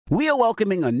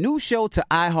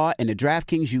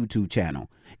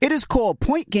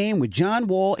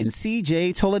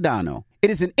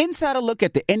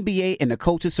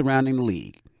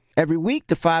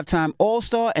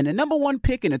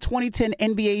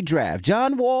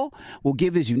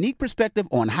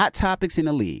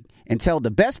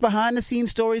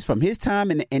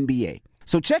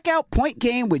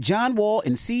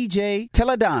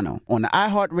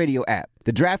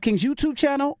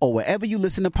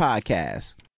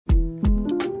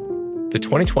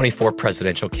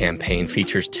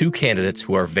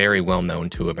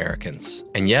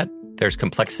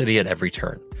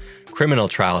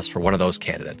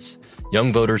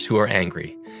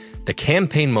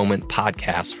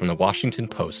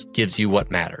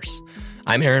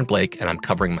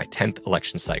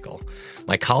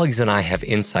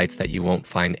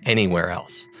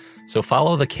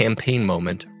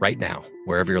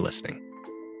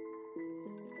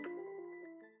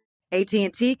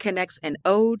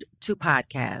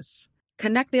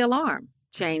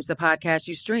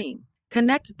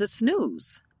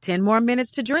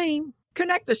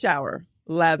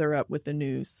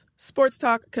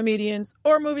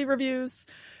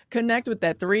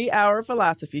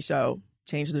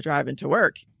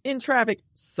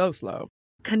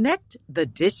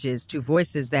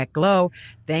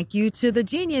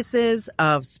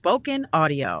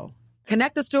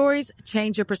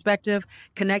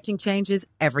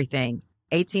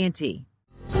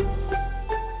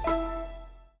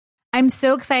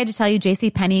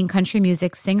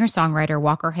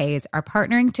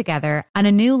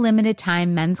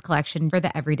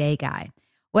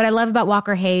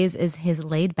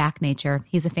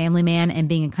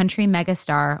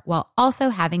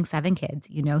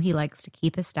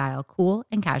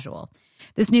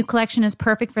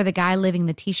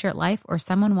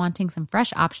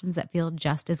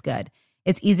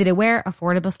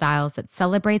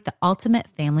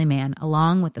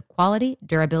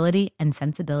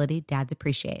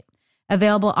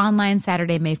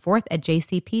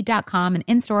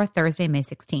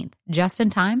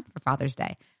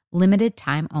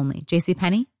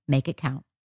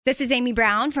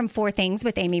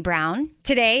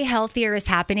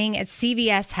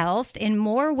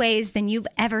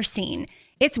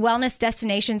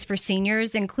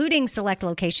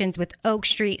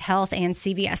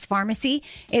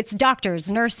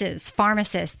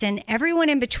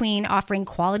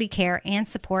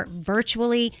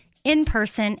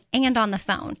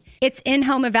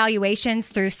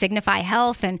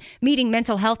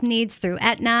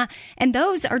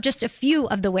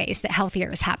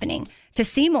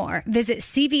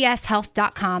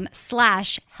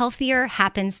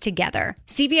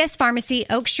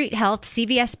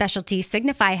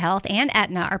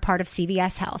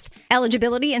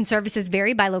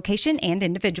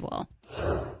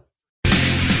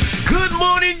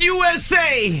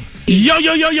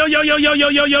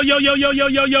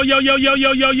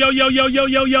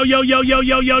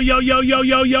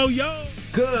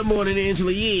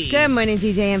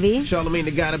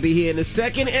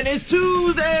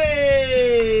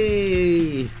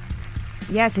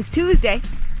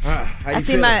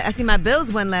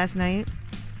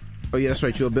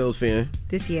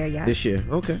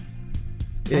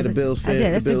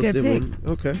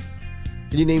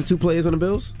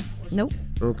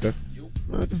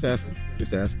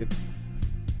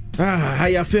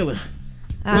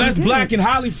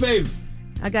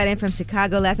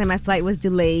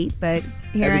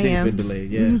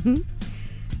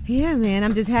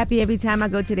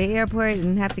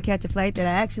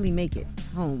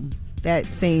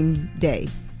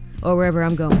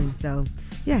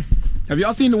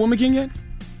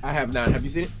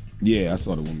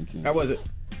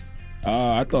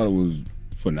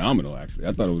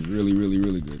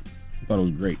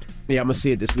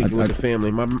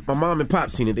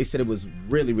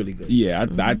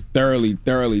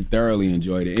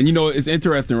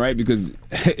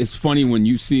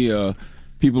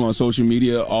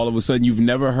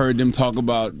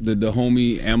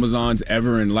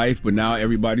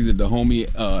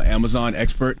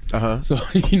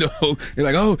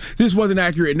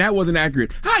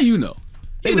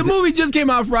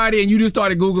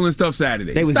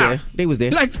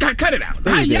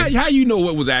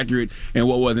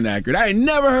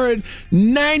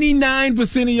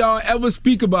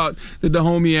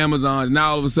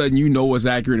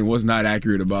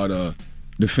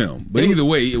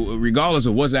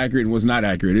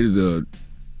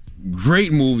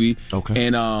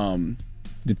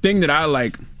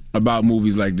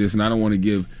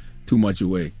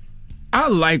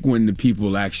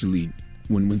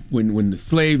when the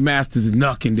slave masters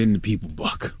knuck and then the people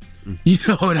buck. You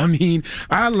know what I mean?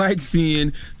 I like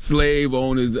seeing slave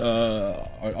owners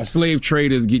or slave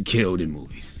traders get killed in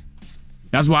movies.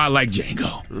 That's why I like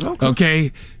Django.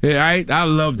 Okay? Yeah, I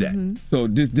love that. Mm-hmm. So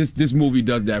this movie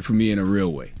does that for me in a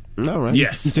real way. All right.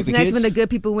 Yes. It's nice when the good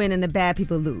people win and the bad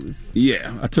people lose.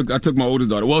 Yeah, I took my oldest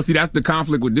daughter. Well, see, that's the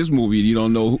conflict with this movie. They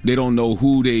don't know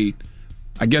who they.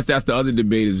 I guess that's the other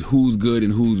debate is who's good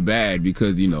and who's bad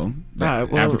because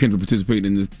Africans are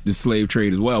participating in this slave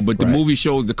trade as well. But the movie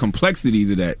shows the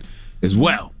complexities of that as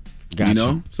well. Gotcha. You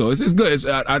know, so it's good.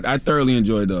 I thoroughly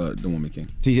enjoyed the Woman King.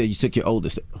 So you took your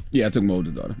oldest? Yeah, I took my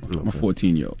oldest daughter, my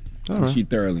 14-year-old. Right. She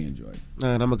thoroughly enjoyed it.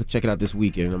 All right, I'm gonna check it out this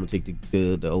weekend. I'm gonna take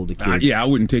the older kids. I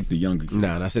wouldn't take the younger kids.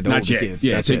 Nah, I said the Not older yet. kids.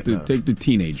 Yeah, take the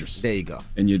teenagers. There you go.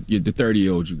 And you're the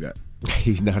 30-year-old you got.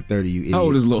 He's not 30, you idiot. How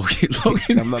old is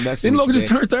Logan? I'm not messing Didn't with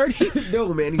Logan just turn 30?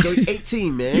 No, man. He's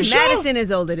 18, man. Madison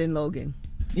is older than Logan.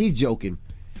 He's joking.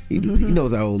 He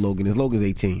knows how old Logan is. Logan's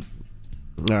 18.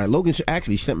 All right, Logan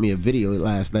actually sent me a video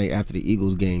last night after the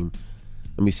Eagles game.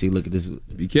 Let me see. Look at this.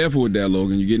 Be careful with that,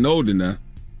 Logan. You're getting older now.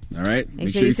 All right? Make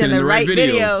sure you send the right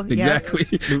video. Exactly.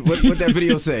 Yeah. What that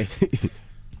video say?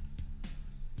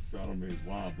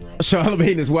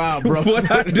 Charlamagne is wild, bro.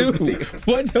 What I do?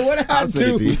 What I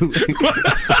do?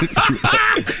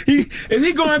 Is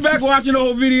he going back watching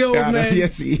old videos, man?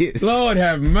 Yes, he is. Lord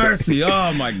have mercy.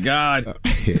 Oh, my God.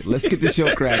 Let's get the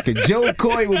show cracking. Joe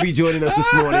Coy will be joining us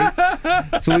this morning.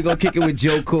 So we're going to kick it with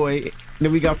Joe Coy.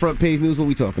 Then we got front page news. What are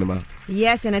we talking about?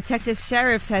 Yes, and a Texas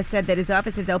sheriff has said that his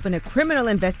office has opened a criminal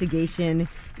investigation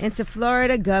into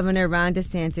Florida Governor Ron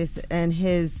DeSantis and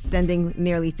his sending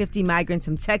nearly 50 migrants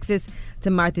from Texas to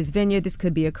Martha's Vineyard. This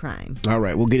could be a crime. All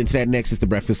right, we'll get into that next. It's the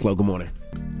Breakfast Club. Good morning.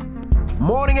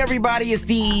 Morning, everybody. It's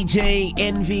DJ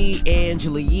Envy,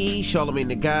 Angela Yee, Charlamagne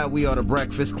the God. We are the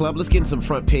Breakfast Club. Let's get in some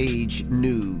front page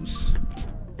news.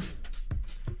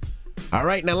 All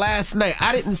right, now last night,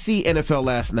 I didn't see NFL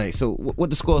last night, so what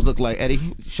the scores look like, Eddie?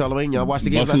 Charlamagne, y'all watched the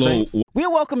game last night? We're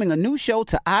welcoming a new show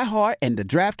to iHeart and the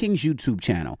DraftKings YouTube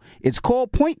channel. It's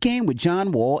called Point Game with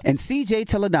John Wall and CJ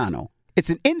Toledano. It's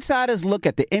an insider's look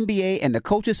at the NBA and the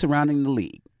coaches surrounding the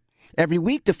league. Every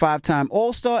week, the 5-time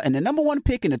All-Star and the number 1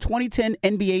 pick in the 2010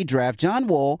 NBA Draft, John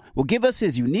Wall, will give us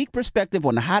his unique perspective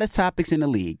on the hottest topics in the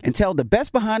league and tell the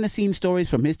best behind-the-scenes stories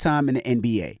from his time in the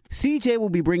NBA. CJ will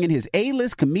be bringing his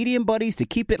A-list comedian buddies to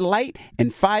keep it light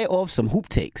and fire off some hoop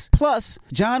takes. Plus,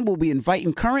 John will be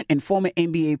inviting current and former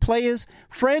NBA players,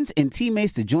 friends, and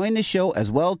teammates to join the show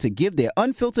as well to give their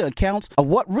unfiltered accounts of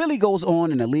what really goes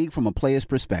on in the league from a player's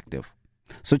perspective.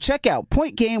 So check out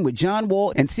Point Game with John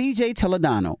Wall and CJ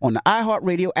Toledano on the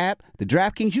iHeartRadio app, the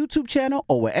DraftKings YouTube channel,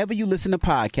 or wherever you listen to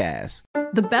podcasts.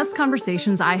 The best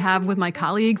conversations I have with my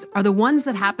colleagues are the ones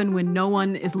that happen when no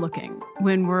one is looking,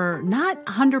 when we're not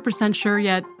 100% sure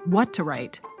yet what to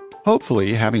write.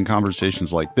 Hopefully, having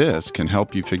conversations like this can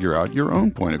help you figure out your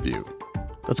own point of view.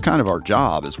 That's kind of our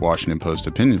job as Washington Post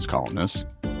opinions columnists.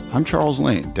 I'm Charles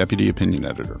Lane, Deputy Opinion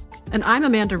Editor. And I'm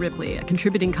Amanda Ripley, a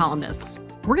contributing columnist.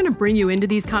 We're going to bring you into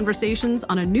these conversations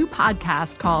on a new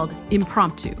podcast called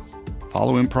Impromptu.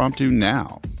 Follow Impromptu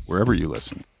now, wherever you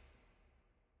listen.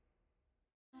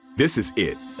 This is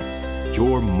it.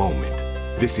 Your moment.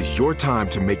 This is your time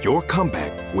to make your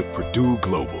comeback with Purdue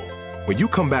Global. When you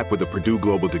come back with a Purdue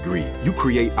Global degree, you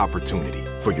create opportunity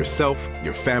for yourself,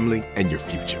 your family, and your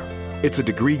future. It's a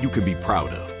degree you can be proud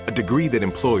of, a degree that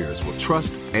employers will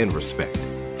trust and respect.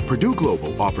 Purdue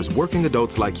Global offers working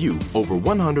adults like you over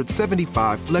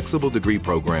 175 flexible degree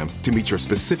programs to meet your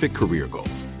specific career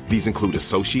goals. These include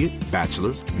associate,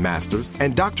 bachelor's, master's,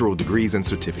 and doctoral degrees and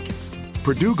certificates.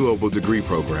 Purdue Global degree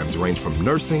programs range from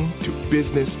nursing to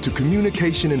business to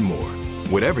communication and more.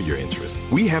 Whatever your interest,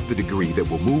 we have the degree that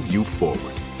will move you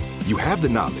forward. You have the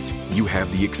knowledge, you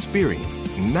have the experience.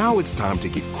 Now it's time to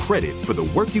get credit for the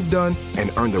work you've done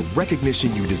and earn the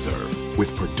recognition you deserve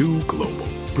with Purdue Global.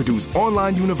 Purdue's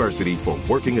online university for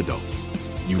working adults.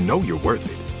 You know you're worth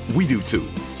it. We do too.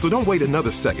 So don't wait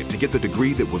another second to get the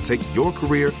degree that will take your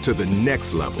career to the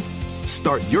next level.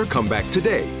 Start your comeback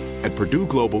today at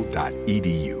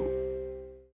purdueglobal.edu.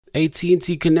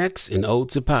 AT&T connects an ode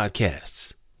to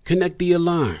podcasts. Connect the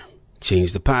alarm.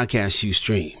 Change the podcast you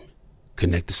stream.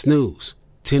 Connect the snooze.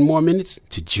 10 more minutes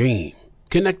to dream.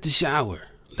 Connect the shower.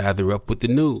 Lather up with the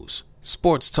news,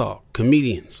 sports talk,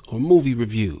 comedians, or movie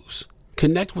reviews.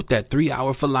 Connect with that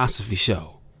 3-hour philosophy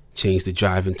show. Change the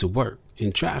drive into work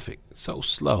in traffic so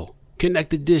slow. Connect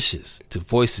the dishes to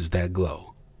voices that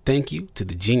glow. Thank you to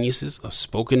the geniuses of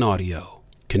spoken audio.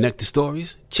 Connect the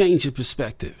stories, change your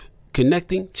perspective.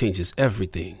 Connecting changes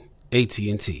everything.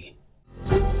 AT&T.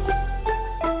 Hey,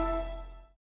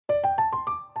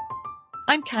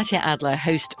 I'm Katya Adler,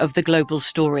 host of The Global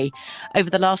Story. Over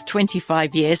the last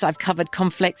 25 years, I've covered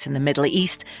conflicts in the Middle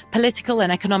East, political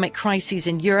and economic crises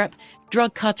in Europe,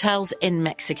 drug cartels in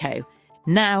Mexico.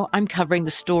 Now I'm covering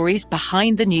the stories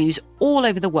behind the news all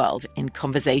over the world in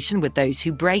conversation with those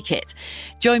who break it.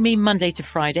 Join me Monday to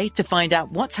Friday to find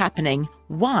out what's happening,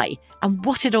 why, and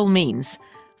what it all means.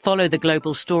 Follow The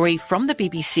Global Story from the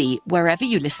BBC wherever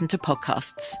you listen to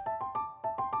podcasts.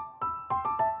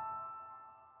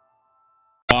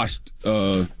 Washed,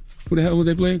 who the hell was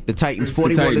they playing? The Titans,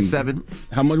 41-7.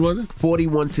 How much was it?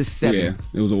 41-7. Yeah,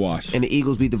 it was a wash. And the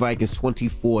Eagles beat the Vikings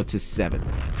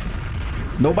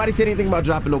 24-7. Nobody said anything about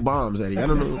dropping no bombs, Eddie. I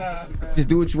don't know. Just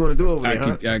do what you want to do over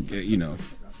there,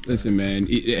 Listen, man.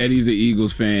 Eddie's an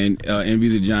Eagles fan.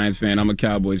 Envy's a Giants fan. I'm a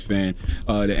Cowboys fan.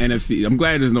 The NFC. I'm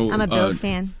glad there's no. I'm a Bills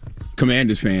fan.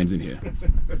 Commanders fans in here.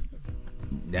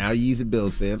 Now Yee's a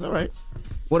Bills fans. All right.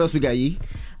 What else we got, Yee?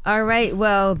 All right.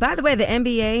 Well, by the way, the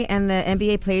NBA and the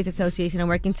NBA Players Association are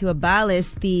working to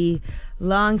abolish the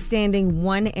long-standing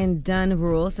one-and-done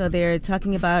rule. So they're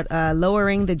talking about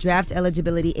lowering the draft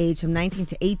eligibility age from 19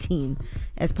 to 18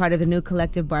 as part of the new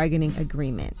collective bargaining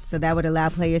agreement. So that would allow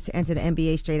players to enter the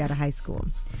NBA straight out of high school.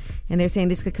 And they're saying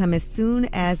this could come as soon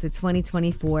as the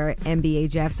 2024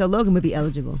 NBA draft. So Logan would be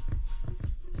eligible.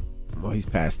 Well, he's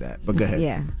past that, but go ahead.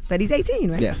 Yeah, but he's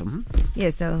 18, right? Yes. Mm-hmm. Yeah,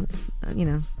 so,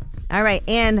 All right,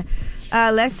 and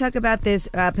let's talk about this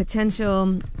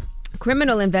potential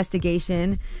criminal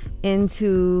investigation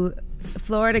into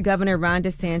Florida Governor Ron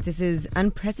DeSantis'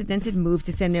 unprecedented move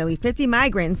to send nearly 50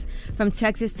 migrants from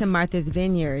Texas to Martha's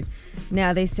Vineyard.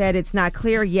 Now, they said it's not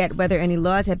clear yet whether any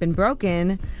laws have been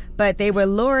broken, but they were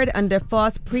lured under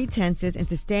false pretenses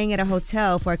into staying at a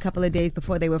hotel for a couple of days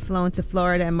before they were flown to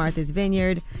Florida and Martha's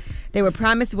Vineyard. They were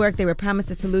promised work. They were promised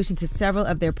a solution to several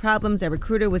of their problems. A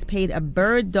recruiter was paid a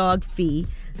bird dog fee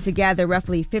to gather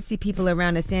roughly 50 people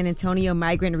around a San Antonio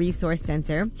Migrant Resource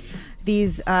Center.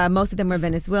 These, most of them were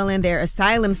Venezuelan. They're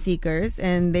asylum seekers,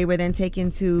 and they were then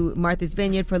taken to Martha's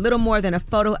Vineyard for little more than a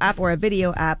photo op or a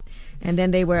video op, and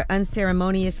then they were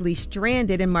unceremoniously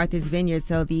stranded in Martha's Vineyard.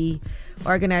 So the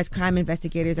organized crime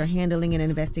investigators are handling an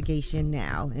investigation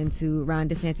now into Ron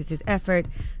DeSantis' effort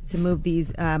to move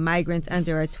these migrants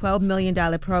under a $12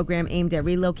 million program aimed at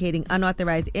relocating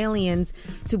unauthorized aliens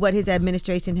to what his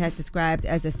administration has described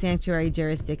as a sanctuary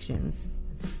jurisdictions.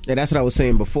 Yeah, that's what I was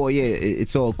saying before. Yeah,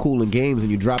 it's all cool and games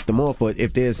and you drop them off, but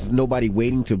if there's nobody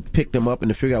waiting to pick them up and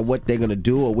to figure out what they're going to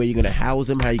do or where you're going to house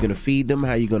them, how you're going to feed them,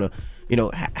 how you're going to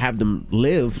have them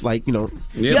live, Yeah,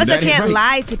 you also can't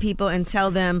lie to people and tell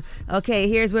them, okay,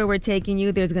 here's where we're taking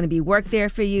you. There's going to be work there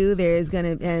for you.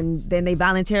 And then they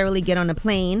voluntarily get on a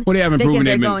plane. Well, they haven't proven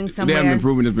they're going somewhere. They haven't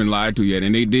proven it's been lied to yet,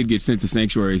 and they did get sent to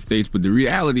sanctuary states. But the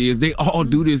reality is, they all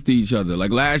do this to each other.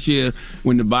 Like last year,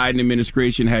 when the Biden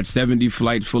administration had 70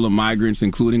 flights full of migrants,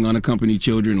 including unaccompanied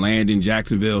children, land in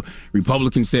Jacksonville,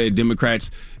 Republicans said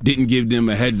Democrats didn't give them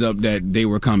a heads up that they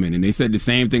were coming, and they said the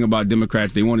same thing about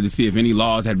Democrats. They wanted to see if any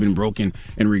laws had been broken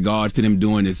in regards to them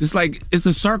doing this. It's like it's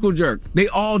a circle jerk. They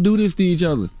all do this to each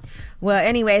other. Well,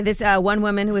 anyway, this one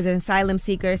woman who was an asylum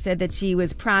seeker said that she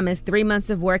was promised 3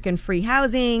 months of work and free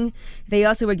housing. They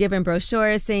also were given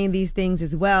brochures saying these things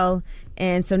as well.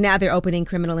 And so now they're opening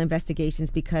criminal investigations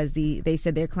because they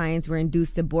said their clients were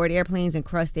induced to board airplanes and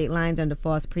cross state lines under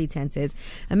false pretenses.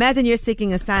 Imagine you're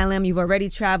seeking asylum. You've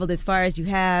already traveled as far as you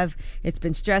have. It's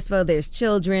been stressful. There's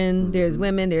children, there's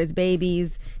women, there's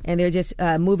babies, and they're just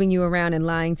moving you around and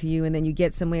lying to you. And then you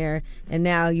get somewhere, and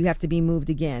now you have to be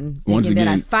moved again. Once again,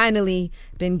 that I've finally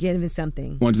been given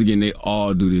something. Once again, they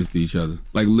all do this to each other.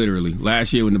 Like literally.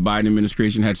 Last year when the Biden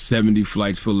administration had 70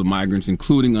 flights full of migrants,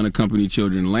 including unaccompanied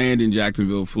children, land in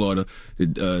Jacksonville, Florida,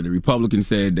 the Republicans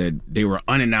said that they were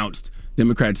unannounced.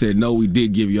 Democrats said, no, we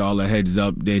did give you all a heads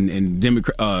up. And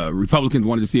Republicans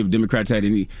wanted to see if Democrats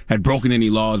had broken any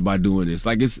laws by doing this.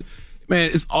 Like it's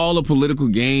all a political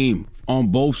game on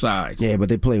both sides. Yeah, but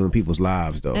they play with people's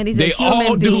lives, though. And these they are human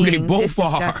all beings. do. They both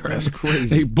are. That's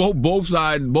crazy. They both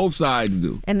sides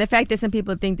do. And the fact that some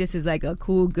people think this is like a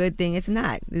cool, good thing, it's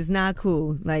not. It's not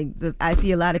cool. Like I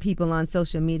see a lot of people on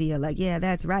social media like, yeah,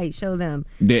 that's right. Show them.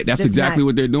 That's exactly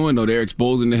what they're doing, though. They're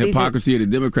exposing the hypocrisy of the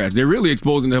Democrats. They're really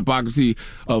exposing the hypocrisy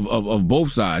of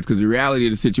both sides, because the reality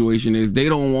of the situation is they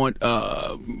don't want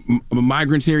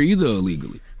migrants here either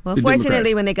illegally. Well,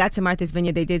 fortunately, when they got to Martha's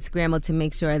Vineyard, they did scramble to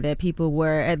make sure that people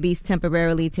were at least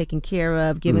temporarily taken care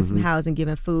of, given some housing,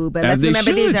 given food. But let's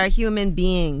remember, these are human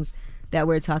beings that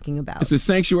we're talking about. It's a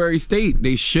sanctuary state.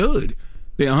 They should.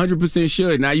 They 100%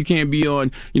 should. Now you can't be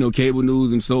on, cable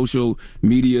news and social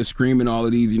media screaming all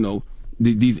of these,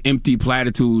 these empty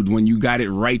platitudes when you got it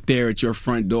right there at your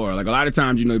front door. Like a lot of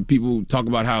times, people talk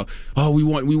about how, we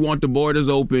want the borders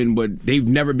open, but they've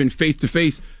never been face to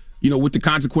face, with the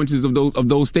consequences of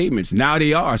those statements. Now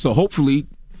they are. So hopefully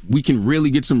we can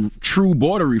really get some true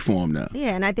border reform now. Yeah,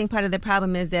 and I think part of the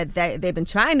problem is that they've been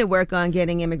trying to work on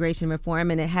getting immigration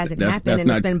reform, and it hasn't happened, and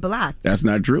it's been blocked. That's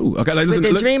not true. Okay, with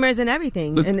the Dreamers and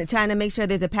everything, and trying to make sure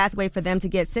there's a pathway for them to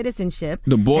get citizenship.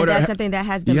 The border, and that's something that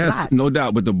has been blocked. Yes, no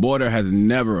doubt, but the border has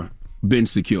never been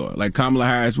secure. Like Kamala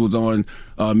Harris was on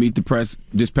Meet the Press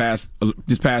this past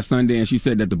Sunday, and she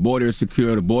said that the border is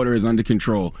secure, the border is under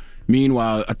control.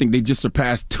 Meanwhile, I think they just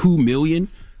surpassed 2 million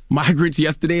migrants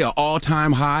yesterday, an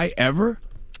all-time high ever.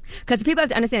 Because people have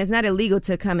to understand, it's not illegal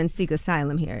to come and seek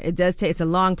asylum here. It does take. It's a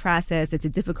long process. It's a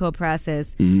difficult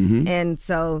process, and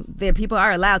so people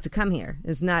are allowed to come here.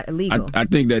 It's not illegal. I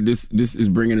think that this is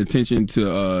bringing attention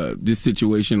to this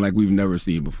situation like we've never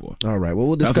seen before. All right. Well,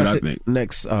 we'll discuss it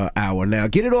next hour. Now,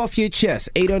 get it off your chest.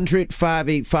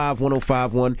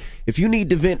 800-585-1051. If you need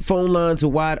to vent, phone lines are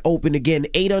wide open. Again,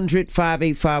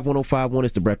 800-585-1051.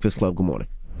 It's the Breakfast Club. Good morning.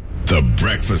 The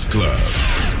Breakfast Club.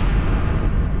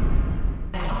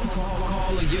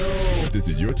 This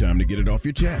is your time to get it off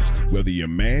your chest, whether you're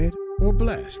mad or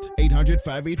blessed.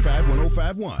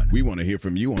 800-585-1051. We want to hear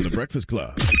from you on The Breakfast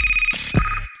Club.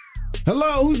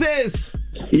 Hello, who's this?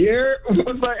 Yeah,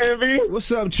 what's up, Envy? What's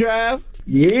up, Trav?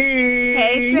 Yeah.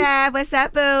 Hey, Trav, what's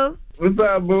up, boo? What's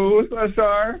up, boo? What's up,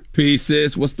 Shar? Peace,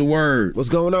 sis. What's the word? What's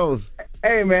going on?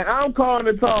 Hey, man, I'm calling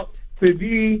to talk to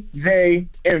DJ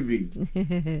Envy.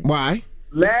 Why?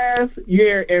 Last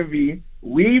year, Envy,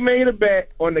 we made a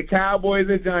bet on the Cowboys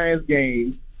and Giants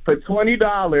game for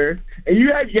 $20, and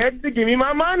you have yet to give me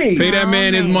my money. Pay that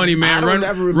man his money, man.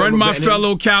 Run my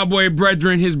fellow Cowboy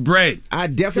brethren his bread. I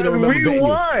definitely don't remember betting we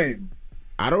won.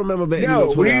 I don't remember betting you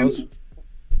 $20.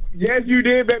 Yes, you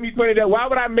did bet me $20. Why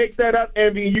would I make that up,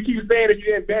 Envy? You keep saying that you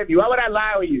didn't bet me. Why would I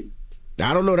lie on you?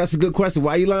 I don't know. That's a good question.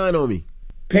 Why are you lying on me?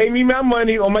 Pay me my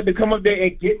money, or I'm going to come up there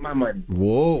and get my money.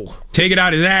 Whoa. Take it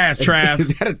out his ass, Trav. Is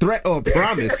that a threat or a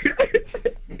promise?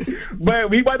 But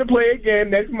we about to play again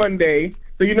next Monday.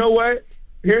 So you know what?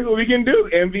 Here's what we can do,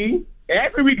 Envy.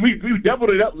 Actually, we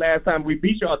doubled it up last time. We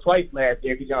beat y'all twice last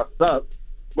year because y'all sucked.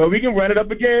 But we can run it up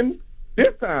again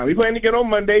this time. We playing again on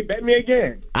Monday. Bet me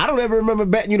again. I don't ever remember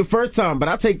betting you the first time, but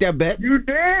I'll take that bet. You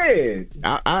did.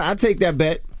 I'll take that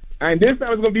bet. And this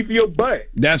time it's going to be for your butt.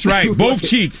 That's right. Both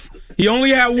cheeks. He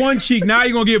only had one cheek. Now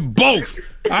you're going to get both.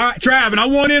 All right, Trav, and I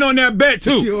want in on that bet,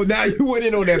 too. Yo, now you went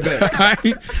in on that bet. All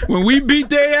right? When we beat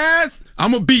their ass,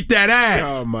 I'm going to beat that ass.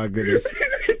 Oh, my goodness.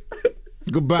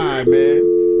 Goodbye,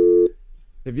 man.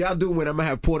 If y'all do win, I'm going to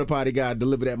have Porta Potty guy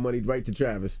deliver that money right to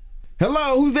Travis.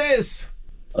 Hello, who's this?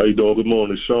 How you doing? Good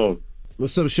morning, Sean.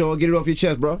 What's up, Sean? Get it off your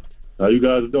chest, bro. How you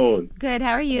guys doing? Good.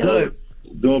 How are you? Good.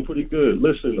 Doing pretty good.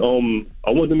 Listen,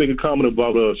 I wanted to make a comment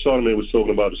about Charlamagne was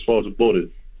talking about as far as the border.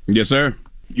 Yes, sir.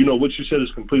 You know, what you said is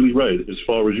completely right as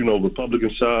far as, Republican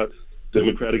side,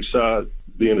 Democratic side,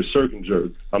 being a circum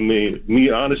jerk. I mean, me,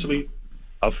 honestly,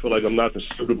 I feel like I'm not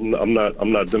conservative. I'm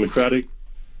not Democratic.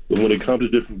 But when it comes to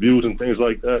different views and things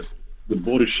like that, the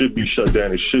border should be shut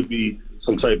down. It should be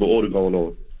some type of order going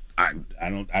on. I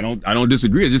don't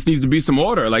disagree. It just needs to be some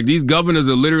order. Like, these governors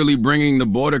are literally bringing the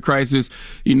border crisis,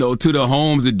 to the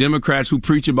homes. The Democrats who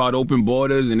preach about open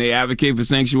borders and they advocate for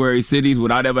sanctuary cities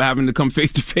without ever having to come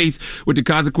face to face with the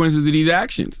consequences of these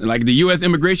actions. And like, the U.S.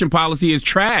 immigration policy is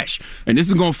trash, and this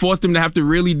is going to force them to have to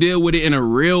really deal with it in a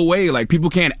real way. Like,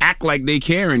 people can't act like they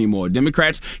care anymore.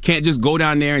 Democrats can't just go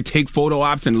down there and take photo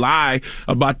ops and lie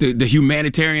about the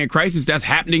humanitarian crisis that's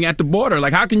happening at the border.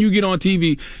 Like, how can you get on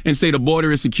TV and say the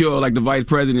border is secure like the vice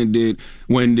president did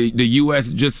when the U.S.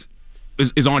 just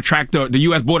is on track to, the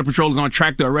U.S. Border Patrol is on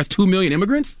track to arrest 2 million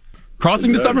immigrants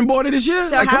crossing the southern border this year?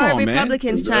 So how are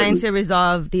Republicans trying to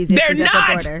resolve these issues at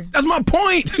the border? That's my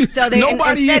point. So instead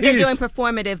they're doing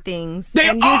performative things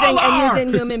and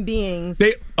using human beings.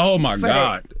 Oh my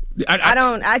God.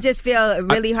 I just feel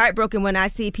really heartbroken when I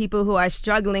see people who are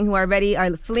struggling, who are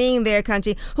fleeing their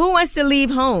country. Who wants to leave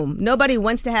home? Nobody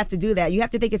wants to have to do that. You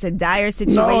have to think it's a dire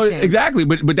situation. No, exactly.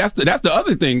 But that's the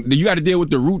other thing. You got to deal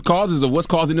with the root causes of what's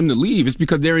causing them to leave. It's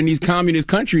because they're in these communist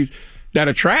countries that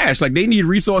are trash. Like, they need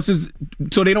resources,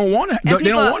 so they don't want to. They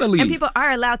don't want to leave. And people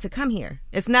are allowed to come here.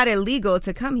 It's not illegal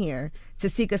to come here to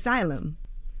seek asylum.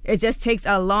 It just takes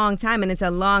a long time, and it's a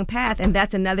long path, and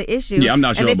that's another issue. Yeah, I'm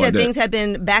not sure about that. And they said things have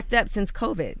been backed up since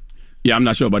COVID. Yeah, I'm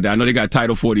not sure about that. I know they got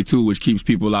Title 42, which keeps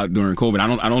people out during COVID. I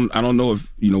don't know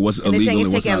if what's illegal and what's not. They're saying it's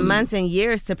taking illegal. months and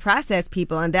years to process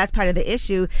people, and that's part of the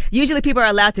issue. Usually, people are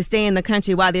allowed to stay in the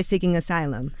country while they're seeking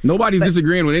asylum. Nobody's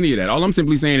disagreeing with any of that. All I'm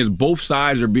simply saying is both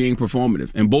sides are being performative,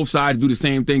 and both sides do the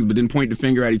same things, but then point the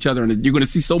finger at each other. And you're going to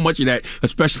see so much of that,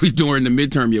 especially during the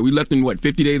midterm year. We left in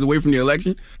 50 days away from the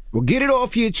election. Well, get it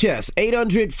off your chest.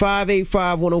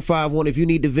 800-585-1051. If you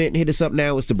need to vent, hit us up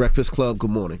now. It's The Breakfast Club.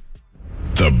 Good morning.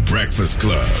 The Breakfast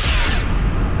Club.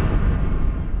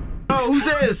 Oh, who's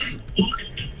this?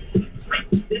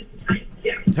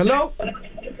 Hello?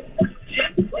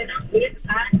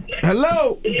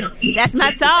 Hello? That's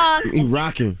my song. He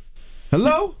rocking.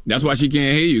 Hello? That's why she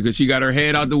can't hear you, because she got her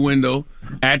head out the window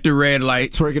at the red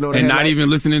light twerking on the and not headlight. even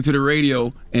listening to the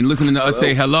radio and listening to us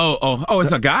say hello. Oh,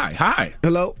 it's a guy. Hi.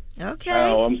 Hello? Okay.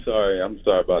 Oh, I'm sorry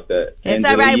about that. It's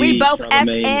all right. We both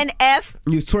FNF.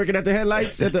 You was twerking at the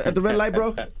headlights at the red light,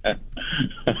 bro?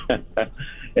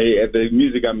 Hey, the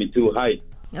music got me too hyped.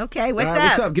 Okay, what's up?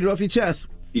 What's up? Get it off your chest.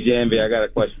 DJ Envy, I got a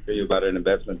question for you about an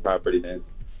investment property, man.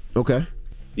 Okay.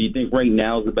 Do you think right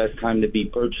now is the best time to be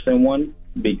purchasing one?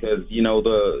 Because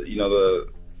the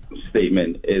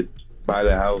statement is buy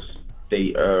the house,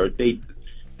 date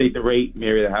the rate,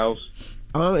 marry the house.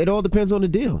 It all depends on the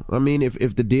deal. I mean, if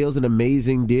the deal's an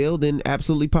amazing deal, then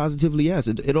absolutely, positively, yes.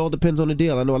 It all depends on the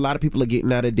deal. I know a lot of people are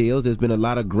getting out of deals. There's been a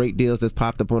lot of great deals that's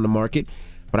popped up on the market,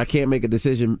 but I can't make a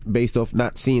decision based off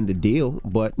not seeing the deal.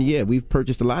 But yeah, we've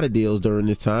purchased a lot of deals during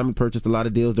this time. We purchased a lot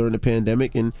of deals during the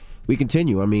pandemic, and we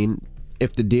continue. I mean,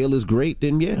 if the deal is great,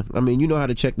 then yeah. I mean, you know how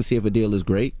to check to see if a deal is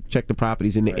great. Check the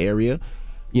properties in the area.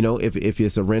 If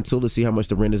it's a rental, to see how much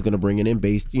the rent is going to bring it in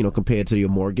based, compared to your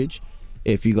mortgage.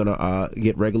 If you're gonna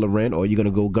get regular rent or you're gonna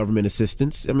go government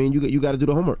assistance, I mean, you got to do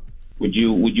the homework. Would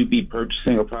you be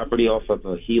purchasing a property off of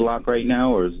a HELOC right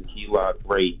now, or is the HELOC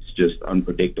rates just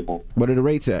unpredictable? What are the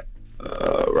rates at?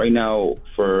 Right now,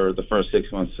 for the first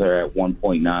 6 months, they're at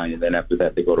 1.9, and then after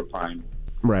that, they go to prime.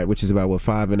 Right, which is about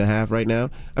 5.5 right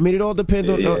now. I mean, it all depends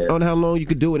on how long you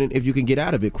could do it and if you can get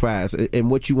out of it fast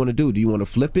and what you want to do. Do you want to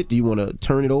flip it? Do you want to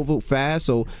turn it over fast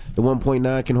so the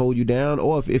 1.9 can hold you down?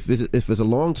 Or if it's a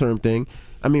long term thing,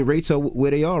 I mean, rates are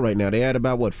where they are right now. They're at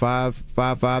about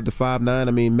 5.5 to 5.9. I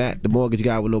mean, Matt, the mortgage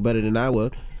guy, would know better than I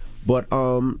would. But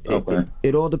okay.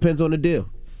 It all depends on the deal.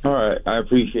 All right, I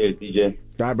appreciate it, DJ.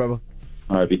 All right, brother.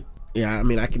 All right, B. Yeah, I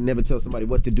mean, I can never tell somebody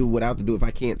what to do, what out to do if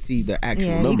I can't see the actual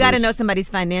numbers. You got to know somebody's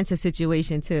financial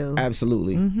situation, too.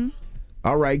 Absolutely. Mm-hmm.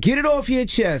 All right, get it off your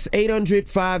chest.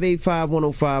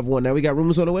 800-585-1051. Now we got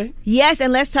rumors on the way? Yes,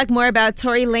 and let's talk more about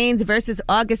Tory Lanez versus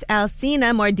August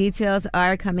Alsina. More details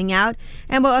are coming out.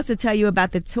 And we'll also tell you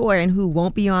about the tour and who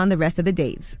won't be on the rest of the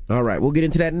dates. All right, we'll get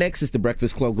into that next. It's The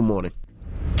Breakfast Club. Good morning.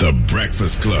 The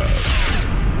Breakfast Club.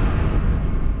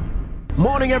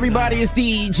 Morning, everybody. It's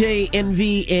DJ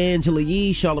NV, Angela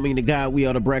Yee, Charlamagne the Guy. We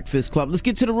are The Breakfast Club. Let's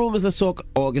get to the rumors. Let's talk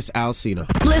August Alsina.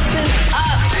 Listen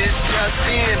up. It's just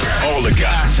in. All the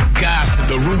gossip.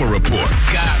 The Rumor Report.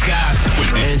 Gossip.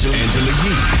 With Angela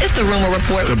Yee. It's the Rumor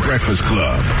Report. The Breakfast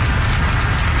Club.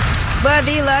 Well,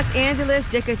 the Los Angeles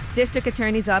District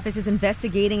Attorney's Office is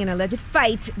investigating an alleged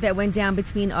fight that went down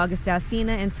between August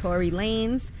Alsina and Tory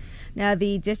Lanez. Now,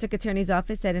 the District Attorney's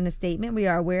Office said in a statement, "We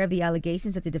are aware of the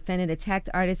allegations that the defendant attacked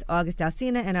artist August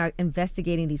Alsina and are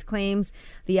investigating these claims.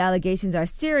 The allegations are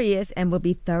serious and will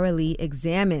be thoroughly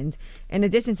examined." In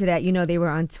addition to that, they were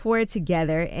on tour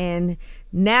together, and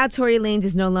now Tory Lanez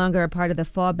is no longer a part of the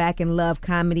Fall Back in Love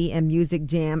comedy and music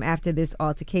jam after this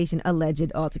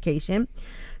alleged altercation.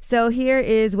 So here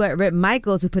is what Rip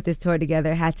Michaels, who put this tour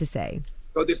together, had to say.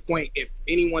 So at this point, if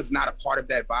anyone's not a part of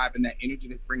that vibe and that energy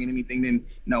that's bringing anything, then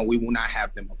no, we will not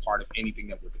have them a part of anything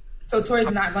that we're doing. So Tory's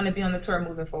not going to be on the tour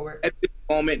moving forward? At this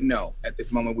moment, no. At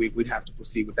this moment, we'd have to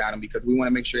proceed without him because we want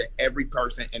to make sure that every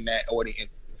person in that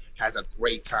audience has a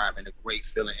great time and a great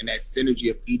feeling. And that synergy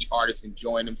of each artist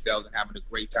enjoying themselves and having a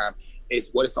great time is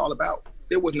what it's all about.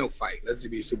 There was no fight. Let's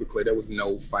just be super clear. There was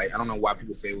no fight. I don't know why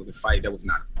people say it was a fight. That was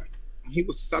not a fight. He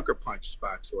was sucker punched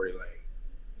by Tory Lanez.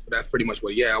 So that's pretty much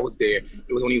what, I was there. It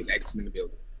was when he was exiting the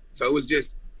building. So it was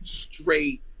just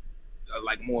straight,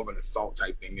 like more of an assault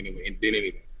type thing than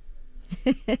anything.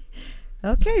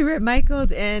 Okay, Rip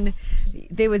Michaels. And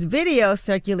there was video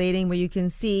circulating where you can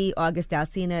see August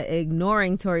Alsina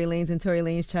ignoring Tory Lanez when Tory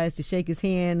Lanez tries to shake his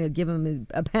hand or give him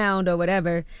a pound or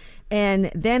whatever.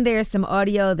 And then there's some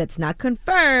audio that's not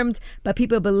confirmed, but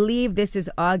people believe this is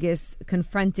August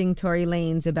confronting Tory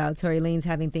Lanez about Tory Lanez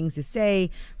having things to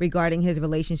say regarding his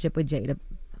relationship with Jada.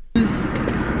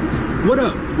 What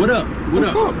up?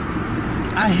 What's up?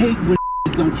 I hate when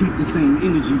Don't keep the same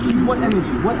energy with me. What energy?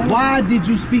 Why did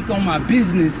you speak on my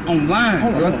business online?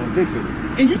 Hold on, Dixon.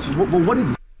 And you, what is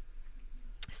it?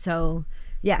 So,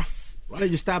 yes. Why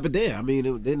did you stop it there? I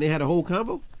mean, then they had a whole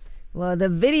convo? Well, the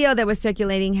video that was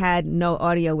circulating had no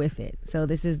audio with it. So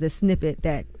this is the snippet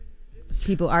that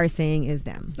people are saying is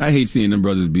them. I hate seeing them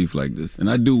brothers beef like this.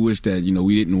 And I do wish that,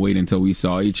 we didn't wait until we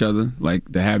saw each other,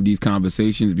 to have these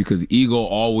conversations, because ego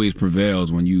always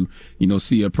prevails when you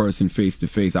see a person face to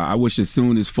face. I wish as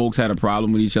soon as folks had a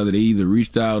problem with each other, they either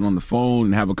reached out on the phone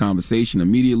and have a conversation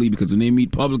immediately, because when they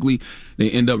meet publicly, they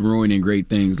end up ruining great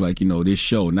things like, this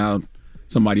show. Now,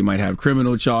 somebody might have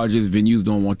criminal charges. Venues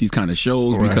don't want these kind of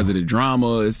shows because of the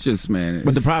drama. It's just, man.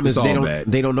 But the problem is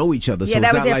bad. they don't know each other. Yeah, so that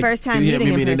it's was not their first time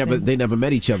meeting in person. They never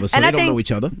met each other, so they don't know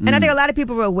each other. And I think a lot of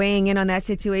people were weighing in on that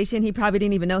situation. He probably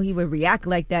didn't even know he would react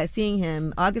like that. Seeing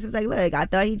him, August was like, "Look, I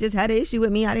thought he just had an issue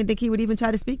with me. I didn't think he would even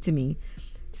try to speak to me."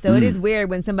 So it is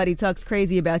weird when somebody talks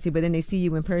crazy about you, but then they see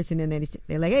you in person and then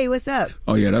they're like, "Hey, what's up?"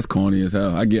 Oh yeah, that's corny as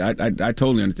hell. I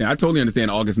totally understand. I totally understand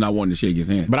August not wanting to shake his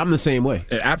hand. But I'm the same way.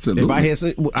 Absolutely.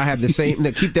 If I have the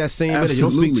same, keep that same energy.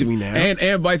 Don't speak to me now.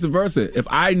 And vice versa. If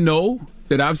I know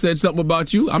that I've said something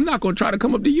about you, I'm not going to try to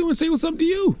come up to you and say what's up to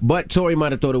you. But Tory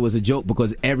might have thought it was a joke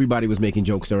because everybody was making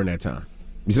jokes during that time.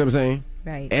 You see what I'm saying?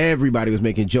 Right. Everybody was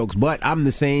making jokes, but I'm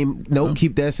the same. No,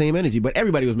 keep that same energy. But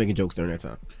everybody was making jokes during that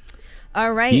time.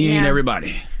 All right. He ain't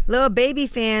everybody. Lil Baby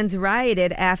fans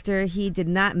rioted after he did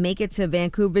not make it to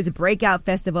Vancouver's Breakout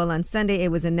Festival on Sunday.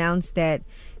 It was announced that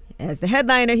as the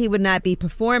headliner, he would not be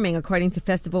performing, according to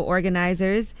festival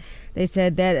organizers. They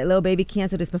said that Lil Baby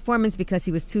canceled his performance because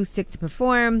he was too sick to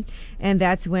perform. And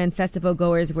that's when festival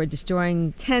goers were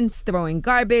destroying tents, throwing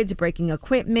garbage, breaking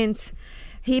equipment.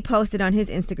 He posted on his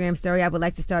Instagram story, "I would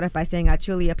like to start off by saying I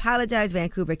truly apologize,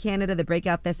 Vancouver, Canada, the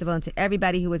Breakout Festival, and to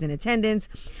everybody who was in attendance.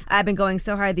 I've been going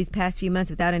so hard these past few months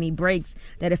without any breaks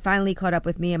that it finally caught up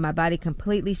with me and my body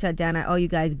completely shut down. I owe you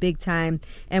guys big time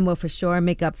and will for sure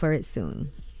make up for it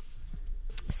soon."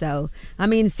 So, I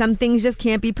mean, some things just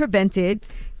can't be prevented.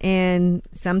 And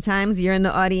sometimes you're in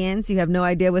the audience, you have no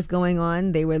idea what's going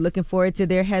on. They were looking forward to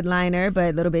their headliner,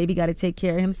 but Lil Baby got to take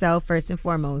care of himself first and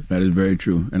foremost. That is very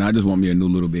true. And I just want me a new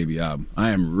Lil Baby album.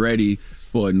 I am ready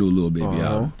for a new Lil Baby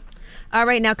album. All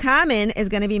right, now Common is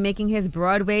going to be making his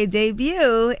Broadway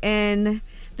debut in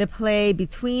the play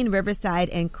Between Riverside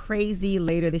and Crazy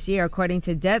later this year. According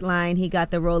to Deadline, he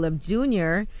got the role of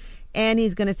Junior, and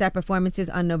he's going to start performances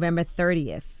on November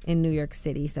 30th in New York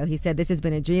City. So he said, "This has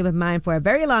been a dream of mine for a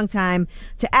very long time,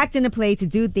 to act in a play, to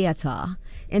do theater,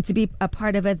 and to be a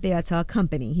part of a theater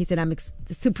company." He said, "I'm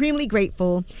supremely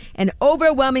grateful and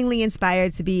overwhelmingly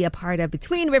inspired to be a part of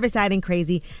Between Riverside and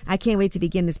Crazy. I can't wait to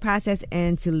begin this process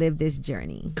and to live this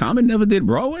journey." Common never did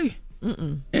Broadway?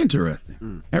 Mm-mm.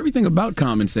 Interesting. Everything about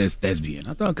Common says thespian.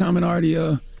 I thought Common already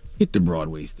hit the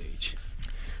Broadway stage.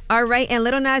 All right, and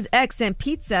Lil Nas X sent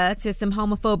pizza to some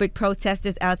homophobic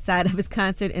protesters outside of his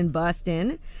concert in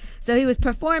Boston. So he was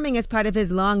performing as part of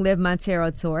his Long Live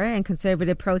Montero tour, and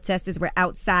conservative protesters were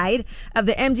outside of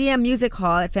the MGM Music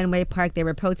Hall at Fenway Park. They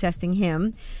were protesting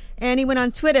him. And he went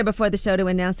on Twitter before the show to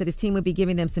announce that his team would be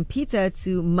giving them some pizza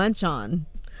to munch on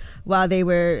while they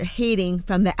were hating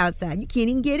from the outside. "You can't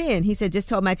even get in." He said, "Just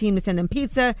told my team to send them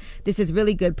pizza. This is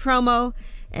really good promo."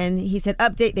 And he said,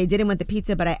 "Update, they didn't want the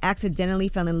pizza, but I accidentally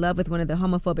fell in love with one of the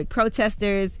homophobic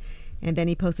protesters." And then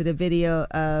he posted a video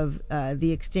of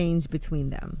the exchange between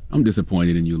them. I'm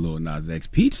disappointed in you, Lil Nas X.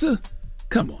 Pizza?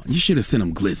 Come on, you should have sent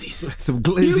them glizzies. Some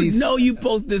glizzies? You know you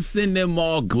supposed to send them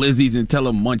all glizzies and tell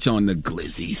them munch on the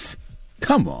glizzies.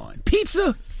 Come on,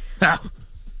 pizza?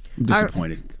 I'm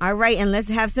disappointed. All right, and let's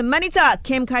have some money talk.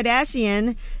 Kim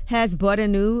Kardashian has bought a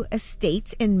new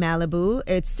estate in Malibu.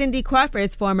 It's Cindy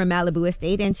Crawford's former Malibu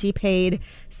estate, and she paid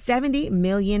 $70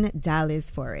 million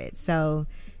for it. So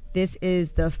this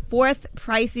is the fourth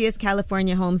priciest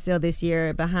California home sale this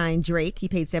year, behind Drake. He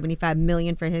paid $75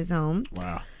 million for his home.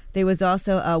 Wow. There was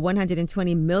also a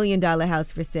 $120 million house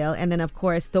for sale. And then, of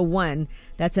course, the one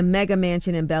that's a mega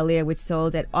mansion in Bel Air, which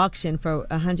sold at auction for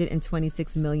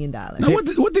 $126 million. Now,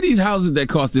 what do these houses that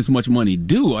cost this much money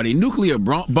do? Are they nuclear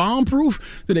bomb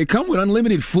proof? Do they come with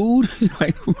unlimited food?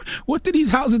 Like, what do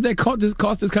these houses that cost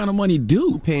this kind of money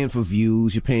do? You're paying for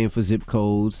views, you're paying for zip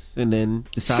codes, and then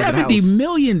the size of the house. $70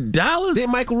 million? Did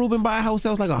Michael Rubin buy a house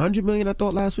that was like $100 million, I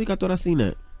thought, last week? I thought I seen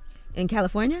that. In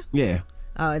California? Yeah.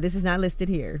 Oh, this is not listed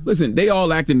here. Listen, they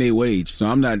all acting their wage, so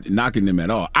I'm not knocking them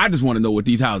at all. I just want to know what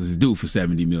these houses do for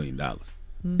 $70 million.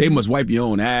 Mm-hmm. They must wipe your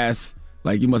own ass.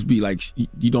 Like, you must be like,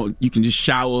 you can just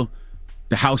shower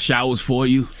The house showers for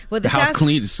you. Well, the house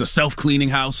clean. It's a self-cleaning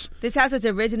house. This house was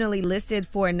originally listed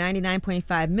for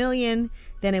 $99.5 million.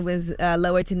 Then it was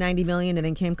lowered to $90 million, and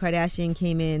then Kim Kardashian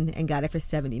came in and got it for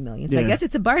 $70 million. So I guess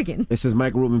it's a bargain. It says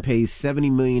Michael Rubin pays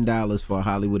 $70 million for a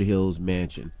Hollywood Hills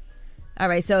mansion. All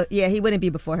right, so yeah, he wouldn't be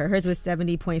before her. Hers was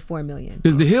 $70.4 million.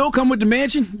 Does the hill come with the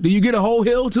mansion? Do you get a whole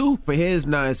hill too? For his,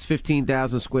 it's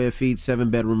 15,000 square feet, 7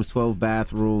 bedrooms, 12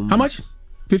 bathrooms. How much?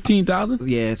 15,000?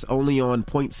 Yeah, it's only on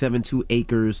 0.72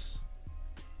 acres.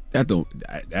 That don't.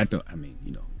 I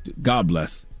mean, God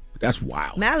bless. That's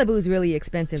wild. Malibu's really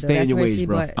expensive, though. Stay in That's your where ways, she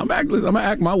bro. bought. I'm gonna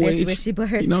act my wage. That's where she bought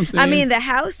hers. You know what I'm saying? I mean, the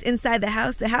house inside the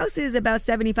house is about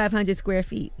 7,500 square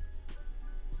feet.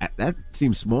 That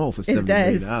seems small for $70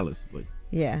 million. But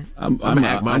yeah, I'm gonna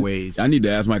act my wage. I need to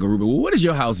ask Michael Rubin. Well, what does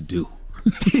your house do?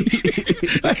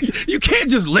 You can't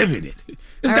just live in it.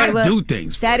 It's got to do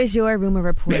things. That is your rumor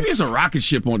report. Maybe it's a rocket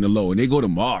ship on the low and they go to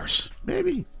Mars.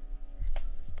 Maybe.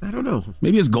 I don't know.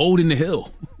 Maybe it's gold in the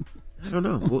hill. I don't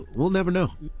know. We'll never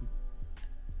know.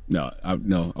 No, I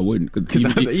wouldn't.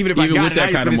 Even if I got with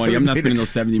that kind of money, I'm not spending no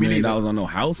 $70 million neither. on no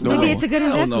house. Maybe it's a good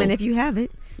investment if you have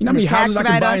it. You know how many houses I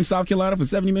can buy in South Carolina for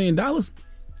 $70 million?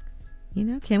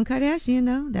 Kim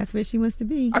Kardashian, that's where she wants to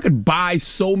be. I could buy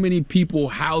so many people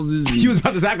houses. And you was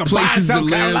about to say I could buy places South to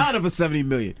live. Carolina for $70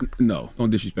 million. No, don't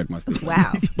disrespect my state.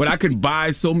 Wow. But I could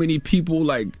buy so many people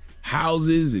like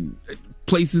houses and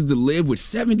places to live with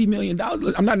 $70 million.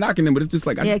 I'm not knocking them, but it's just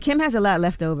like Kim has a lot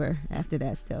left over after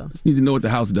that still. Just need to know what the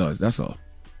house does. That's all.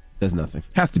 Does nothing.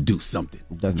 Has to do something.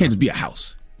 Can't just be a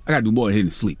house. I got to do more than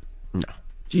hitting sleep. No.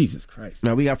 Jesus Christ.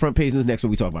 Now we got front page news next. What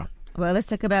we talk about? Well, let's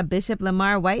talk about Bishop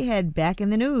Lamar Whitehead back in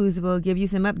the news. We'll give you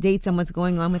some updates on what's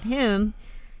going on with him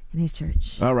and his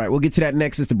church. All right, we'll get to that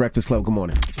next. It's The Breakfast Club. Good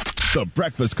morning. The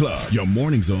Breakfast Club. Your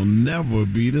mornings will never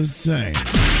be the same.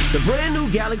 The brand new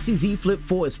Galaxy Z Flip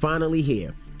 4 is finally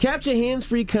here. Capture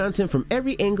hands-free content from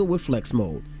every angle with Flex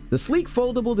Mode. The sleek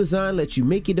foldable design lets you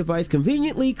make your device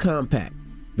conveniently compact.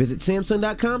 Visit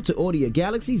Samsung.com to order your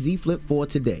Galaxy Z Flip 4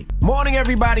 today. Morning,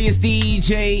 everybody. It's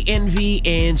DJ Envy,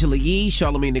 Angela Yee,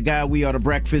 Charlamagne the Guy. We are The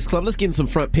Breakfast Club. Let's get in some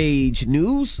front page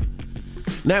news.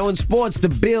 Now in sports, the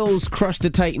Bills crushed the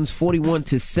Titans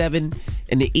 41-7,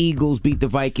 and the Eagles beat the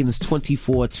Vikings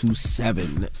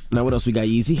 24-7. Now what else we got,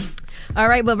 Yeezy? All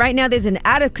right, well, right now there's an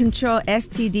out-of-control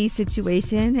STD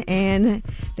situation, and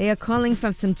they are calling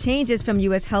for some changes from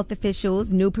U.S. health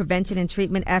officials, new prevention and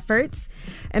treatment efforts.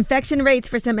 Infection rates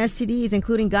for some STDs,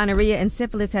 including gonorrhea and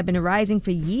syphilis, have been rising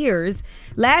for years.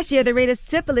 Last year, the rate of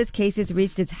syphilis cases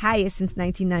reached its highest since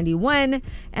 1991,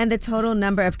 and the total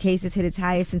number of cases hit its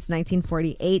highest since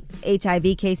 1948.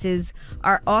 HIV cases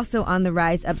are also on the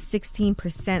rise, up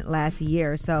 16% last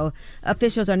year. So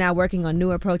officials are now working on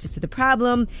new approaches to the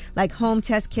problem, like home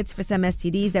test kits for some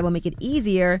STDs that will make it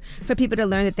easier for people to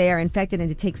learn that they are infected and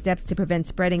to take steps to prevent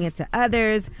spreading it to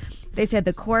others. They said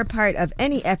the core part of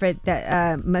any effort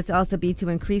that must also be to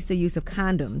increase the use of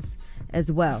condoms as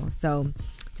well. So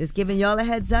just giving y'all a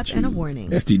heads up and a warning.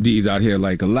 STDs out here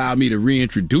like, allow me to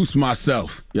reintroduce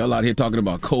myself. Y'all out here talking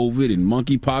about COVID and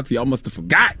monkeypox. Y'all must have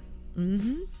forgot.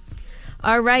 Mm-hmm.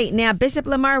 All right. Now, Bishop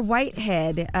Lamar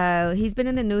Whitehead, he's been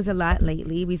in the news a lot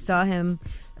lately. We saw him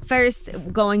first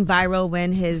going viral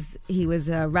when he was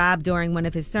robbed during one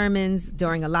of his sermons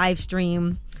during a live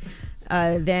stream.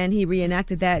 Then he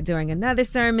reenacted that during another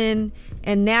sermon.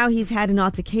 And now he's had an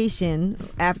altercation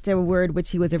afterward, which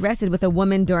he was arrested with a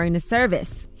woman during the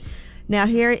service. Now,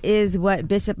 here is what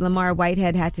Bishop Lamar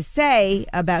Whitehead had to say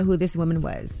about who this woman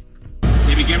was.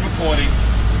 They began recording,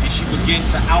 and she began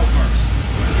to outburst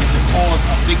and to cause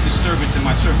a big disturbance in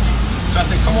my church. So I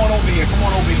said, come on over here, come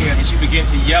on over here. And she began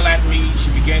to yell at me.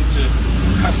 She began to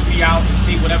cuss me out and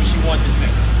say whatever she wanted to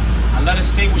say. I let her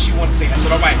say what she wanted to say. I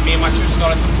said, all right, me and my church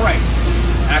started to pray.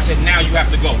 And I said, now you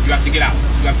have to go. You have to get out.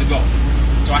 You have to go.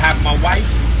 So I have my wife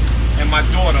and my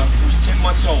daughter, who's 10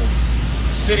 months old,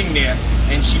 sitting there.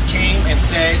 And she came and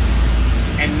said,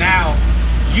 and now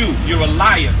you're a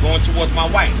liar going towards my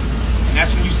wife. And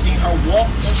that's when you seen her walk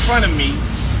in front of me,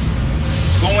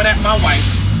 going at my wife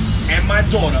and my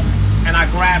daughter, and I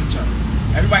grabbed her.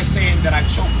 Everybody's saying that I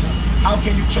choked her. How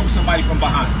can you choke somebody from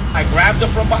behind? I grabbed her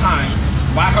from behind,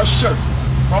 by her shirt,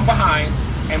 from behind,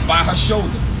 and by her shoulder.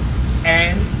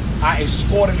 And I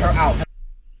escorted her out.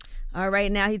 All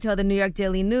right, now he told the New York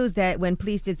Daily News that when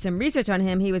police did some research on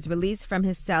him, he was released from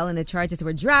his cell and the charges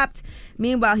were dropped.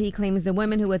 Meanwhile, he claims the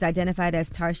woman who was identified as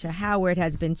Tarsha Howard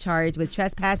has been charged with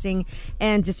trespassing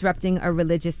and disrupting a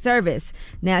religious service.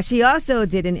 Now, she also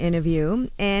did an interview,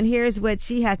 and here's what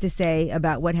she had to say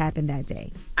about what happened that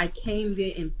day. I came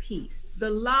there in peace. The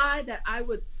lie that I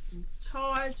would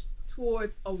charge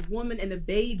towards a woman and a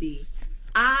baby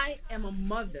I am a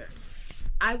mother.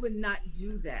 I would not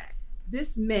do that.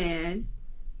 This man,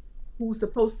 who's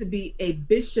supposed to be a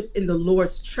bishop in the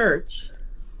Lord's church,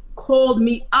 called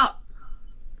me up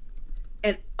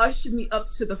and ushered me up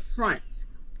to the front.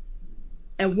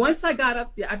 And once I got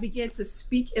up there, I began to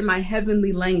speak in my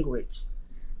heavenly language.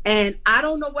 And I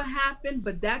don't know what happened,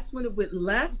 but that's when it went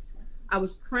left. I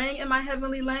was praying in my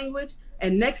heavenly language.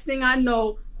 And next thing I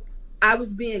know, I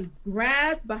was being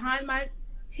grabbed behind my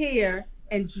hair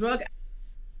and drugged.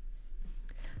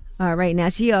 All right. Now,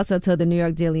 she also told the New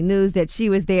York Daily News that she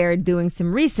was there doing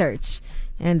some research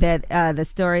and that the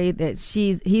story that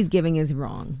he's giving is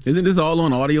wrong. Isn't this all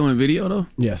on audio and video, though?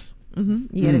 Yes.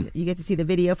 Mm-hmm. You get to see the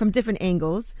video from different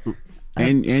angles.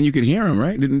 And you could hear him,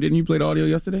 right? Didn't you play the audio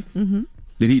yesterday? Mm-hmm.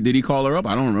 Did he call her up?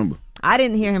 I don't remember. I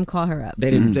didn't hear him call her up. They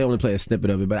didn't. They only play a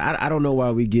snippet of it, but I don't know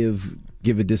why we give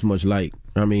it this much light.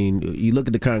 I mean, you look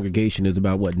at the congregation. There's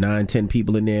about 9-10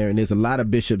 people in there, and there's a lot of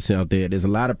bishops out there. There's a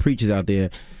lot of preachers out there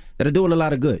that are doing a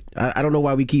lot of good. I don't know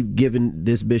why we keep giving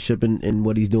this bishop and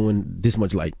what he's doing this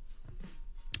much light.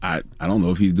 I don't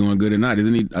know if he's doing good or not,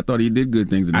 isn't he? I thought he did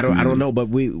good things in the community. I don't know, but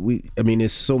I mean,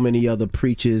 there's so many other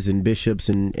preachers and bishops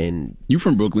and you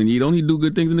from Brooklyn? Don't he do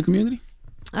good things in the community?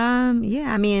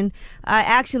 Yeah, I mean, I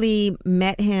actually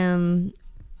met him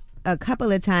a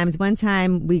couple of times. One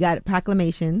time we got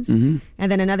proclamations, and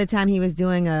then another time he was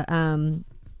doing a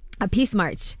peace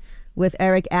march with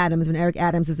Eric Adams when Eric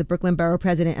Adams was the Brooklyn Borough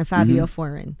President and Fabio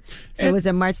Foreign. So it was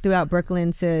a march throughout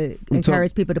Brooklyn to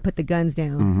encourage people to put the guns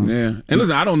down. Yeah. And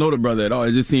listen, I don't know the brother at all.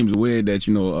 It just seems weird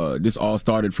that, this all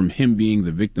started from him being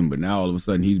the victim, but now all of a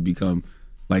sudden he's become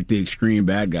like the extreme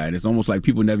bad guy. It's almost like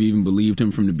people never even believed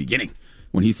him from the beginning.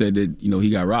 When he said that, he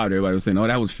got robbed, everybody was saying, "Oh,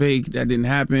 that was fake. That didn't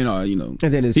happen." Or, and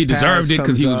then he deserved it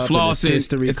because he was flossing.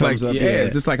 It's like,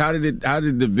 it's just like, how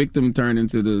did the victim turn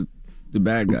into the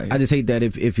bad guy? I just hate that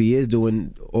if he is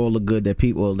doing all the good that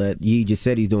people that Yee just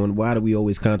said he's doing, why do we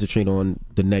always concentrate on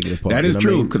the negative part? That is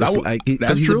true because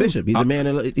he's a bishop. He's a man.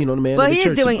 The man. Well, of the he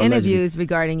church, is doing allegedly. interviews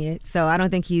regarding it, so I don't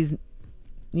think he's,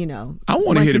 I want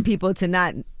wanting people to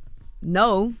not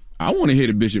know. I want to hear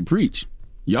the bishop preach.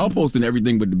 Y'all posting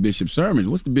everything but the bishop's sermons.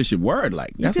 What's the bishop word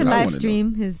like? You can live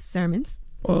stream his sermons.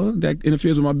 Well, that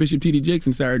interferes with my Bishop T.D. Jakes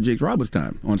and Sarah Jakes Roberts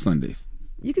time on Sundays.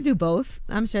 You could do both.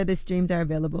 I'm sure the streams are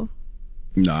available.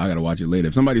 No, I gotta watch it later.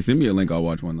 If somebody send me a link, I'll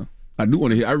watch one though. I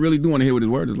really do want to hear what his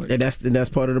word is like. And that's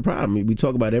part of the problem. We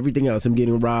talk about everything else, him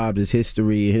getting robbed, his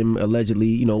history, him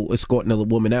allegedly, escorting a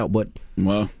woman out, but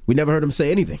we never heard him say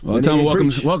anything. Well, tell me,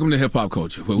 welcome to hip hop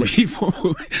culture. We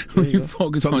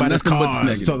focus talk on about his nothing but the cars,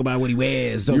 negative. talk about what he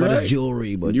wears, talk about his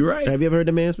jewelry. But you're right. Have you ever heard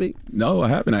the man speak? No, I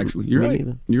haven't actually. You're right.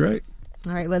 Neither. You're right.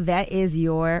 All right, well, that is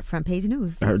your front page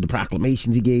news. I heard the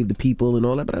proclamations he gave the people and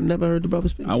all that, but I've never heard the brother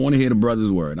speak. I want to hear the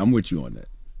brother's word. I'm with you on that.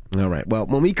 All right. Well,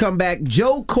 when we come back,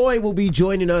 Joe Coy will be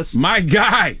joining us. My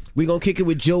guy. We're going to kick it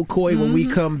with Joe Coy when we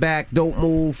come back. Don't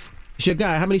move. It's your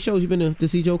guy. How many shows you been to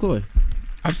see Joe Coy?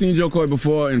 I've seen Joe Coy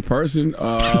before in person.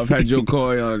 I've had Joe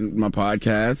Coy on my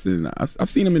podcast, and I've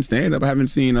seen him in stand-up. I haven't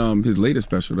seen his latest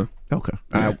special, though. Okay.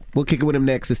 All right. We'll kick it with him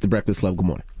next. It's The Breakfast Club. Good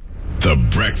morning. The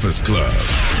Breakfast Club.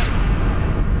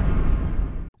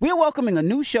 We're welcoming a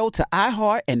new show to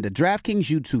iHeart and the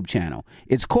DraftKings YouTube channel.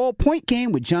 It's called Point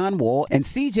Game with John Wall and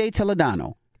CJ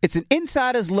Toledano. It's an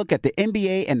insider's look at the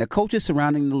NBA and the coaches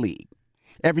surrounding the league.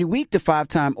 Every week, the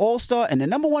 5-time All-Star and the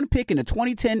number one pick in the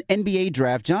 2010 NBA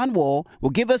Draft, John Wall, will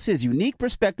give us his unique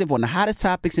perspective on the hottest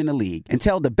topics in the league and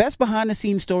tell the best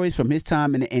behind-the-scenes stories from his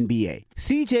time in the NBA.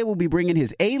 CJ will be bringing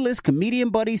his A-list comedian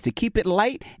buddies to keep it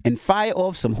light and fire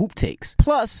off some hoop takes.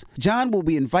 Plus, John will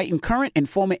be inviting current and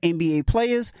former NBA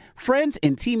players, friends,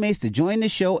 and teammates to join the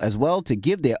show as well to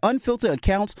give their unfiltered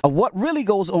accounts of what really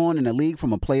goes on in the league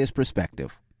from a player's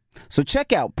perspective. So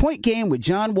check out Point Game with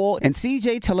John Wall and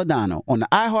CJ Toledano on the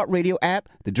iHeartRadio app,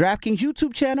 the DraftKings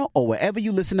YouTube channel, or wherever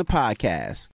you listen to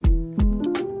podcasts.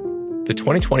 The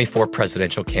 2024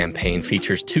 presidential campaign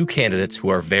features two candidates who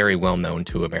are very well known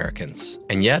to Americans.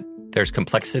 And yet, there's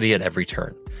complexity at every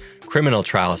turn. Criminal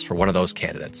trials for one of those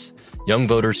candidates. Young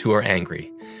voters who are angry.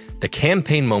 The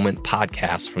Campaign Moment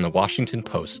podcast from the Washington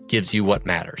Post gives you what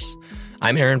matters.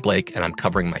 I'm Aaron Blake, and I'm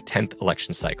covering my 10th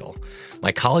election cycle.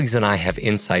 My colleagues and I have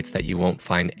insights that you won't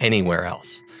find anywhere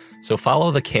else. So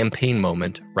follow the Campaign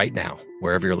Moment right now,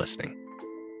 wherever you're listening.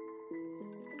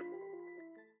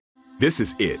 This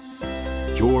is it.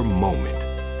 Your moment.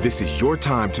 This is your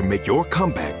time to make your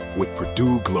comeback with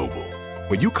Purdue Global.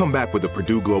 When you come back with a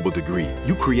Purdue Global degree,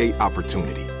 you create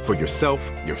opportunity for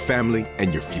yourself, your family,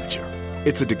 and your future.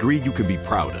 It's a degree you can be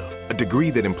proud of, a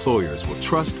degree that employers will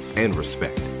trust and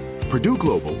respect. Purdue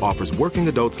Global offers working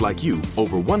adults like you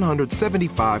over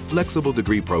 175 flexible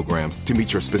degree programs to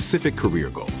meet your specific career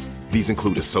goals. These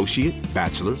include associate,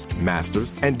 bachelor's,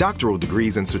 master's, and doctoral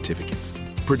degrees and certificates.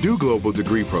 Purdue Global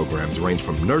degree programs range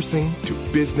from nursing to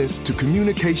business to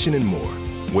communication and more.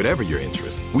 Whatever your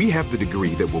interest, we have the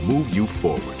degree that will move you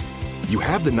forward. You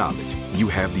have the knowledge, you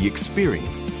have the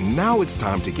experience. Now it's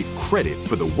time to get credit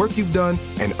for the work you've done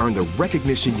and earn the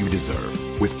recognition you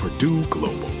deserve with Purdue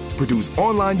Global, Purdue's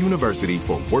online university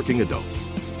for working adults.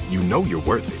 You know you're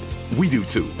worth it. We do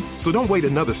too. So don't wait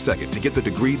another second to get the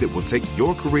degree that will take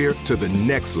your career to the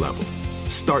next level.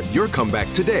 Start your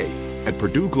comeback today at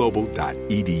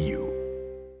purdueglobal.edu.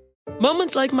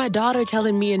 Moments like my daughter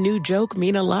telling me a new joke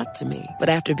mean a lot to me. But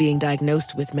after being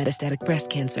diagnosed with metastatic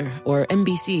breast cancer, or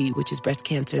MBC, which is breast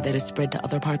cancer that is spread to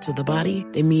other parts of the body,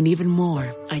 they mean even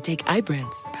more. I take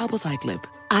Ibrance, palbociclib.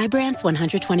 Ibrance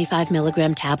 125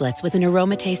 milligram tablets with an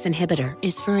aromatase inhibitor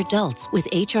is for adults with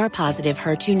HR-positive,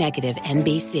 HER2-negative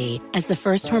MBC as the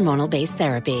first hormonal-based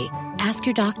therapy. Ask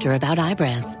your doctor about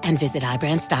Ibrance and visit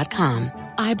Ibrance.com.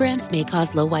 Ibrance may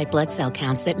cause low white blood cell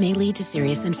counts that may lead to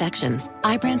serious infections.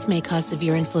 Ibrance may cause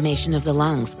severe inflammation of the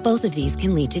lungs. Both of these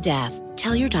can lead to death.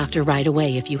 Tell your doctor right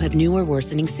away if you have new or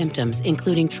worsening symptoms,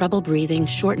 including trouble breathing,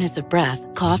 shortness of breath,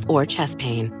 cough, or chest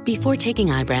pain. Before taking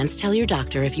Ibrance, tell your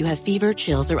doctor if you have fever,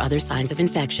 chills, or other signs of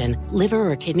infection,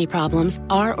 liver or kidney problems,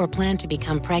 are or plan to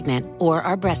become pregnant, or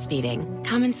are breastfeeding.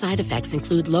 Common side effects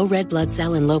include low red blood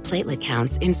cell and low platelet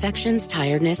counts, infections,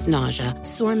 tiredness, nausea,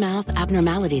 sore mouth,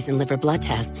 abnormalities in liver blood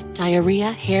tests,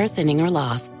 diarrhea, hair thinning or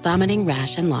loss, vomiting,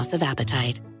 rash, and loss of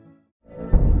appetite.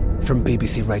 From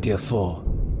BBC Radio 4,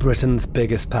 Britain's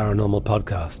biggest paranormal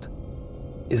podcast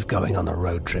is going on a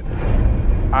road trip.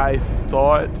 I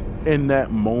thought in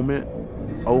that moment,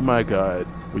 oh my God,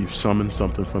 we've summoned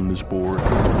something from this board.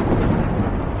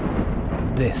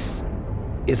 This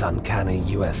is Uncanny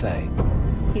USA.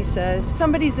 He says,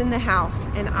 somebody's in the house,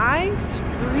 and I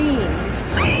screamed.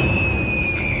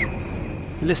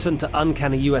 Listen to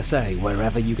Uncanny USA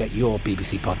wherever you get your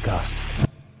BBC podcasts,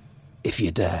 if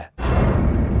you dare.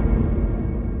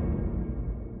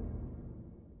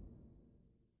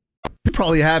 You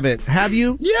probably haven't. Have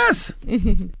you? Yes.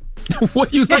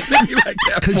 What you looking at me like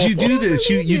that? Because you do this.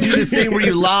 You do this thing where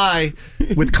you lie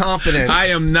with confidence. I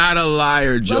am not a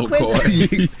liar, Joe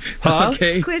Coy. Huh?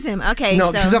 Okay. Quiz him. Okay.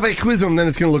 No, so because if I quiz him, then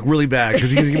it's going to look really bad.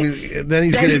 Because he's going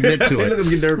to admit to it.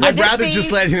 I'd rather just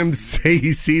let him say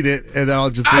he's seen it, and I'll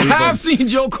just believe I have him. seen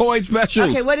Joe Coy specials.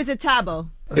 Okay, what is a tabo?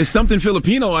 It's something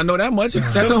Filipino. I know that much.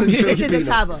 That don't mean This is a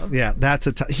tabo. Yeah, that's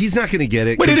a. He's not going to get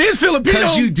it. But it is Filipino.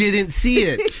 Because you didn't see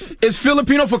it. It's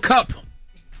Filipino for cup.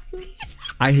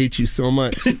 I hate you so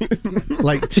much.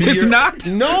 Like it's not?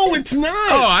 No, it's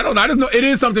not. Oh, I don't know. I just know it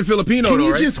is something Filipino. Can though,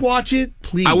 you right? just watch it,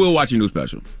 please? I will watch your new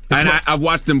special. And I've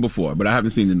watched them before, but I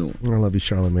haven't seen the new one. I love you,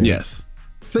 Charlamagne. Yes.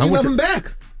 So you love him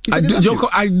back. I do.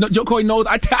 Joe Coy knows.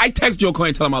 I text Joe Coy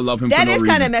and tell him I love him. That for no is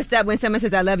reason. kind of messed up when someone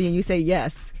says I love you and you say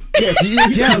yes. Yes,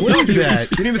 yeah, what is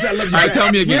that? You didn't even say I love you. All right, tell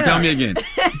me again. Tell me again.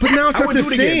 But now it's not the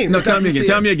same. No, tell me again.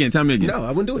 Tell me again. Tell me again. No,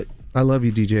 I wouldn't do it. I love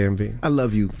you, DJ MV. I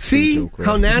love you. See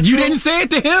how natural? You didn't say it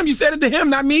to him. You said it to him,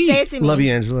 not me. Say it to me. Love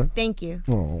you, Angela. Thank you.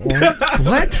 Oh,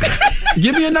 what?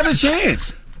 Give me another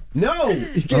chance. No,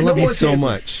 you can't. I love no you more so chances.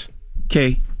 much.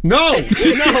 Okay. No, man.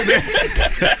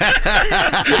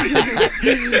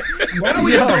 What are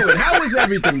we doing? How is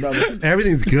everything, brother?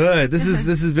 Everything's good. This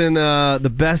has been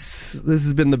the best. This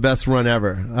has been the best run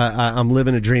ever. I'm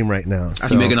living a dream right now.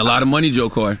 You're making a lot of money, Joe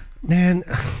Coy. Man,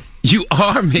 you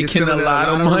are making a lot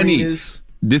of money.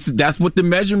 That's what the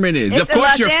measurement is. It's of course,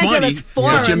 Los you're Angeles funny,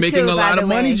 Forum, but you're making too, a by lot the of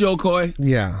money, way. Joe Coy.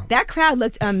 Yeah. That crowd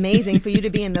looked amazing for you to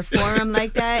be in the forum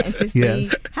like that and to see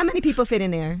Yes. how many people fit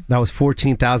in there. That was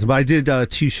 14,000, but I did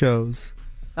 2 shows.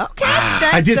 Okay.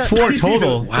 I did 4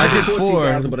 total. Wow. I did 4.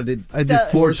 14,000, but I did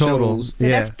 4 total. So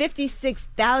Yeah. that's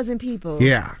 56,000 people.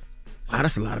 Yeah. Wow,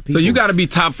 that's a lot of people. So you got to be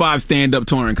top 5 stand-up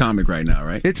touring comic right now,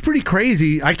 right? It's pretty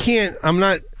crazy. I'm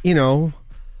not,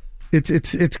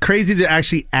 it's crazy to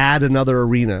actually add another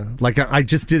arena. Like I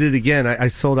just did it again. I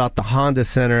sold out the Honda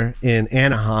Center in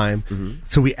Anaheim.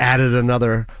 So we added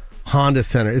another Honda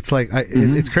Center. It's like,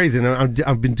 it's crazy. And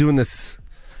I've been doing this.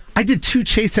 I did 2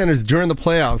 Chase Centers during the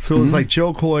playoffs. So it was like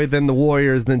Joe Coy, then the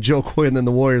Warriors, then Joe Coy, and then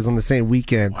the Warriors on the same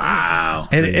weekend. Wow.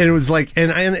 And it was like,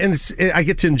 I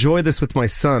get to enjoy this with my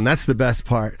son. That's the best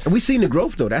part. And we've seen the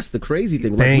growth, though. That's the crazy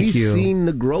thing. Thank we've you. seen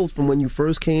the growth from when you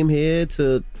first came here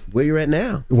to where you're at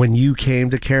now. When you came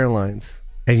to Caroline's,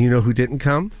 and you know who didn't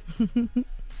come?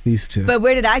 These two. But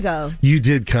where did I go? You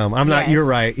did come. I'm not. Yes. You're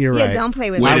right. You're right. Yeah, don't play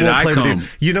with Where me. did won't I play with come? you.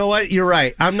 You know what? You're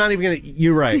right. I'm not even gonna.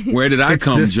 You're right. Where did I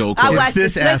come, Joe Coy? It's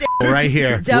this asshole right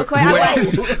here. Joe Coy,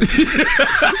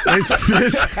 It's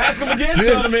this. Ask him again,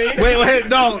 This. Charlamagne. Wait,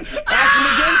 no. Ask him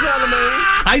again, Charlamagne.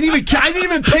 I didn't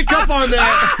even pick up on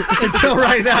that until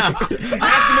right now.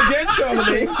 Ask him again,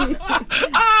 Charlamagne.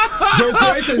 Joe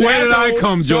Coy says, Where did I asshole.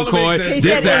 come, Joe Charlamagne Coy? says,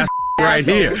 This ass right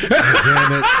here.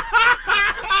 Damn it.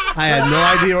 I had no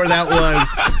idea where that was.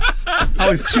 I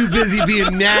was too busy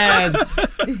being mad,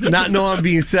 not knowing I'm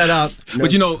being set up.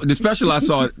 But you know, the special I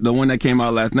saw, the one that came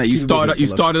out last night, you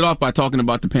started off by talking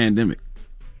about the pandemic.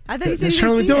 I thought you said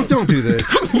Charlie, don't do this.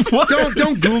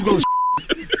 don't Google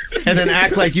and then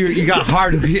act like you got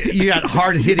hard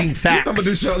hitting facts. I'm gonna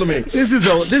do Charlamagne. This is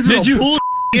a bull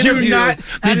interview.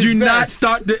 Did you not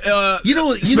start the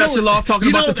special off talking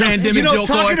about the pandemic, Joe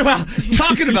Coy?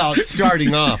 Talking about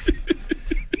starting off.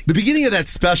 The beginning of that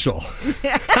special,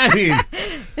 I mean,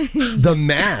 the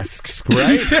masks,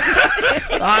 right?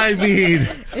 I mean,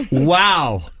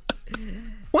 wow.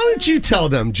 Why don't you tell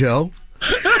them, Joe?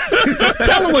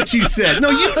 Tell them what you said.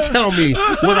 No, you tell me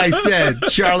what I said,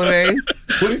 Charlamagne.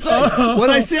 What did you say? What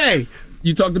did I say?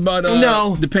 You talked about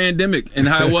the pandemic and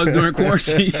how it was during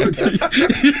quarantine. Look,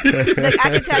 I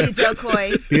can tell you, Joe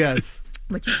Coy. Yes.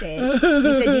 What you said.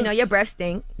 You said, your breath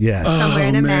stink. Yes. Somewhere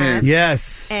in a mask.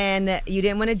 Yes. And you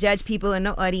didn't want to judge people in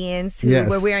the audience who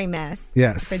were wearing masks.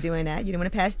 Yes. For doing that. You didn't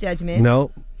want to pass judgment.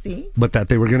 No. See? But that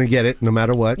they were going to get it no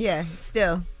matter what. Yeah,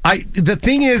 still. The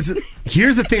thing is,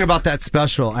 here's the thing about that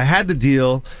special. I had the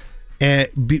deal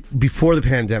before the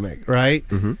pandemic, right?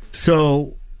 Mm-hmm.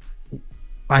 So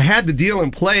I had the deal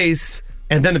in place,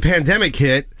 and then the pandemic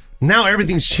hit. Now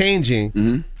everything's changing.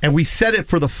 Mm-hmm. And we set it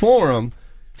for the Forum.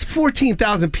 It's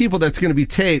 14,000 people that's going to be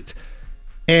taped,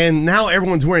 and now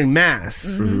everyone's wearing masks.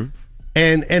 Mm-hmm.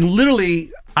 And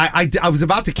literally, I was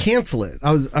about to cancel it.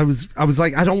 I was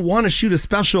like, I don't want to shoot a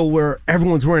special where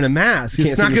everyone's wearing a mask.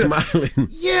 It's not gonna, smiling.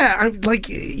 Yeah, I'm like,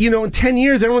 in 10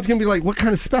 years, everyone's gonna be like, what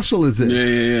kind of special is this?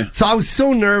 Yeah. So I was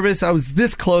so nervous. I was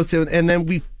this close, and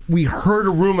then we heard a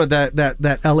rumor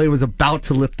that LA was about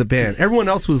to lift the ban. Everyone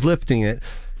else was lifting it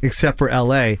except for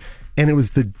LA. And it was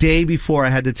the day before I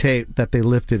had to tape that they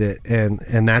lifted it, and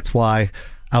that's why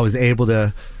I was able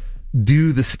to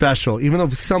do the special, even though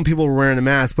some people were wearing a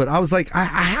mask. But I was like, I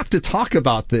have to talk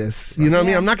about this. You know what I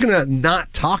mean? I'm not going to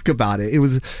not talk about it. It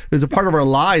was a part of our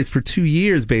lives for 2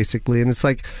 years, basically. And it's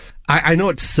like, I know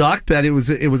it sucked that it was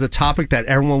a topic that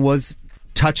everyone was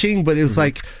touching, but it was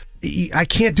like, I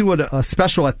can't do a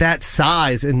special at that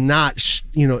size and not,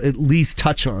 at least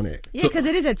touch on it. Yeah, because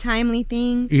it is a timely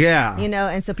thing. Yeah.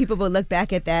 And so people will look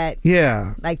back at that.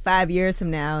 Yeah. Like 5 years from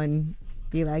now and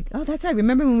be like, oh, that's right.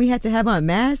 Remember when we had to have on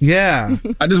masks? Yeah.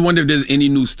 I just wonder if there's any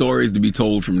new stories to be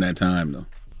told from that time, though.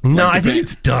 No, I think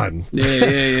it's done.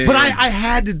 Yeah. But I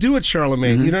had to do it,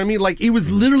 Charlamagne. Mm-hmm. You know what I mean? Like, it was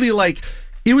literally like,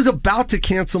 it was about to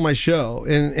cancel my show.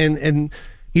 And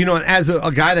as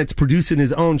a guy that's producing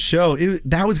his own show,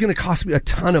 that was going to cost me a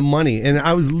ton of money. And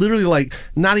I was literally like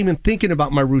not even thinking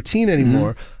about my routine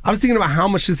anymore. Mm-hmm. I was thinking about how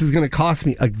much this is going to cost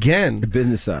me again. The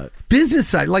business side.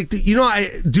 Like,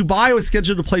 Dubai was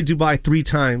scheduled to play Dubai 3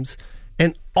 times.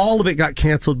 And all of it got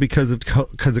canceled because of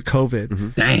COVID. Mm-hmm.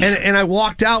 Damn. And I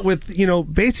walked out with,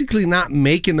 basically not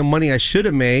making the money I should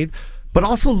have made, but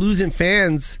also losing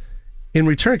fans in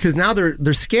return, because now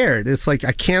they're scared. It's like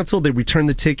I canceled, they return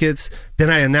the tickets, then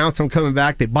I announce I'm coming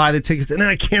back, they buy the tickets, and then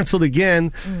I canceled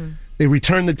again. They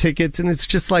return the tickets, and it's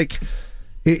just like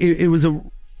it was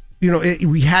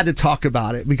we had to talk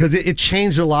about it because it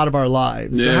changed a lot of our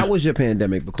lives. Yeah. So how was your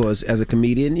pandemic? Because as a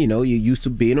comedian, you're used to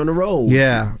being on the road,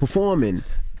 performing.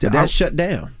 Did that shut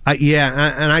down?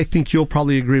 And I think you'll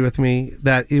probably agree with me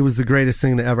that it was the greatest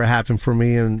thing that ever happened for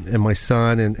me and my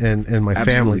son and my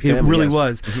family. It really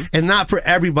was, and not for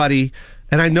everybody.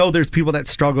 And I know there's people that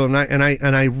struggle, and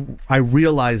I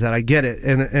realize that. I get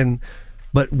it,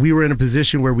 but we were in a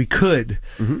position where we could,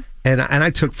 and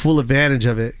I took full advantage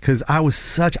of it because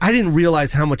I didn't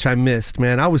realize how much I missed,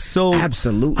 man. I was so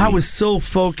I was so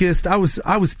focused. I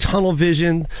was tunnel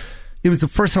visioned. It was the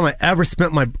first time I ever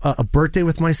spent a birthday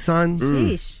with my son.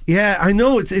 Sheesh. Yeah, I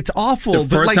know it's awful. The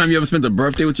first time you ever spent a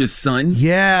birthday with your son?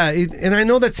 Yeah, and I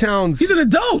know that sounds. He's an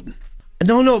adult.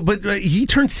 No, but he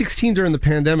turned 16 during the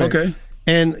pandemic. Okay.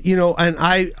 And and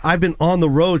I've been on the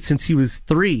road since he was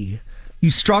 3. You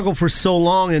struggle for so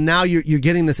long, and now you're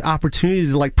getting this opportunity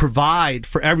to like provide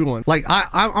for everyone. Like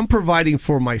I'm providing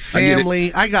for my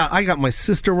family. I got my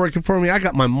sister working for me. I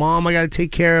got my mom I got to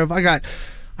take care of. I got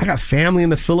I got family in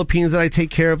the Philippines that I take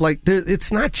care of. Like,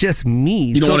 it's not just me.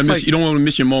 You don't want to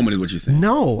miss your moment, is what you're saying.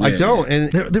 No, I don't.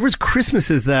 And there was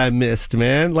Christmases that I missed,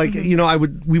 man. Like, you know,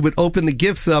 we would open the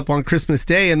gifts up on Christmas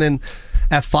Day, and then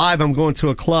at 5 I'm going to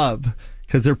a club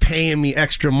because they're paying me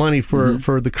extra money for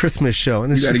the Christmas show.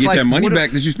 And it's you got to just get that money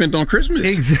back that you spent on Christmas.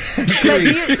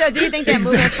 Exactly. So do you think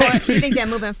that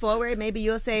moving forward, maybe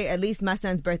you'll say at least my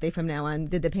son's birthday from now on?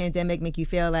 Did the pandemic make you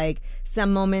feel like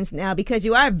some moments now, because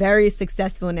you are very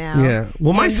successful now? Yeah.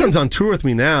 Well, my son's on tour with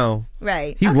me now.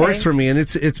 Right. He works for me, and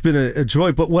it's been a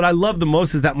joy. But what I love the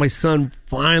most is that my son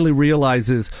finally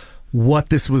realizes what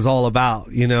this was all about,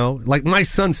 you know? Like, my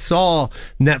son saw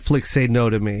Netflix say no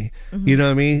to me. You know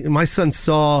what I mean? My son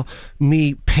saw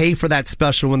me pay for that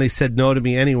special when they said no to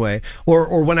me anyway.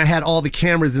 Or when I had all the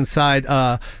cameras inside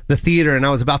the theater and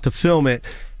I was about to film it,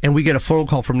 and we get a phone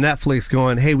call from Netflix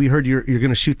going, hey, we heard you're going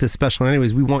to shoot this special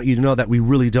anyways. We want you to know that we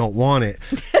really don't want it.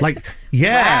 Like,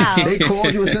 yeah. Wow. They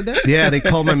called you and said that? Yeah, they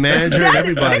called my manager and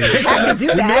everybody. I have to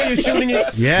do We know that. you're shooting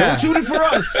it. Yeah. Don't shoot it for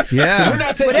us. Yeah. We're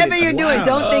not taking Whatever it. you're doing,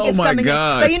 don't think it's my coming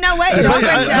God. in. But you know what? It But,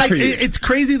 opens up. it's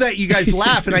crazy that you guys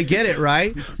laugh, and I get it,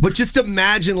 right? But just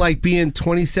imagine, like, being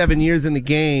 27 years in the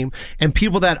game and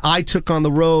people that I took on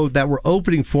the road that were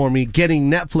opening for me getting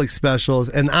Netflix specials,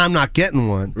 and I'm not getting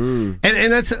one.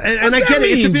 And that's and I get it.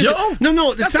 It's a business.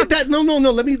 No, it's not that. No.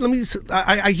 Let me.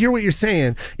 I hear what you're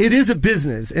saying. It is a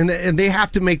business, and they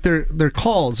have to make their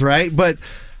calls, right? But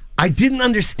I didn't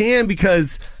understand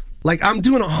because, like, I'm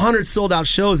doing 100 sold out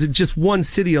shows in just one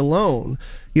city alone.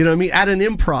 You know what I mean? At an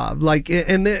improv, like,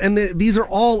 and these are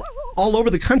all over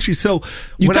the country. So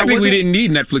You technically didn't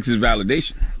need Netflix's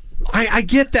validation. I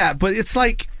get that, but it's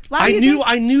like, I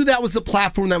knew that was the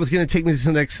platform that was going to take me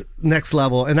to the next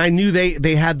level, and I knew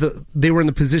they were in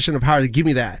the position of power to give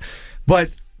me that, but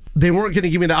they weren't going to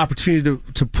give me the opportunity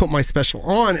to put my special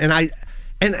on, and I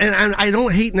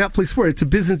don't hate Netflix for it. It's a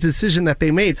business decision that they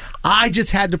made. I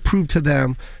just had to prove to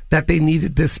them that they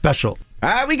needed this special. All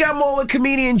right, we got more with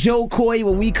comedian Joe Coy.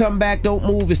 When we come back, don't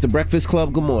move. It's the Breakfast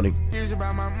Club. Good morning.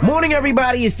 Morning,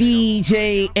 everybody. It's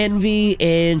DJ Envy,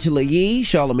 Angela Yee,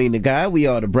 Charlamagne the Guy. We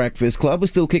are the Breakfast Club. We're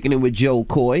still kicking it with Joe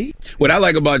Coy. What I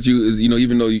like about you is,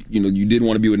 even though you didn't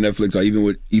want to be with Netflix, or even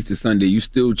with Easter Sunday, you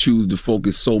still choose to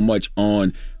focus so much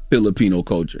on Filipino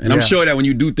culture. And I'm sure that when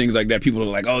you do things like that, people are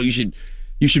like, oh, you should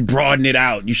broaden it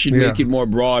out. You should make it more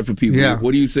broad for people. Yeah.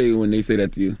 What do you say when they say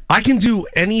that to you? I can do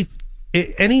any.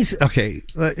 Okay,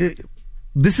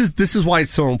 this is why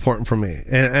it's so important for me.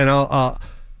 And I'll.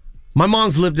 My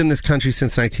mom's lived in this country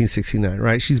since 1969.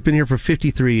 Right? She's been here for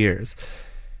 53 years,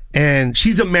 and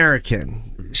she's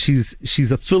American.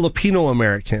 She's a Filipino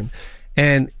American,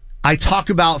 and I talk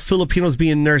about Filipinos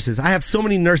being nurses. I have so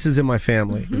many nurses in my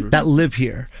family that live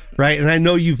here, right? And I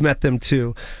know you've met them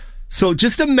too. So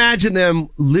just imagine them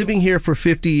living here for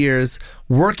 50 years,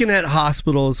 working at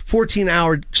hospitals,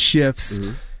 14-hour shifts,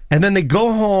 and then they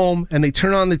go home and they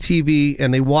turn on the TV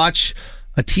and they watch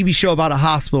a TV show about a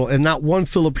hospital and not one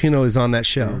Filipino is on that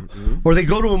show. Or they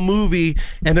go to a movie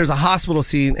and there's a hospital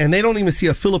scene and they don't even see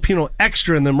a Filipino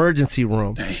extra in the emergency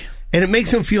room. And it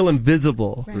makes them feel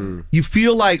invisible. You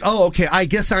feel like, oh, okay, I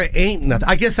guess I ain't nothing.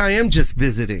 I guess I am just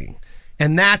visiting.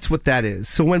 And that's what that is.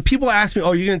 So when people ask me,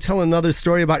 oh, you're going to tell another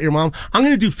story about your mom? I'm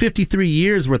going to do 53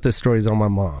 years worth of stories on my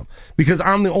mom because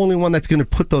I'm the only one that's going to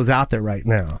put those out there right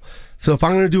now. So if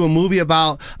I'm going to do a movie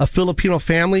about a Filipino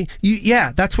family,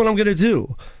 that's what I'm going to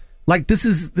do. Like, this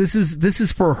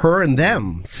is for her and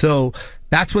them. So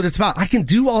that's what it's about. I can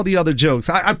do all the other jokes.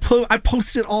 I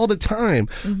post it all the time.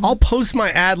 I'll post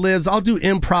my ad libs. I'll do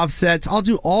improv sets. I'll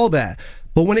do all that.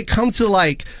 But when it comes to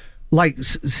like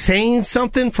saying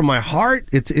something from my heart,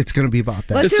 it's going to be about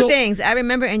that. Well, two things. I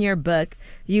remember in your book,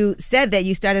 you said that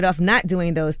you started off not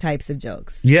doing those types of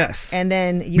jokes. Yes. And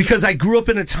then because I grew up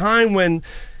in a time when,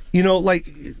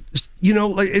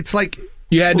 it's like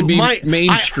you had to be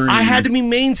mainstream. I had to be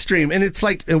mainstream, and it's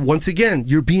like, and once again,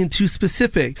 you're being too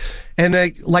specific. And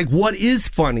like, what is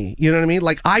funny? You know what I mean?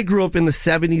 Like, I grew up in the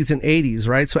 70s and 80s,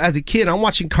 right? So as a kid, I'm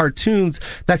watching cartoons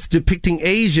that's depicting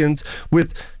Asians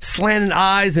with slanted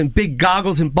eyes and big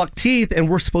goggles and buck teeth, and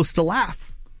we're supposed to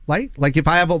laugh, right? Like, if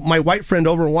I have my white friend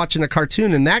over and watching a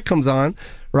cartoon and that comes on,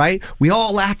 right? We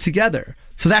all laugh together.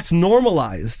 So that's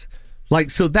normalized.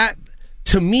 Like, so that,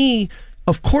 to me,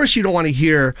 of course you don't want to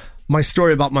hear my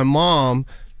story about my mom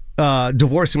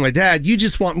divorcing my dad. You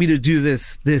just want me to do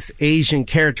this Asian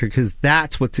character because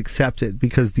that's what's accepted,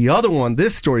 because the other one,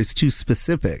 this story is too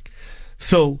specific.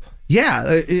 So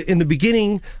yeah, in the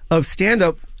beginning of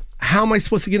stand-up, how am I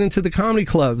supposed to get into the comedy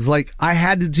clubs? Like, I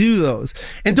had to do those.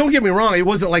 And don't get me wrong, it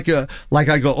wasn't like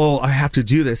I go, oh, I have to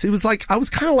do this. It was like, I was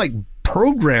kind of like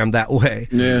programmed that way.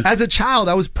 Yeah. As a child,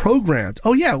 I was programmed.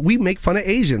 Oh yeah, we make fun of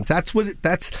Asians. That's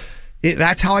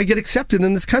how I get accepted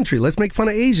in this country. Let's make fun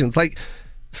of Asians. Like,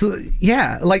 so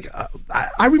yeah, like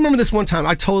I remember this one time.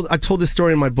 I told this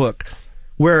story in my book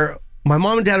where my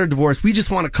mom and dad are divorced. We just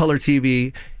want a color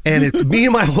TV, and it's me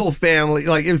and my whole family.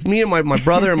 Like, it was me and my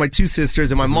brother and my 2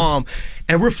 sisters and my mom,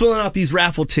 and we're filling out these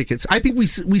raffle tickets. I think we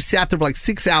sat there for like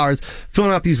 6 hours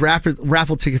filling out these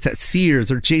raffle tickets at Sears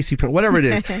or JCPenney, whatever it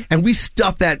is, and we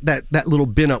stuffed that little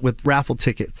bin up with raffle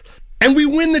tickets, and we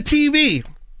win the TV.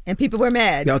 And people were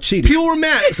mad. Y'all cheated. People were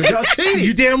mad. Y'all cheated.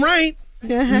 You damn right.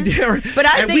 You damn right. But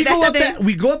I think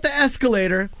we go up the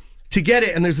escalator to get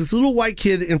it, and there's this little white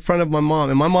kid in front of my mom,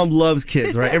 and my mom loves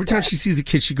kids, right? Every time she sees a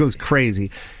kid, she goes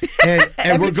crazy.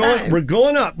 And we're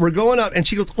going up, and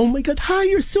she goes, "Oh my God, hi,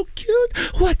 you're so cute.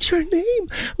 What's your name?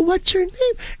 What's your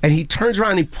name?" And he turns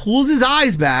around, and he pulls his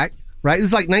eyes back, right? This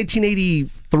is like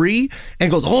 1983, and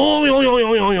goes,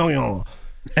 oh.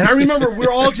 And I remember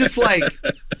we're all just like,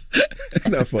 it's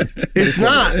not funny. It's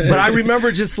not, but I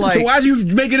remember just like. So why'd you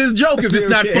make it a joke if it's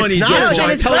not funny? It's not.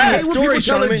 I'm telling you a story,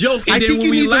 tell a joke, and then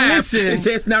when we laugh, they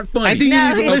say it's not funny. I think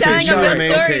you need to listen, he's telling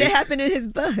a story that happened in his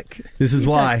book. This is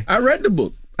why. I read the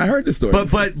book. I heard the story.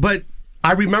 But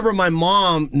I remember my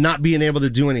mom not being able to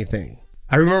do anything.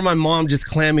 I remember my mom just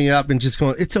clamming up and just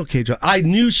going, "It's okay, Joe." I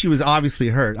knew she was obviously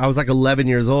hurt. I was like 11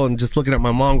 years old and just looking at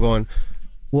my mom going,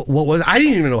 what was it? I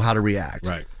didn't even know how to react.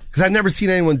 Right. Because I'd never seen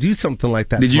anyone do something like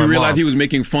that. Did you realize he was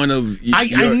making fun of? I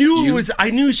knew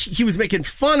he was making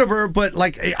fun of her, but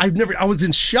like I was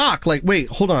in shock. Like, wait,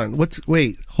 hold on, what's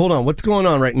going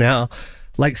on right now?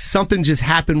 Like, something just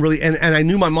happened really, and I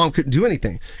knew my mom couldn't do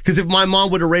anything. Because if my mom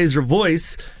would have raised her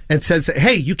voice and said,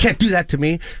 "Hey, you can't do that to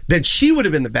me," then she would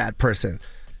have been the bad person.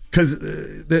 Because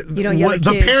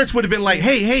the parents would have been like,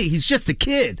 hey, he's just a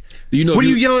kid. What are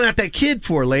you yelling at that kid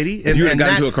for, lady? If you had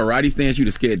gotten into a karate stance, you'd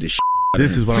have scared the shit.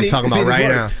 This is what I'm talking about right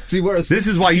now. This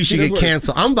is why you should get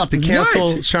canceled. I'm about to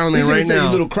cancel Charlamagne right now.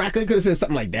 You little cracker, could have said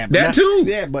something like that. That too.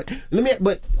 Yeah, but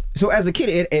so as a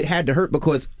kid, it had to hurt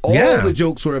because all the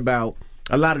jokes were about.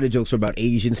 A lot of the jokes were about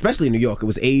Asians, especially in New York. It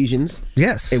was Asians.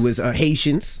 Yes. It was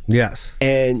Haitians. Yes.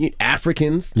 And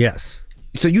Africans. Yes.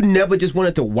 So you never just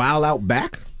wanted to wild out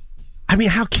back? I mean,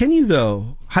 how can you,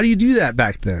 though? How do you do that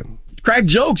back then? Crack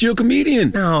jokes. You're a comedian.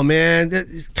 No, man.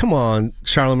 Come on,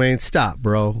 Charlamagne. Stop,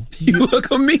 bro. You a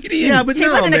comedian. Yeah, but he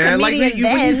wasn't a like comedian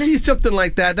when you see something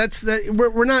like that,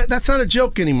 we're not. That's not a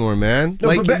joke anymore, man. No,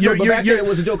 like, back then it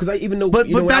was a joke because even though. But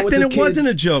back then it wasn't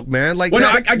a joke, man. Like, when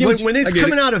it's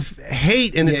coming out of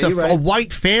hate and it's a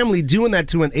white family doing that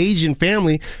to an Asian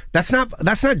family, that's not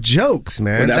jokes,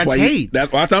 man. That's hate.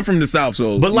 I'm from the South,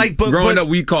 so growing up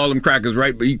we call them crackers,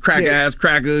 right? But you crack ass,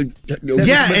 cracker.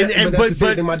 Yeah,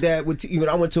 but my dad would.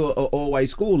 I went to an all-white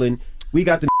school and we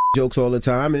got the jokes all the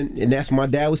time, and that's what my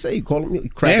dad would say. You call him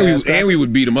crack ass, and we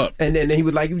would beat him up, and then he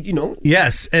would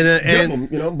yes, and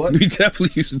him, but we definitely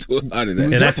used to do a lot of that,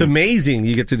 and that's amazing.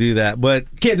 You get to do that, but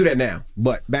can't do that now.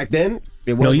 But back then,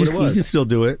 it was what it was. You can still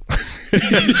do it, but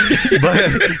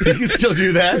you can still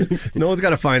do that. No one's got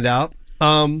to find out.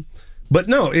 But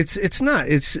no, it's not.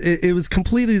 It was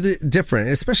completely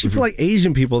different, especially for like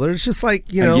Asian people. There's just like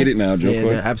I get it now, Joe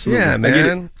Coy. Absolutely, yeah,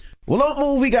 man. Well, don't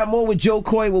move. We got more with Joe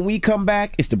Coy when we come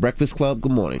back. It's the Breakfast Club.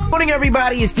 Good morning. Morning,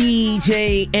 everybody. It's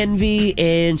DJ Envy,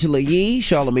 Angela Yee,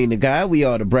 Charlamagne the Guy. We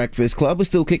are the Breakfast Club. We're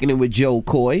still kicking it with Joe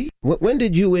Coy. When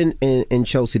did you and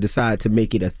Chelsea decide to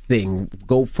make it a thing?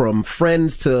 Go from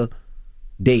friends to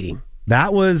dating?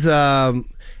 That was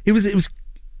it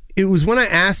was when I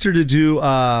asked her to do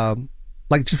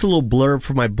like just a little blurb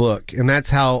for my book, and that's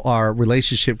how our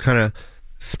relationship kind of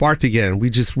sparked again. We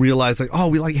just realized like, oh,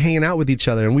 we like hanging out with each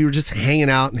other, and we were just hanging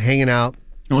out.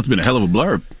 Oh, it's been a hell of a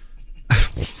blurb.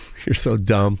 You're so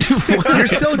dumb. You're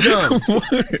so dumb.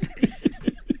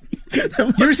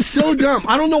 You're so dumb.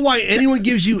 I don't know why anyone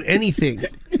gives you anything.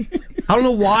 I don't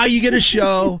know why you get a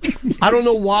show. I don't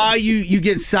know why you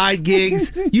get side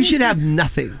gigs. You should have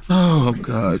nothing. Oh,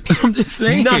 God. I'm just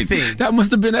saying. Nothing. That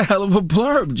must have been a hell of a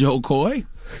blurb, Joe Coy.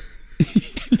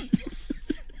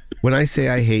 When I say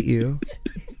I hate you.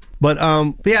 But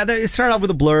yeah, it started off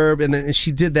with a blurb, and then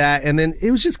she did that, and then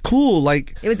it was just cool.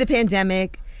 Like, it was the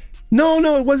pandemic.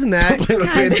 No, it wasn't that. No,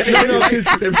 because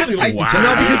it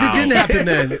didn't happen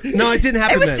then. No, it didn't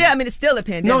happen then. It's still a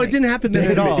pandemic. No, it didn't happen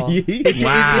then at all. It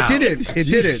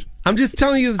didn't. I'm just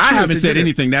telling you the truth. I haven't said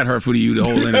anything that hurtful to you the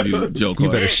whole interview, Joe Coy.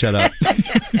 You better shut up.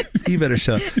 You better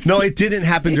shut up. No, it didn't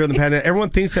happen during the pandemic. Everyone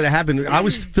thinks that it happened. I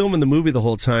was filming the movie the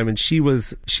whole time, and she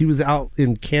was out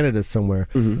in Canada somewhere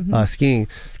skiing.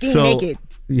 Skiing naked.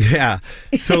 Yeah.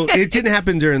 So it didn't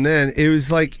happen during then. It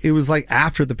was like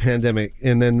after the pandemic,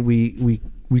 and then we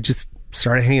just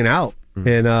started hanging out.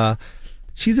 And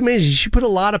she's amazing. She put a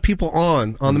lot of people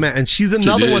on the mat, and she's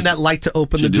another one that liked to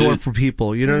open the door for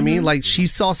people. You know what I mean? Like, she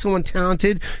saw someone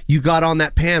talented, you got on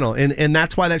that panel, and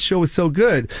that's why that show was so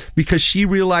good, because she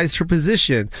realized her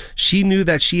position. She knew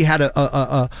that she had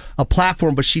a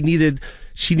platform, but she needed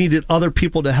other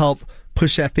people to help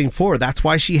push that thing forward. That's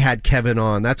why she had Kevin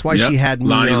on. That's why she had me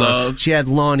Lonnie on. Love. She had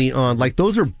Lonnie on. Like,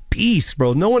 those are beasts,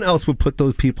 bro. No one else would put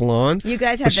those people on. You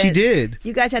guys but she did.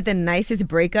 You guys had the nicest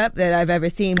breakup that I've ever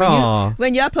seen. Aw.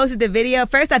 When y'all posted the video,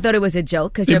 first I thought it was a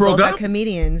joke because you're both are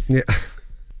comedians. Yeah.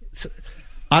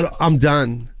 I'm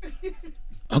done.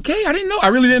 Okay, I didn't know. I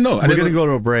really didn't know. We're going to go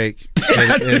to a break,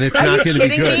 and it's not going to be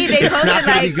Kidding good. me? They It's not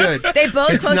going to be good. They both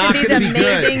It's posted not these gonna be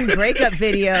good. amazing breakup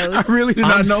videos. I really did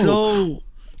not know.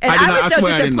 And I was so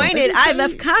swear I didn't know. disappointed. I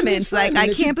left comments like,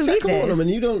 I can't believe this. And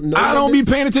you don't know. I don't be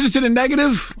paying attention to the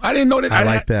negative. I didn't know that. I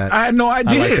like that. I had no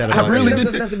idea. I like that about really you. didn't. It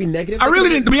doesn't have to be negative. I really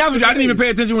didn't. To be honest with you, I didn't even pay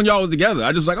attention when y'all was together.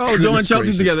 I just like, oh, Joe and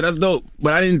Chelsea's together. That's dope.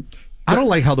 But I didn't. I don't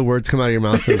like how the words come out of your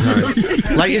mouth sometimes.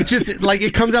 Like, it just, like,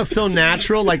 it comes out so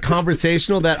natural, like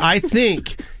conversational, that I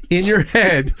think in your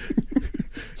head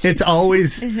it's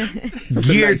always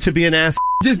geared to be an ass.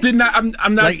 Just did not.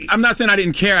 I'm not. I'm not saying I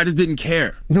didn't care. I just didn't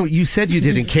care. No, you said you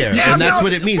didn't care, Yeah, and that's no,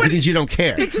 what it means. but It means you don't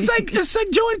care. It's like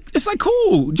Joe. It's like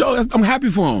cool, Joe. I'm happy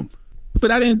for him. But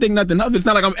I didn't think nothing of it. It's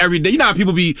not like I'm every day. You know how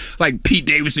people be like Pete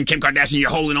Davidson, Kim Kardashian. You're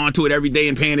holding on to it every day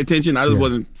and paying attention. I just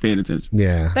wasn't paying attention.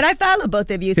 Yeah. But I follow both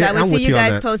of you, so Yeah, I would I'm see with you you on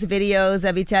guys that. post videos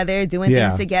of each other doing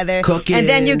things together, Cooking, and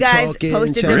then you guys talking,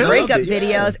 posted the chatting. breakup Really?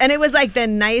 videos, and it was like the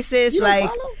nicest,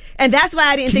 and that's why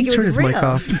I didn't Can think you it turn was his real. mic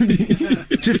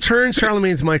off? Just turn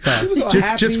Charlamagne's mic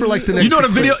off. Just for like the next. You know the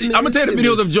 6 video. months. I'm gonna tell you the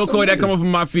videos of Joe Coy that come up on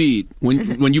my feed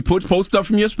when you post stuff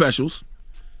from your specials,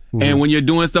 and when you're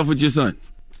doing stuff with your son.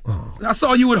 I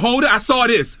saw you would hold it. I saw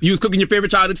this. You was cooking your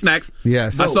favorite childhood snacks.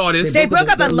 Yes. I saw this. They broke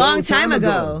up a long time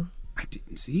ago. I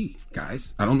didn't see,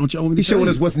 guys. I don't know what y'all want me to He's tell showing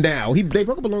you. us what's now. They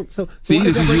broke up a long. So See, why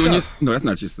this did is they you break and up? your. No, that's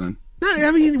not your son. No,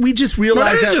 I mean, we just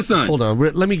realized that is that. your son. Hold on,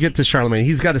 let me get to Charlamagne.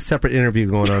 He's got a separate interview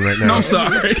going on right now. No, I'm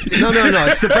sorry. No.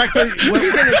 It's the breakfast.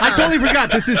 I totally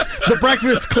forgot. This is the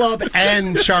Breakfast Club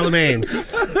and Charlamagne.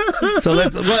 So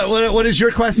let's. What is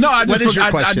your question? No, I just. What is your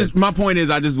question? My point is,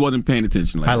 I just wasn't paying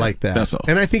attention. I like that. That's all.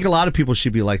 And I think a lot of people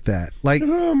should be like that. Like, you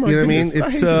know what I mean?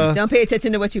 goodness, It's Don't pay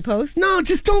attention to what you post. no,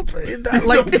 just don't.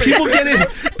 Like, people get in.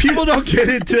 People don't get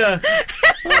into.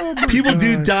 People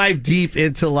do dive deep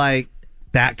into like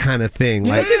that kind of thing.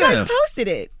 Like, But you guys posted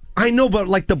it. I know, but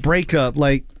like the breakup,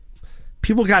 like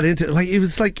people got into like it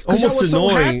was like 'Cause y'all almost were so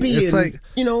annoying. happy It's and,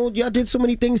 like y'all did so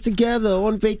many things together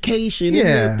on vacation. And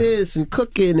Yeah. you did this and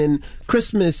cooking and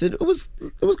Christmas. And it was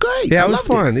great. yeah, I it was loved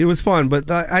fun. It was fun, but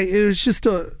it was just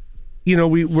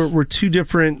we're two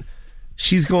different.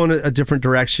 She's going a different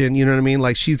direction. You know what I mean?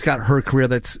 Like, she's got her career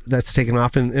that's taken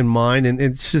off in mine, and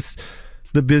it's just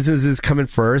the business is coming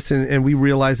first, and we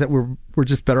realize that we're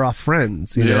just better off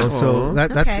friends. You know, so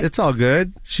that's Okay. it's all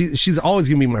good. She's always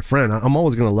gonna be my friend. I'm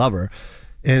always gonna love her,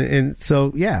 and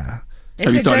so yeah.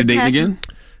 Have you started dating again?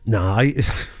 No,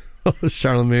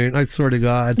 Charlamagne, I swear to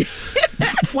God.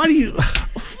 Why do you?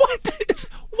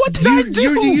 What did I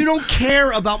do? You don't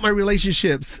care about my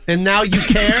relationships, and now you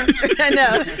care. I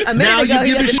know. A Now minute you ago,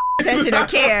 he give a doesn't pay attention or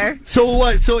care. So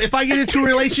what? So if I get into a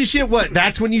relationship, what?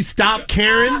 That's when you stop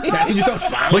caring? That's when you start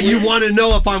following. But you want to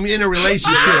know if I'm in a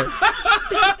relationship.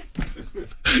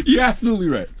 You're absolutely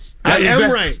right. I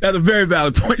am right. That's a very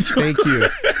valid point. Thank you.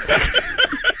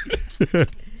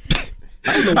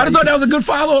 I just thought that was a good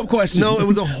follow-up question. No, it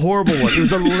was a horrible one. It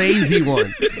was a lazy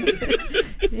one.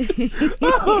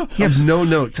 He has no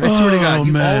notes. I swear to God,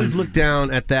 you always look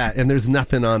down at that, and there's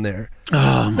nothing on there.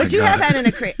 Oh, my But you God. have had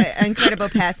an incredible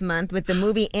past month with the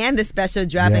movie and the special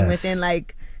dropping Yes. within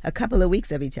like a couple of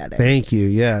weeks of each other. Thank you.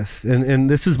 Yes, and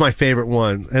this is my favorite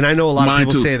one, and I know a lot Mine of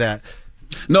people too. say that.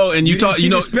 No, and you talk. didn't You see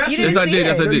know, the special? You yes, I didn't did. see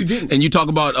Yes, it. I No, you did. didn't. And you talk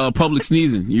about public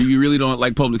sneezing. You really don't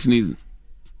like public sneezing.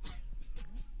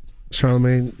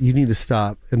 Charlamagne, you need to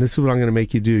stop, and this is what I'm going to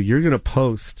make you do. You're going to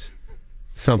post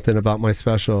something about my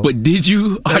special. But did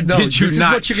you or No, did you this is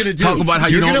not what you're gonna do. talk about how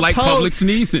You're you don't gonna like public post-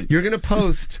 sneezing? You're going to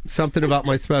post something about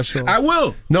my special. I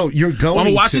will. No, you're going I'm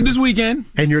gonna watch to. it this weekend,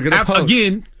 And you're going to post.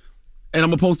 again, and I'm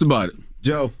gonna post about it.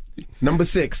 Joe, number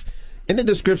 6. In the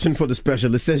description for the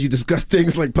special, it says you discuss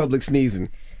things like public sneezing.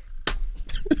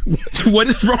 What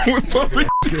is wrong with public?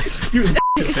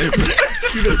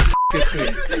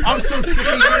 I'm so sick of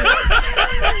you.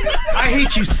 I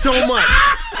hate you so much.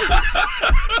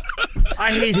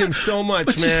 I hate him so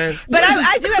much, man. But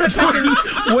I do have a question.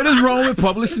 What is wrong with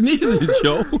public sneezing,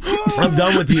 Joe? I'm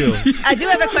done with you. I do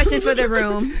have a question for the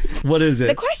room. What is it?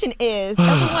 The question is,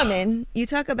 as a woman, you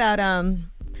talk about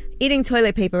eating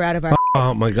toilet paper out of our.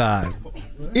 Oh my God.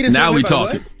 Now we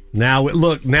talking. Now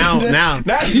look, now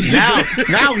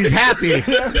he's happy.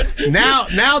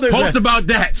 Now there's post about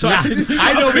that. So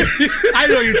I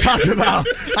know you talked about.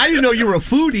 I didn't know you were a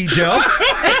foodie, Joe.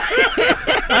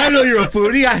 I know you're a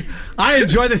foodie. I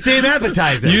enjoy the same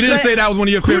appetizer. You didn't say that was one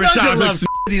of your favorite childhood snacks.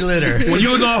 Litter. When you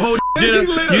was on whole dinner,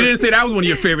 you didn't say that was one of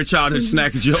your favorite childhood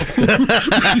snacks, Joe. Is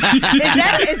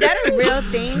that a real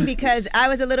thing? Because I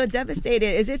was a little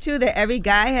devastated. Is it true that every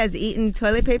guy has eaten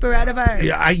toilet paper out of our?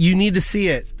 Yeah, you need to see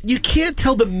it. You can't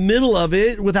tell the middle of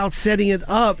it without setting it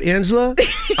up, Angela.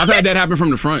 I've had that happen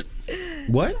from the front.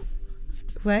 What?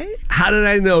 What? How did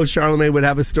I know Charlamagne would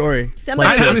have a story? It's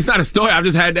not a story. I've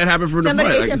just had that happen from the front.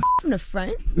 Somebody ate your from the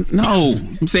front? No.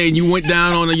 I'm saying you went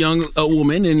down on a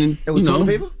woman and it was toilet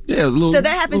paper? Yeah, it was a little. So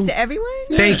that happens to everyone?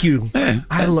 Yeah. Thank you. Yeah.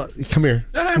 I love. Come here.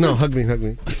 No, hug me.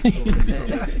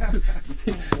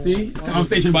 See?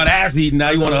 Conversation about ass eating. Now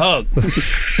you want to hug.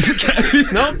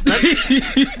 Nope.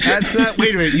 That's not.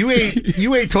 Wait a minute. You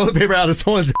ate toilet paper out of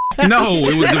someone's. No,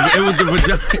 it was the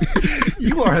vagina.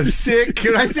 You are sick.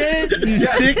 Can I say it? You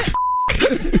sick.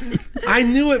 I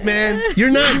knew it, man.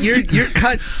 You're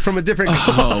cut from a different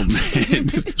cloth. Oh man,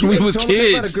 we was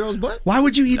kids. Why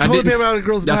would you eat toilet paper out of a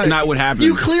girl's butt? That's not what happened.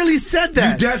 You clearly said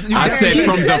that. I said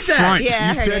from the front.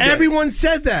 Yeah, everyone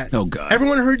said that. Oh God.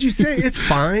 Everyone heard you say it. It's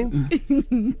fine.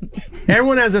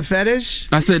 Everyone has a fetish.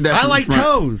 I said that. I like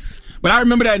toes. But I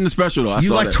remember that in the special though.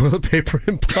 You like toilet paper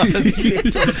and butts. Toilet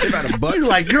paper out of butts. You're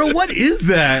like, girl, what is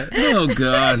that? Oh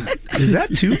God. Is that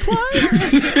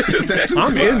 2-ply?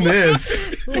 I'm in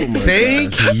this. Oh,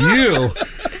 Thank you.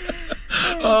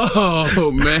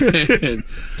 Oh man.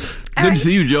 Good to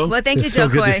see you, Joe. Well, thank you, It's Joe so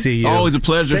good Coy. to see you. Always a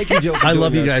pleasure. Thank you, Joe. I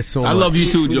love you guys so much. I love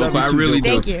you too, Joe. I really do.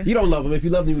 Thank you. You don't love him. If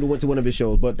you loved him, you would have went to one of his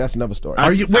shows. But that's another story.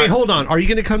 Wait, hold on. Are you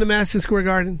going to come to Madison Square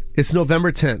Garden? It's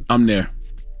November 10th. I'm there.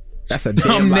 That's a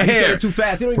damn lie. He said it too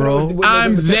fast. He don't even know what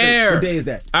I'm November 10th there. What day is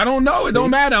that? I don't know. It don't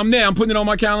matter. I'm there. I'm putting it on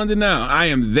my calendar now. I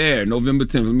am there. November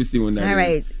 10th. Let me see when that is. All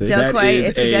right. Joe Coy,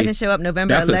 if he doesn't show up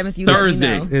November 11th, you Thursday.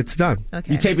 let me know. It's done.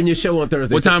 Okay. You taping your show on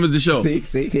Thursday. What time is the show? See,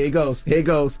 here it goes.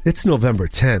 It's November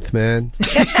 10th, man.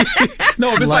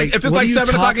 No, if it's like what are you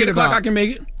 7 o'clock, 8 talking o'clock, about? I can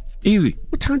make it. Easy.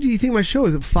 What time do you think my show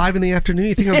is? At 5 in the afternoon?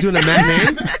 You think I'm doing a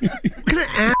matinee? What kind of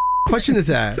ass question is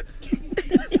that?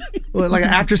 What, like an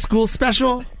after-school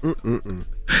special?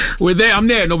 We're there. I'm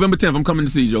there. November 10th. I'm coming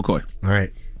to see Joe Coy. All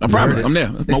right. I promise. I'm there.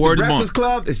 My It's word the is bond. Breakfast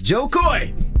Club. It's Joe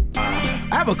Coy. I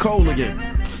have a cold again.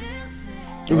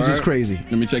 It was just crazy.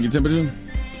 Let me check your temperature.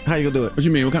 How you gonna do it? What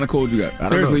you mean? What kind of cold you got? I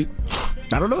don't Seriously? know.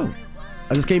 I don't know.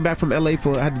 I just came back from LA I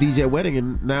had the DJ wedding,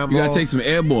 and now I'm You gotta all take some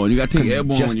airborne. You gotta take airborne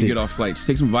when you congested. get off flights.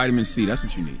 Take some vitamin C. That's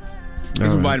what you need. Take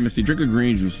some vitamin C. Drink a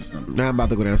green juice or something. Now I'm about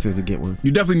to go downstairs and get one.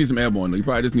 You definitely need some airborne though. You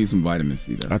probably just need some vitamin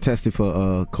C. I tested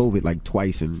for COVID like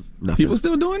twice and nothing. People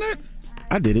still doing that?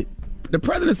 I did it. The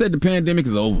president said the pandemic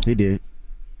is over. He did.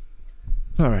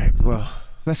 All right. Well,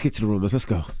 let's get to the rumors. Let's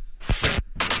go.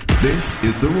 This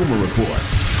is the Rumor Report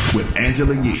with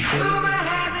Angela Yee on the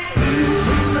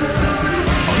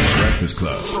Breakfast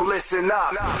Club. So listen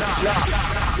up.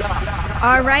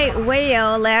 All right,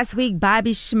 well, last week,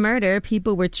 Bobby Shmurda,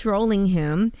 people were trolling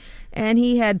him, and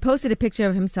he had posted a picture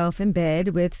of himself in bed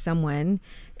with someone.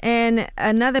 And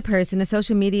another person, a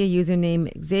social media user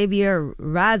named Xavier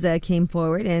Raza, came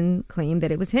forward and claimed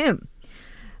that it was him.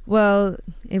 Well,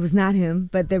 it was not him,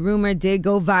 but the rumor did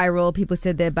go viral. People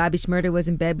said that Bobby Shmurda was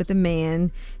in bed with a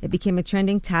man. It became a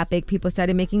trending topic. People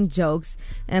started making jokes.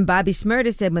 And Bobby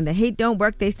Shmurda said when the hate don't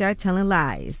work, they start telling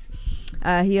lies.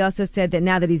 He also said that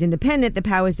now that he's independent, the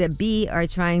powers that be are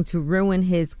trying to ruin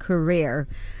his career.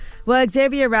 Well,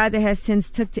 Xavier Raza has since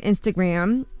took to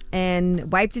Instagram and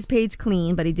wiped his page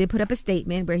clean, but he did put up a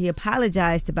statement where he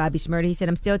apologized to Bobby Shmurda. He said,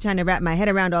 I'm still trying to wrap my head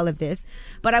around all of this,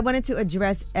 but I wanted to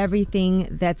address everything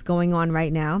that's going on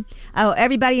right now. I owe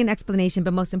everybody an explanation,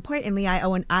 but most importantly, I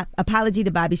owe an apology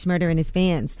to Bobby Shmurda and his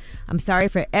fans. I'm sorry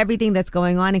for everything that's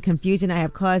going on and confusion I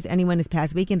have caused anyone this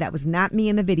past weekend. That was not me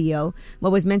in the video.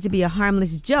 What was meant to be a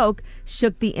harmless joke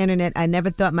shook the internet. I never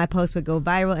thought my post would go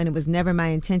viral, and it was never my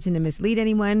intention to mislead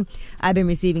anyone. I've been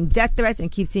receiving death threats and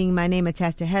keep seeing my name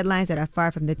attached to headlines that are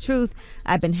far from the truth.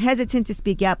 I've been hesitant to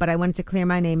speak out, but I wanted to clear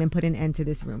my name and put an end to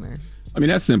this rumor. I mean,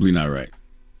 that's simply not right.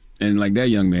 And like that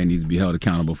young man needs to be held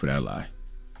accountable for that lie.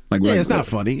 Like, it's not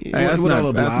funny. That's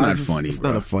not funny. It's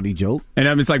not a funny joke. And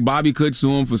I mean, it's like Bobby could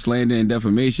sue him for slander and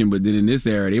defamation, but then in this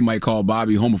era, they might call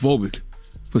Bobby homophobic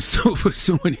for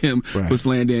suing him for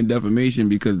slander and defamation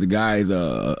because the guy is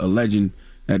alleging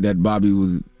that Bobby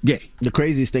was gay. The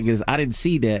craziest thing is I didn't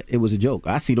see that it was a joke.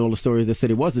 I seen all the stories that said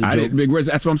it wasn't a joke.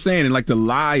 That's what I'm saying. And like the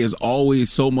lie is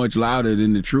always so much louder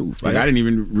than the truth. Like I didn't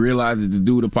even realize that the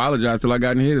dude apologized till I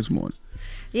got in here this morning.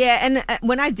 Yeah, and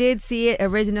when I did see it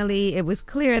originally, it was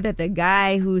clear that the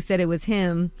guy who said it was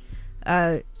him,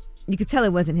 you could tell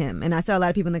it wasn't him. And I saw a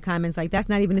lot of people in the comments like, that's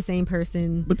not even the same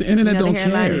person. But the internet don't the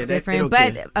hairline care. is different.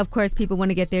 But, of course, people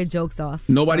want to get their jokes off.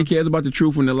 Nobody cares about the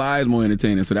truth when the lie is more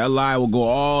entertaining. So that lie will go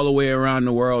all the way around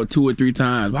the world 2 or 3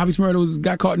 times. Bobby Shmurda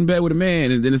got caught in bed with a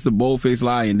man, and then it's a bold-faced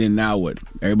lie, and then now what?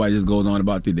 Everybody just goes on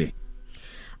about their day.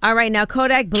 All right, now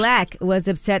Kodak Black was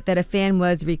upset that a fan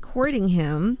was recording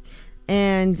him.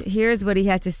 And here's what he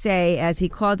had to say as he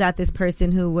called out this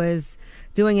person who was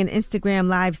doing an Instagram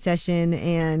live session.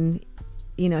 And,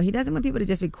 he doesn't want people to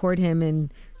just record him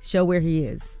and show where he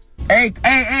is. Hey.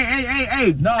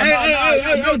 No,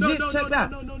 check it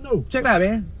out. No. Check it out,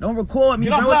 man. Don't record me.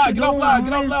 Get off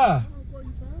live.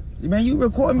 Man, you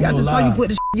record me. I just saw you put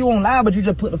the you on live, but you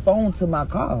just put the phone to my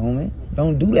car, homie.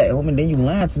 Don't do that, homie. Then you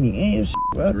lying to me and your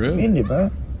bro. Really? End it, bro.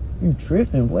 You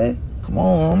tripping, boy. Come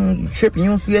on, homie. You tripping. You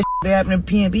don't see that that happening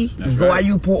in PNB? So right.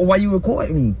 why you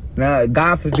recording me? Now,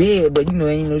 God forbid, but ain't no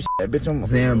bitch. I'm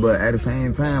saying, but at the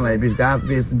same time, like, bitch, God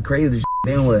forbid some crazy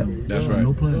then what? That's right.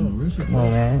 No plan. Come on,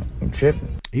 man. I'm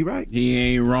tripping. He right. He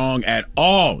ain't wrong at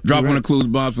all. Drop on the clues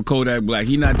bombs for Kodak Black.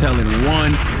 He not telling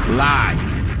one lie.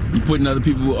 You putting other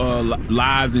people's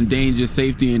lives in danger,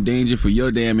 safety in danger for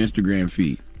your damn Instagram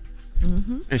feed.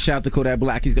 Mm-hmm. And shout out to Kodak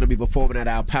Black. He's going to be performing at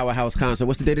our Powerhouse concert.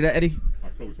 What's the date of that, Eddie?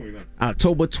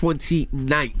 October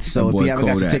 29th. So if you haven't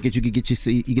got your tickets, you can get to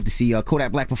see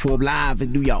Kodak Black perform live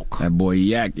in New York. That boy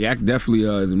Yak definitely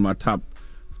is in my top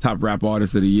rap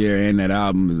artist of the year, and that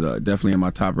album is definitely in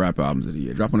my top rap albums of the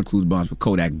year. Drop on the clues bombs for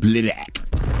Kodak Black.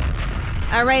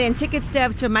 All right, and ticket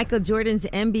stubs for Michael Jordan's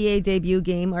NBA debut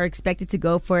game are expected to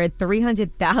go for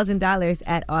 $300,000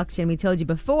 at auction. We told you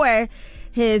before,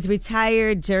 his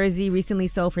retired jersey recently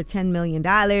sold for $10 million.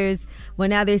 Well,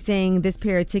 now they're saying this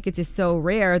pair of tickets is so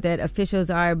rare that officials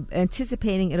are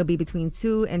anticipating it'll be between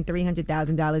 $200,000 and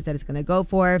 $300,000 that it's going to go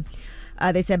for.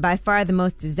 They said by far the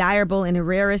most desirable and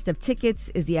rarest of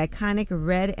tickets is the iconic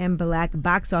red and black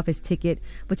box office ticket,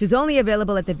 which is only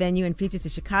available at the venue and features the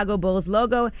Chicago Bulls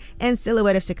logo and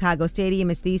silhouette of Chicago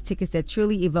Stadium. It's these tickets that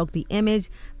truly evoke the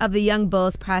image of the young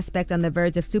Bulls prospect on the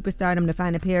verge of superstardom. To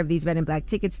find a pair of these red and black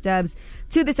ticket stubs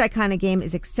to this iconic game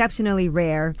is exceptionally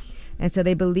rare. And so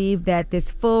they believe that this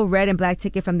full red and black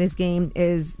ticket from this game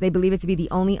they believe it to be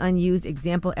the only unused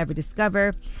example ever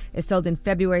discovered. It sold in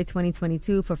February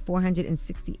 2022 for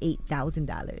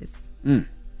 $468,000.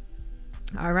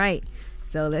 All right.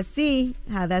 So let's see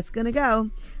how that's going to go.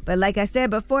 But like I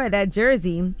said before, that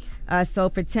jersey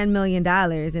sold for $10 million,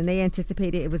 and they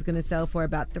anticipated it was going to sell for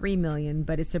about $3 million,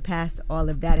 but it surpassed all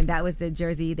of that. And that was the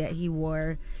jersey that he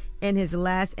wore in his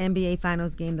last NBA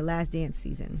Finals game, the Last Dance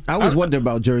season. I always wonder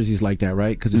about jerseys like that,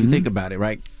 right? Because if you think about it,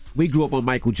 right? We grew up on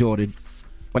Michael Jordan,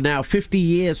 but now 50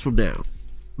 years from now,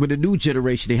 with the new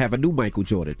generation, they have a new Michael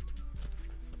Jordan.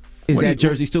 Is that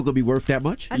jersey still going to be worth that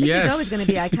much? I think it's always going to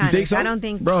be iconic. You think so? I don't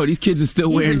think... Bro, these kids are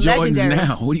still wearing legendary. Jordans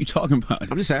now. What are you talking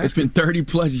about? I'm just asking. It's been 30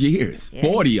 plus years. Yeah.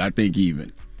 40, I think,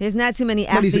 even. There's not too many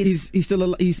But athletes. he's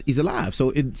still he's alive.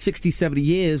 So in 60, 70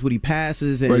 years, when he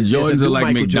passes... and Bro, Jordans are like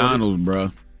Michael McDonald's,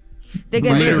 bro. They're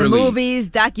going to be some movies,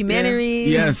 documentaries.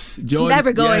 Yes, Jordan. It's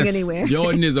never going anywhere.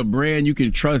 Jordan is a brand you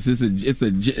can trust. It's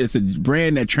a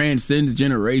brand that transcends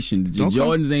generations. Okay.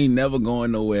 Jordans ain't never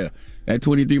going nowhere. That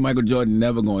 23 Michael Jordan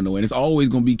never going nowhere. And it's always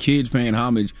going to be kids paying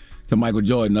homage to Michael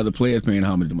Jordan, other players paying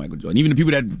homage to Michael Jordan. Even the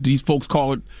people that these folks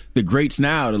call the greats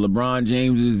now, the LeBron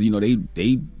Jameses,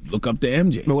 they look up to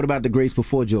MJ. But what about the greats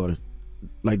before Jordan?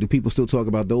 Like, do people still talk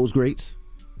about those greats?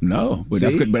 No, but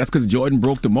that's because Jordan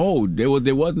broke the mold. There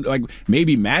wasn't like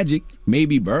maybe Magic,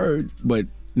 maybe Bird, but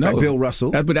no, like Bill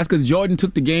Russell. But that's because Jordan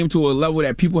took the game to a level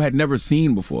that people had never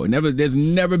seen before. There's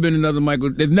never been a Michael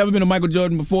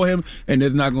Jordan before him, and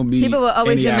there's not going to be. People will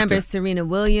always remember after. Serena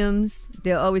Williams.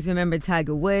 They'll always remember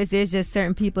Tiger Woods. There's just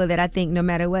certain people that I think no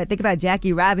matter what. Think about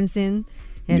Jackie Robinson.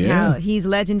 And how he's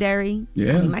legendary.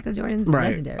 Yeah. I mean, Michael Jordan's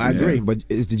legendary. I agree. But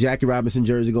is the Jackie Robinson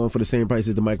jersey going for the same price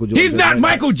as the Michael Jordan? He's not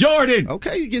Michael Jordan.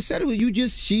 Okay, you just said it.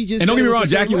 She just. And don't get me wrong,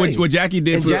 Jackie. What Jackie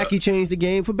did. And Jackie changed the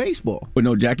game for baseball. But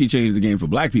no, Jackie changed the game for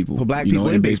black people. For black people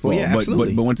in baseball. Yeah,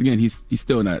 absolutely. But once again, he's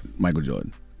still not Michael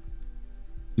Jordan.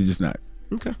 He's just not.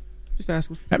 Okay, just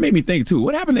asking. That made me think too.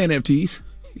 What happened to NFTs?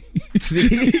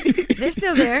 They're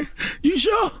still there. You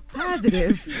sure?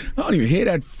 Positive. I don't even hear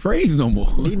that phrase no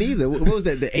more. Me neither. What was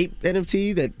that? The ape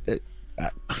NFT? I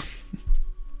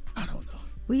don't know.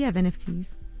 We have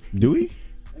NFTs. Do we?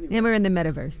 And we're in the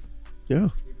metaverse. Yeah.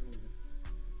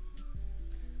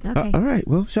 Okay. All right.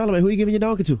 Well, Charlamagne, who are you giving your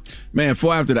donkey to? Man,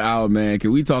 4 after the hour, man,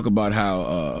 can we talk about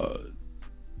how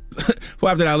 4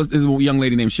 after the hour, there's a young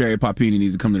lady named Sherry Papini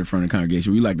needs to come to the front of the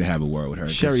congregation. We like to have a word with her.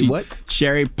 Sherry what?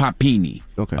 Sherry Papini.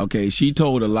 Okay. She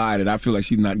told a lie that I feel like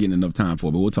she's not getting enough time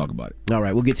for, but we'll talk about it. All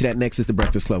right, we'll get to that next. It's The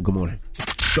Breakfast Club. Good morning.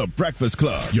 The Breakfast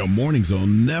Club. Your mornings will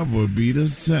never be the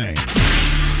same.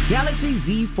 Galaxy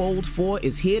Z Fold 4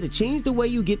 is here to change the way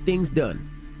you get things done.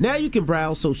 Now you can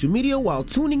browse social media while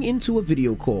tuning into a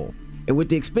video call. And with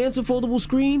the expansive foldable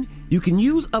screen, you can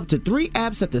use up to 3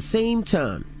 apps at the same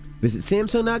time. Visit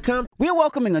Samsung.com. We're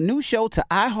welcoming a new show to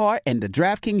iHeart and the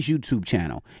DraftKings YouTube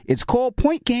channel. It's called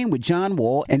Point Game with John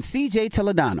Wall and CJ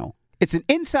Toledano. It's an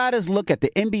insider's look at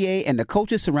the NBA and the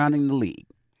coaches surrounding the league.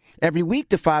 Every week,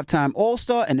 the 5-time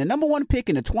All-Star and the #1 pick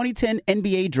in the 2010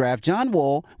 NBA Draft, John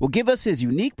Wall, will give us his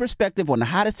unique perspective on the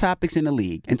hottest topics in the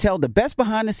league and tell the best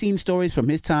behind-the-scenes stories from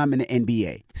his time in the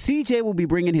NBA. CJ will be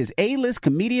bringing his A-list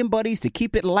comedian buddies to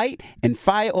keep it light and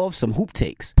fire off some hoop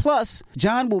takes. Plus,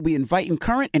 John will be inviting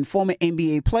current and former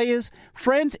NBA players,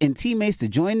 friends, and teammates to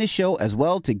join the show as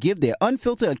well to give their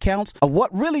unfiltered accounts of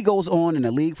what really goes on in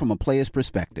the league from a player's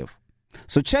perspective.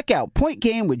 So check out Point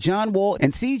Game with John Wall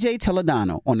and CJ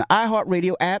Toledano on the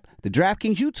iHeartRadio app, the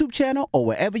DraftKings YouTube channel, or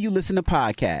wherever you listen to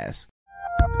podcasts.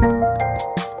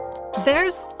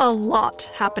 There's a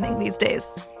lot happening these days,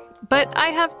 but I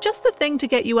have just the thing to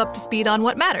get you up to speed on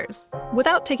what matters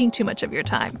without taking too much of your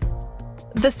time.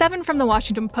 The 7 from the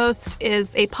Washington Post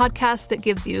is a podcast that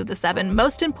gives you the 7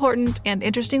 most important and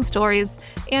interesting stories,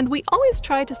 and we always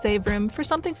try to save room for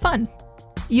something fun.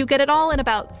 You get it all in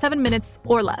about 7 minutes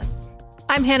or less.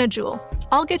 I'm Hannah Jewell.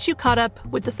 I'll get you caught up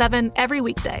with the 7 every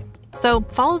weekday. So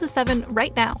follow the 7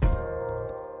 right now.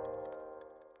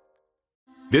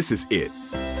 This is it.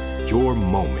 Your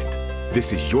moment.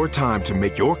 This is your time to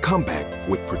make your comeback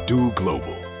with Purdue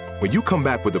Global. When you come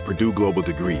back with a Purdue Global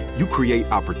degree, you create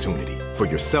opportunity for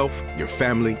yourself, your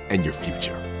family, and your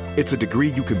future. It's a degree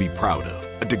you can be proud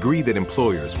of, a degree that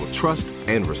employers will trust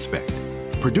and respect.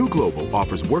 Purdue Global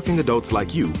offers working adults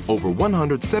like you over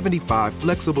 175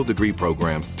 flexible degree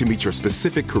programs to meet your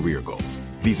specific career goals.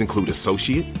 These include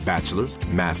associate, bachelor's,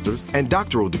 master's, and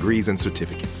doctoral degrees and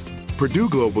certificates. Purdue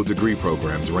Global degree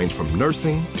programs range from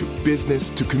nursing to business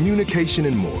to communication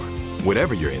and more.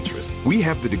 Whatever your interest, we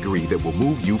have the degree that will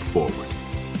move you forward.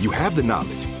 You have the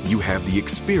knowledge, you have the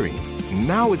experience.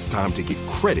 Now it's time to get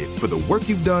credit for the work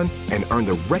you've done and earn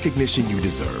the recognition you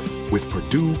deserve with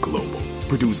Purdue Global.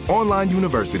 Purdue's online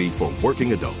university for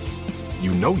working adults.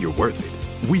 You know you're worth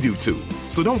it. We do too.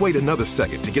 So don't wait another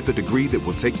second to get the degree that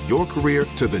will take your career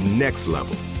to the next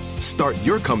level. Start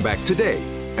your comeback today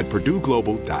at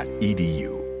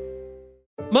purdueglobal.edu.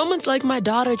 Moments like my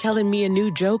daughter telling me a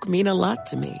new joke mean a lot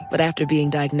to me. But after being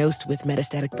diagnosed with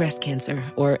metastatic breast cancer,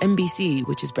 or MBC,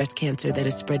 which is breast cancer that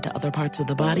is spread to other parts of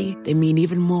the body, they mean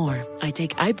even more. I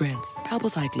take Ibrance,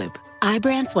 palbociclib.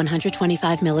 Ibrance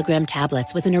 125 milligram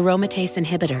tablets with an aromatase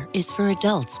inhibitor is for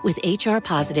adults with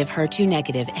HR-positive,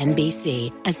 HER2-negative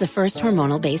NBC as the first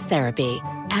hormonal-based therapy.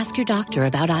 Ask your doctor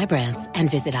about Ibrance and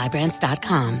visit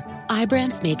Ibrance.com.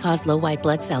 Ibrance may cause low white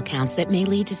blood cell counts that may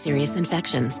lead to serious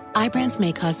infections. Ibrance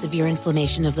may cause severe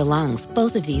inflammation of the lungs.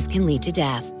 Both of these can lead to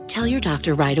death. Tell your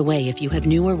doctor right away if you have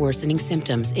new or worsening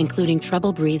symptoms, including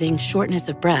trouble breathing, shortness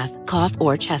of breath, cough,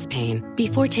 or chest pain.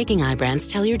 Before taking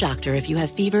Ibrance, tell your doctor if you have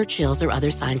fever, chills, or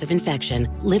other signs of infection,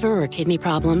 liver or kidney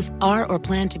problems, are or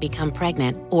plan to become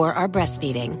pregnant, or are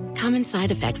breastfeeding. Common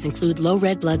side effects include low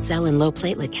red blood cell and low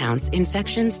platelet counts,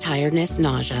 infections, tiredness,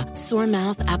 nausea, sore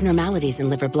mouth, abnormalities in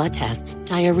liver blood tests,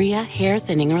 diarrhea, hair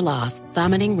thinning or loss,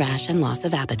 vomiting, rash, and loss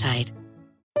of appetite.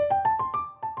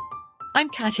 I'm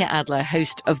Katya Adler,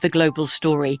 host of The Global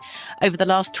Story. Over the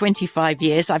last 25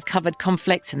 years, I've covered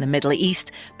conflicts in the Middle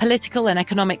East, political and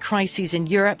economic crises in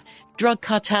Europe, drug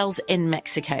cartels in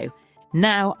Mexico.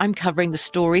 Now I'm covering the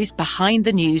stories behind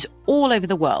the news all over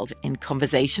the world in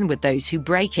conversation with those who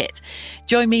break it.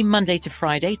 Join me Monday to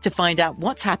Friday to find out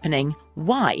what's happening,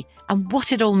 why, and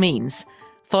what it all means.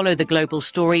 Follow The Global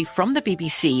Story from the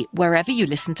BBC wherever you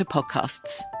listen to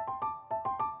podcasts.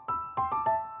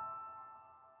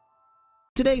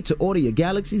 Today to order your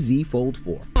Galaxy Z Fold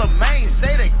 4. Charlamagne,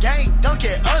 say the gang, dunk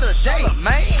it other day,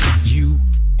 man. You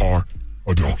are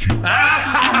a donkey.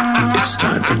 It's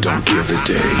time for Donkey of the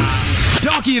Day.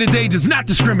 Donkey of the Day does not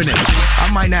discriminate.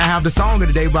 I might not have the song of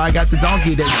the day, but I got the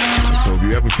donkey of the day. So if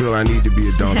you ever feel I need to be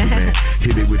a donkey, man,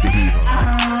 hit it with the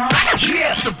hee-haw.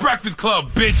 Yeah, it's the Breakfast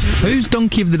Club, bitches. Who's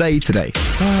donkey of the day today?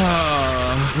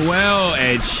 Well,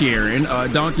 Ed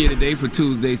Sheeran. Donkey of the Day for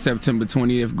Tuesday, September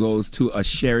 20th goes to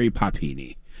Sherry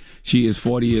Papini. She is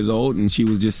 40 years old, and she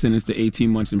was just sentenced to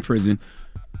 18 months in prison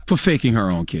for faking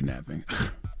her own kidnapping.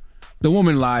 The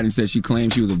woman lied and said she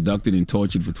claimed she was abducted and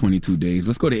tortured for 22 days.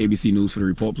 Let's go to ABC News for the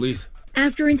report, please.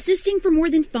 After insisting for more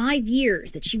than 5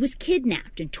 years that she was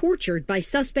kidnapped and tortured by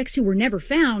suspects who were never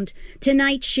found,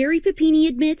 tonight Sherry Papini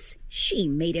admits she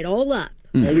made it all up.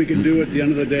 All we can do at the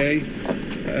end of the day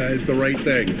is the right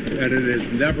thing, and it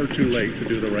is never too late to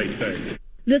do the right thing.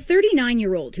 The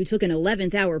 39-year-old who took an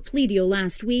 11th hour plea deal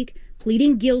last week,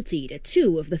 pleading guilty to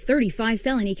 2 of the 35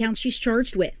 felony counts she's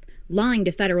charged with, lying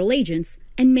to federal agents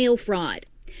and mail fraud.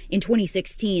 In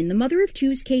 2016, the mother of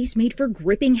two's case made for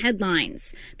gripping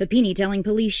headlines. Papini telling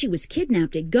police she was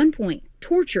kidnapped at gunpoint,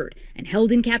 tortured, and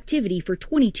held in captivity for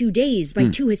 22 days by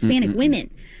 2 Hispanic women.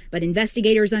 But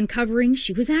investigators uncovering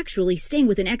she was actually staying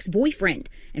with an ex-boyfriend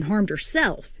and harmed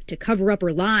herself to cover up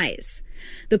her lies.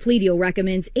 The plea deal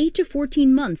recommends 8 to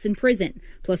 14 months in prison,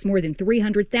 plus more than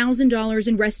 $300,000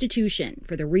 in restitution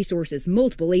for the resources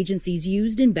multiple agencies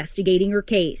used investigating her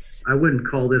case. I wouldn't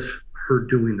call this her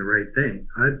doing the right thing.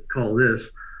 I'd call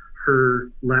this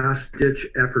her last-ditch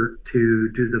effort to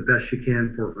do the best she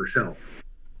can for herself.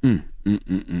 You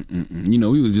know,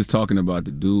 we was just talking about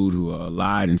the dude who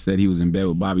lied and said he was in bed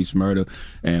with Bobby Shmurda,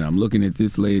 and I'm looking at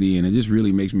this lady, and it just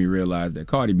really makes me realize that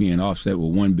Cardi B and Offset were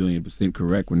 1,000,000,000%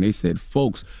 correct when they said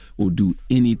folks will do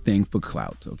anything for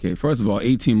clout. Okay, first of all,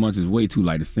 18 months is way too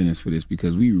light a sentence for this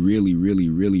because we really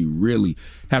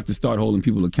have to start holding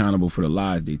people accountable for the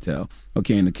lies they tell.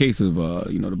 Okay, in the case of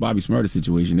the Bobby Shmurda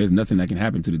situation, there's nothing that can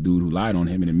happen to the dude who lied on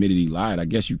him and admitted he lied. I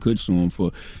guess you could sue him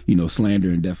for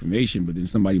slander and defamation, but then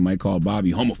somebody might call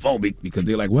Bobby homophobic because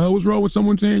they're like, well, what's wrong with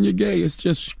someone saying you're gay? It's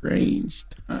just strange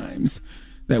times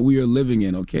that we are living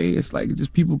in. Okay, it's like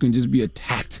just people can just be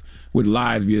attacked with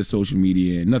lies via social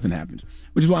media and nothing happens,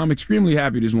 which is why I'm extremely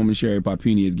happy this woman Sherry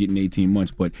Papini is getting 18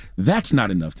 months, but that's not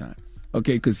enough time.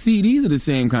 Okay, because see, these are the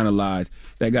same kind of lies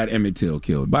that got Emmett Till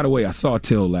killed. By the way, I saw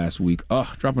Till last week.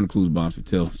 Dropping the clues bombs for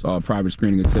Till. Saw a private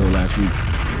screening of Till last week.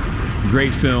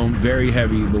 Great film, very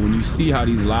heavy, but when you see how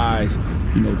these lies,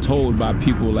 told by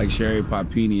people like Sherry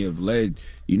Papini have led,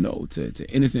 to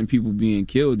innocent people being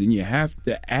killed, then you have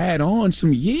to add on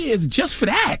some years just for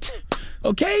that.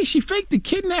 Okay, she faked the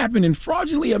kidnapping and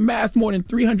fraudulently amassed more than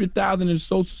 $300,000 in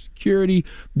Social Security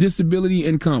disability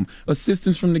income,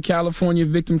 assistance from the California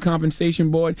Victim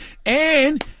Compensation Board,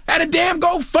 and had a damn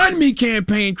GoFundMe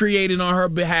campaign created on her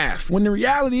behalf. When the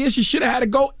reality is, she should have had a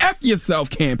Go F Yourself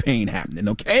campaign happening.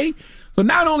 Okay. So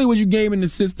not only was you gaming the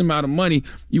system out of money,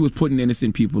 you was putting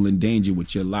innocent people in danger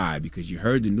with your lie because you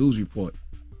heard the news report.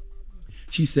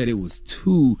 She said it was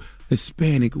 2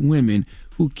 Hispanic women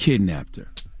who kidnapped her.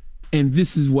 And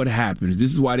this is what happens.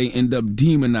 This is why they end up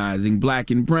demonizing black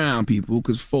and brown people,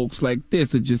 because folks like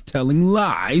this are just telling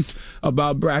lies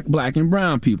about black and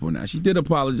brown people. Now, she did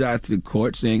apologize to the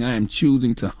court, saying, I am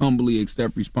choosing to humbly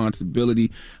accept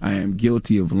responsibility. I am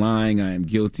guilty of lying. I am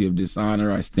guilty of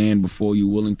dishonor. I stand before you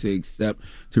willing to accept,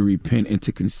 to repent, and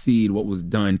to concede what was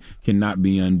done cannot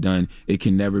be undone. It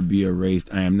can never be erased.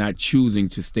 I am not choosing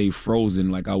to stay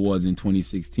frozen like I was in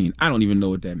 2016. I don't even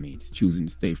know what that means, choosing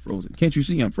to stay frozen. Can't you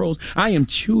see I'm frozen? I am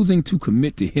choosing to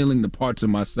commit to healing the parts of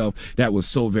myself that was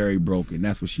so very broken.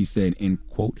 That's what she said, end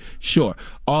quote. Sure,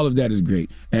 all of that is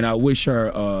great, and I wish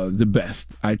her the best.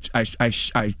 I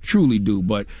truly do,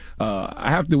 but I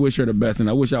have to wish her the best, and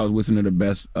I wish I was wishing her the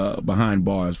best behind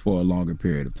bars for a longer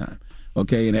period of time.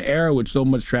 Okay, in an era with so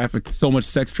much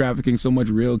sex trafficking, so much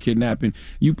real kidnapping,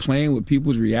 you playing with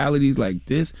people's realities like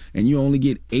this, and you only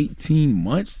get 18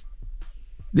 months?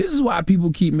 This is why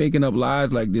people keep making up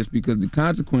lies like this, because the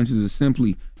consequences are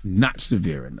simply not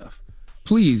severe enough.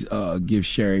 Please give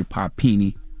Sherry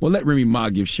Papini, let Remy Ma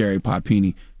give Sherry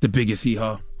Papini the biggest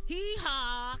hee-haw.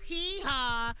 Hee-haw,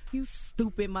 hee-haw, you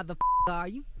stupid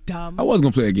motherfucker, you dumb. I was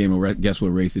going to play a game of guess what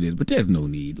race it is, but there's no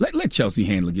need. Let Chelsea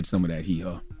Handler get some of that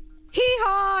hee-haw.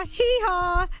 Hee-haw,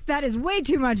 hee-haw, that is way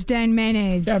too much Dan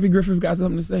mayonnaise. Kathy Griffith got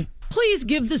something to say. Please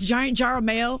give this giant jar of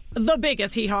mayo the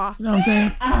biggest hee-haw. You know what I'm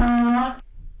saying?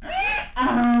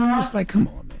 It's like, come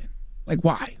on, man. Like,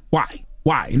 why?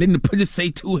 And then to just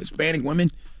say 2 Hispanic women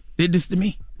did this to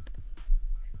me?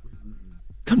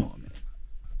 Come on, man.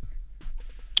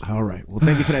 All right. Well,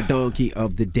 thank you for that donkey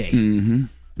of the day. Mm-hmm.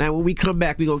 Now, when we come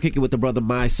back, we're going to kick it with the brother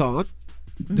Mysonne.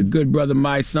 The good brother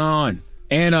Mysonne.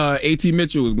 And A.T.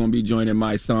 Mitchell is going to be joining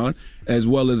Mysonne, as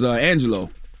well as Angelo.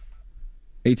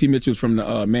 A.T. Mitchell's from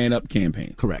the Man Up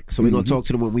campaign. Correct. So we're going to talk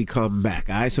to them when we come back.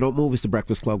 All right, so don't move. It's The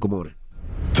Breakfast Club. Good morning.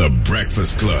 The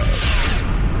Breakfast Club.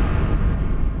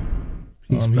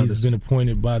 He's been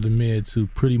appointed by the mayor to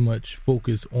pretty much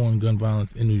focus on gun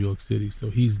violence in New York City. So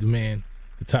he's the man,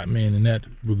 the top man in that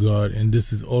regard. And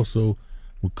this is also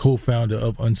co-founder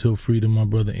of Until Freedom, my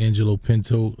brother Angelo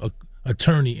Pinto,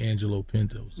 attorney Angelo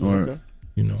Pinto. So, Okay.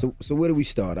 you know. So where do we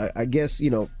start? I guess, you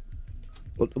know,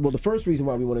 well, the first reason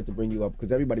why we wanted to bring you up,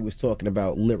 because everybody was talking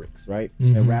about lyrics, right?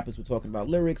 Mhm. And rappers were talking about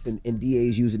lyrics, and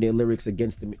DAs using their lyrics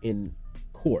against them in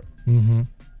court. Mm-hmm.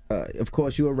 Of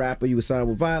course, you're a rapper. You were signed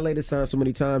with Violator, signed so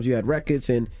many times. You had records,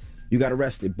 and you got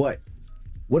arrested. But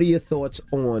what are your thoughts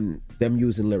on them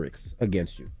using lyrics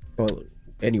against you, or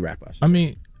any rapper? I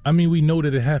mean, we know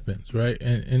that it happens, right?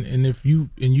 And if you're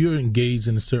engaged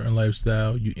in a certain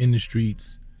lifestyle, you're in the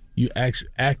streets, you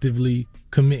actively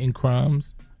committing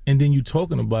crimes, and then you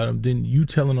talking about them, then you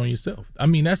telling on yourself. I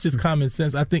mean, that's just common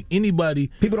sense. I think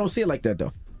people don't see it like that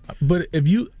though. But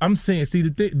I'm saying, see,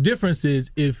 the difference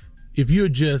is if you're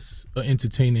just an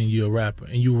entertainer and you're a rapper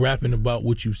and you're rapping about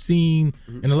what you've seen,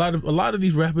 and a lot of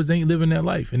these rappers ain't living that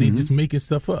life and they just making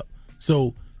stuff up.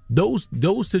 So those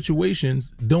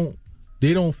situations don't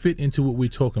fit into what we're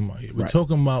talking about here. We're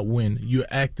talking about when you're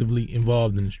actively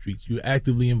involved in the streets, you're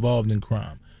actively involved in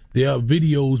crime. There are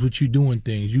videos with you doing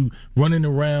things, you running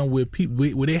around with people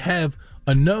where they have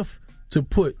enough to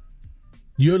put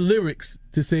your lyrics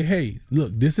to say, hey,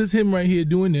 look, this is him right here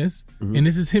doing this, and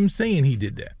this is him saying he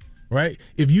did that, right?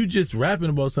 If you just rapping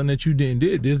about something that you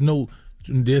did, there's no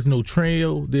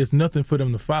trail, there's nothing for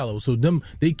them to follow. So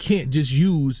they can't just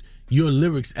use your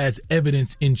lyrics as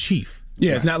evidence in chief.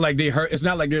 Yeah, it's not like it's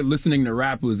not like they're listening to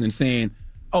rappers and saying,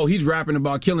 oh, he's rapping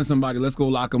about killing somebody, let's go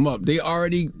lock him up.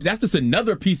 That's just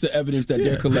another piece of evidence that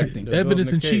they're collecting.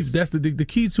 Evidence in chief. That's the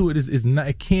key to it is not,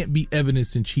 it can't be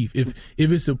evidence in chief. If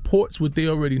it supports what they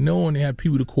already know and they have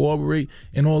people to corroborate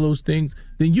and all those things,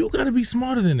 then you got to be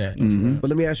smarter than that. But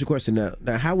let me ask you a question now.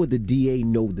 Now, how would the DA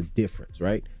know the difference,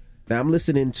 right? Now, I'm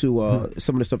listening to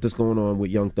some of the stuff that's going on with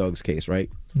Young Thug's case, right?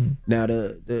 Now,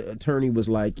 the attorney was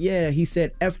like, yeah, he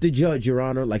said, F the judge, Your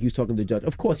Honor, like he was talking to the judge.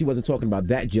 Of course, he wasn't talking about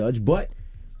that judge, but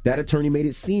that attorney made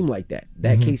it seem like that.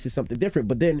 That case is something different.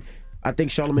 But then I think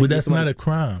Charlamagne... But that's not a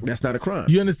crime. That's not a crime.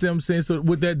 You understand what I'm saying? So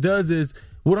what that does is,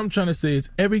 what I'm trying to say is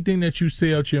everything that you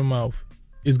say out your mouth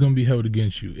is going to be held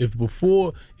against you.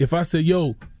 If I say,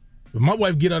 yo, if my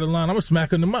wife get out of line, I'm going to smack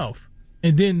her in the mouth.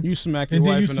 And then you smack your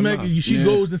wife in the mouth. She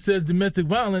goes and says domestic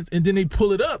violence, and then they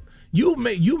pull it up. You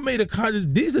made a conscious.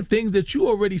 These are things that you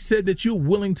already said that you're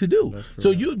willing to do. So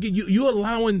you're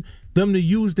allowing them to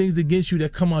use things against you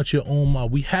that come out your own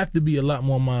mouth. We have to be a lot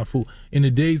more mindful in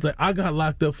the days like I got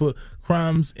locked up for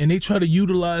crimes, and they try to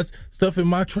utilize stuff in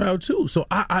my trial too. So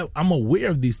I'm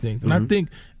aware of these things, and I think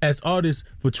as artists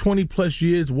for 20 plus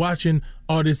years, watching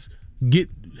artists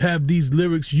have these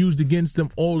lyrics used against them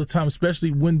all the time,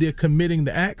 especially when they're committing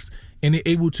the acts and they're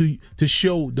able to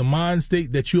show the mind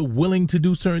state that you're willing to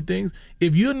do certain things.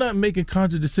 If you're not making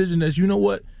conscious decision as, you know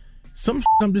what, some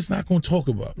I'm just not going to talk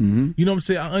about. You know what I'm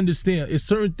saying? I understand. It's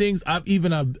certain things I've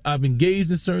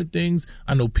engaged in certain things.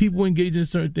 I know people engage in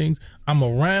certain things. I'm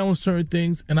around certain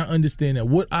things, and I understand that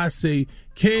what I say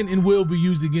can and will be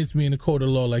used against me in the court of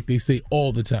law, like they say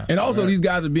all the time. And also, these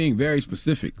guys are being very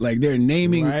specific. Like they're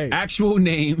naming actual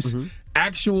names,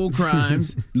 actual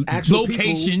crimes, Actual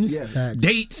locations, people.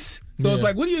 dates. So it's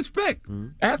like, what do you expect?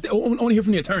 I want to hear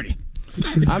from the attorney.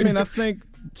 I mean, I think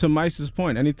to Mice's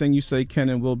point, anything you say can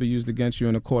and will be used against you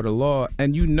in a court of law,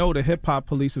 and you know the hip-hop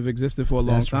police have existed for a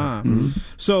long time.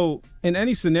 So in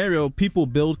any scenario, people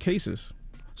build cases.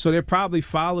 So they're probably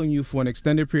following you for an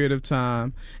extended period of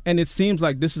time, and it seems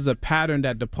like this is a pattern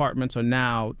that departments are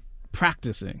now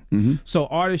practicing. So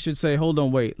artists should say, hold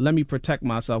on, wait, let me protect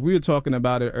myself. We were talking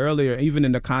about it earlier, even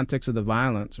in the context of the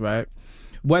violence, right?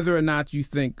 Whether or not you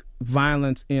think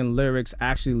violence in lyrics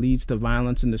actually leads to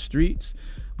violence in the streets,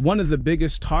 one of the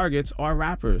biggest targets are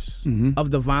rappers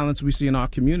of the violence we see in our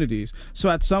communities. So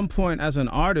at some point as an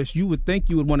artist, you would think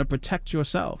you would want to protect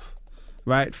yourself,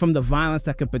 right, from the violence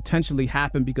that could potentially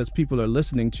happen because people are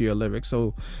listening to your lyrics.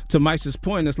 So to Mice's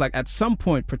point, it's like at some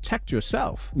point, protect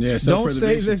yourself. Don't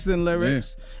say this in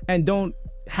lyrics and don't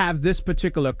have this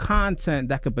particular content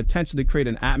that could potentially create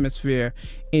an atmosphere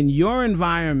in your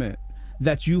environment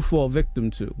that you fall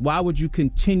victim to. Why would you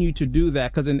continue to do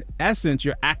that? Because in essence,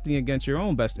 you're acting against your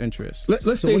own best interest.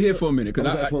 Let's stay here for a minute.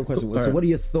 That's one question. So what are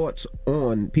your thoughts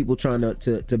on people trying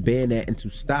to ban that and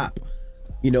to stop,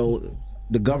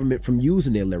 the government from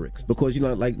using their lyrics? Because,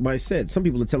 like Mike said, some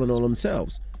people are telling on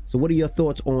themselves. So what are your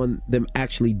thoughts on them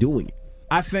actually doing it?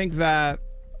 I think that,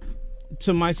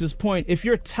 to Mice's point, if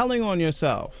you're telling on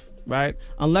yourself, right,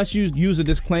 unless you use a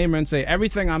disclaimer and say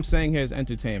everything I'm saying here is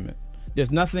entertainment,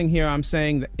 there's nothing here I'm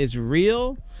saying that is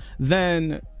real,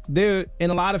 then there, in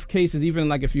a lot of cases, even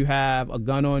like if you have a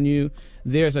gun on you,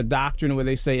 there's a doctrine where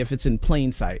they say if it's in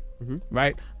plain sight,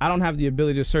 right? I don't have the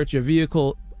ability to search your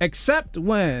vehicle except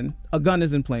when a gun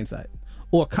is in plain sight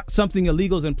or something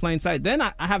illegal is in plain sight. Then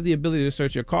I have the ability to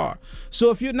search your car.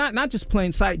 So if you're not just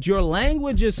plain sight, your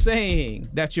language is saying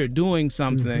that you're doing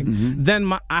something,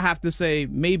 then I have to say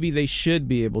maybe they should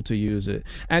be able to use it.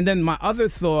 And then my other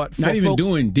thought, not even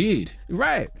doing did.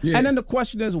 Right. Yeah. And then the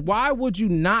question is, why would you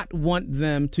not want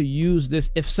them to use this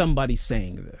if somebody's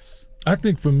saying this? I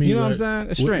think for me, you know what I'm saying?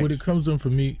 It's strange. What it comes from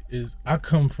for me is I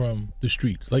come from the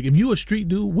streets. Like if you a street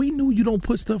dude, we knew you don't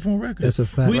put stuff on record. That's a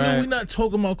fact. We knew we're not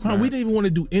talking about crime. We didn't even want to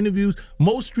do interviews.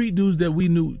 Most street dudes that we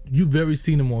knew, you very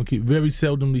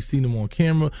seldomly seen them on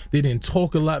camera. They didn't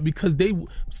talk a lot because they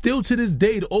still to this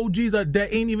day the OGs that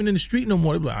ain't even in the street no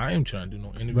more. They be like, I ain't trying to do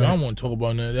no interview. I don't want to talk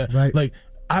about none of that. Right. Like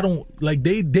I don't like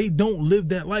they don't live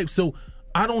that life. So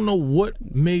I don't know what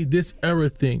made this era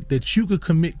think that you could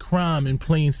commit crime in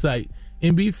plain sight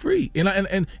and be free. And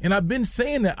I've been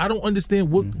saying that I don't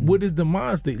understand what is the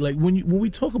mind state. Like when we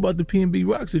talk about the PNB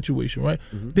Rock situation, right?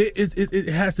 It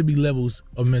has to be levels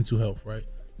of mental health, right?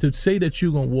 To say that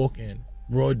you're gonna walk in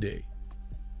broad day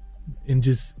and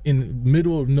just in the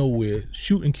middle of nowhere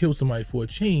shoot and kill somebody for a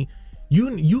chain,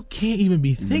 you can't even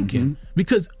be thinking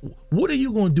because what are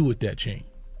you gonna do with that chain?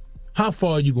 How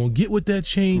far are you gonna get with that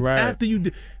chain after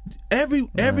you?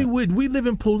 Everywhere we live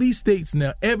in police states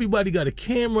now. Everybody got a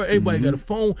camera. Everybody got a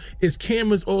phone. It's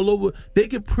cameras all over. They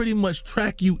can pretty much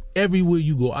track you everywhere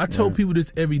you go. I tell people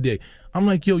this every day. I'm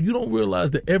like, yo, you don't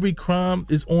realize that every crime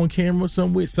is on camera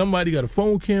somewhere. Somebody got a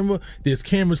phone camera. There's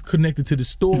cameras connected to the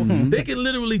store. They can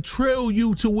literally trail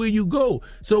you to where you go.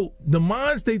 So the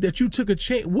mind state that you took a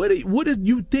chain, what did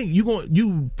you think?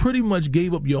 You pretty much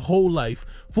gave up your whole life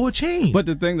for a chain. But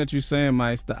the thing that you're saying,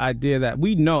 Mike, the idea that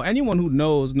we know, anyone who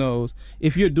knows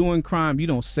if you're doing crime, you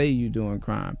don't say you're doing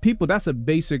crime. People, that's a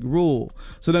basic rule.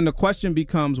 So then the question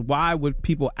becomes, why would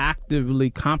people actively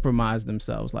compromise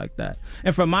themselves like that?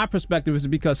 And from my perspective, it's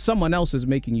because someone else is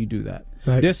making you do that.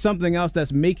 Right. There's something else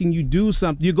that's making you do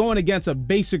something. You're going against a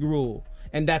basic rule,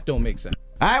 and that don't make sense.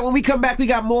 All right, when we come back, we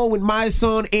got more with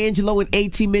Mysonne, Angelo, and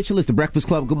A.T. Mitchell. It's the Breakfast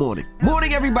Club. Good morning.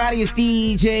 Morning, everybody. It's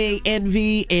DJ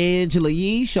Envy, Angela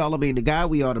Yee, Charlamagne the Guy.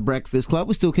 We are the Breakfast Club.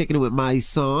 We're still kicking it with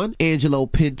Mysonne, Angelo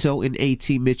Pinto, and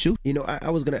A.T. Mitchell. You know, I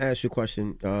was going to ask you a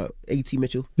question. A.T.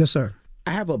 Mitchell? Yes, sir.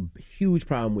 I have a huge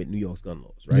problem with New York's gun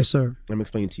laws, right? Yes, sir. I'm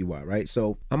explaining to you why, right?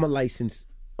 So I'm a licensed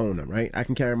owner, right? I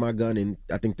can carry my gun in,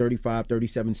 I think, 35,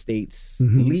 37 states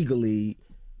legally,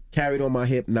 carried on my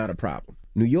hip, not a problem.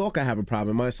 New York, I have a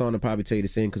problem. My son will probably tell you the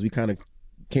same because we kind of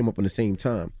came up on the same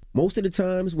time. Most of the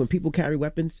times when people carry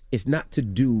weapons, it's not to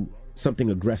do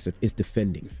something aggressive, it's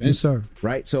defending. Yes, sir.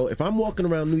 Right? So if I'm walking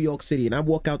around New York City and I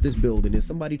walk out this building and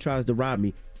somebody tries to rob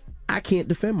me, I can't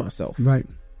defend myself. Right.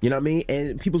 You know what I mean?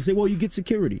 And people say, well, you get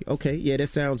security. Okay, yeah, that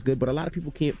sounds good. But a lot of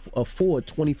people can't afford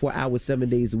 24 hours, 7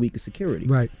 days a week of security.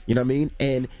 Right. You know what I mean?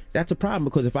 And that's a problem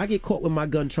because if I get caught with my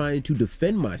gun trying to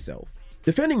defending myself,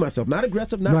 not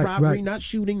aggressive, not robbery, not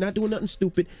shooting, not doing nothing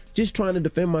stupid, just trying to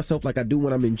defend myself like I do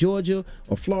when I'm in Georgia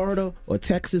or Florida or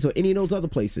Texas or any of those other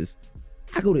places,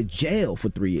 I go to jail for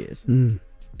 3 years.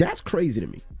 That's crazy to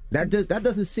me. That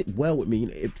doesn't sit well with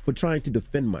me for trying to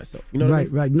defend myself. You know what I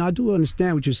mean? Right. Now, I do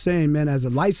understand what you're saying, man, as a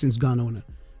licensed gun owner.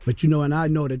 But, and I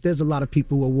know that there's a lot of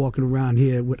people who are walking around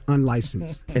here with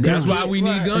unlicensed. And that's why we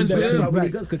need guns for them. That's why we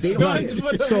need guns, because they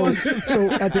don't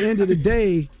So at the end of the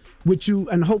day,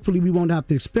 and hopefully we won't have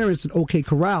to experience an OK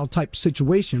Corral type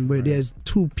situation where there's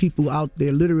two people out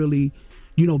there literally,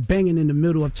 banging in the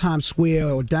middle of Times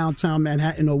Square or downtown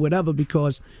Manhattan or whatever,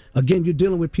 because, again, you're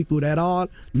dealing with people that are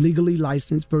legally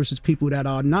licensed versus people that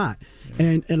are not.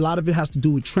 And a lot of it has to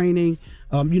do with training.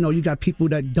 You got people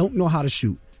that don't know how to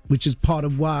shoot, which is part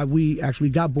of why we actually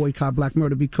got Boycott Black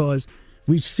Murder, because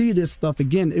we see this stuff,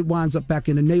 again, it winds up back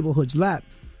in the neighborhood's lap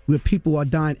where people are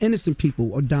dying, innocent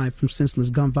people are dying from senseless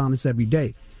gun violence every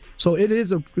day. So it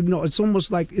is it's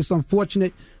almost like it's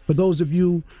unfortunate for those of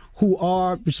you who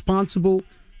are responsible.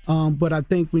 But I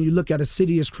think when you look at a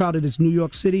city as crowded as New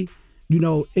York City,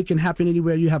 it can happen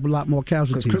anywhere. You have a lot more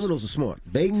casualties. Because criminals are smart.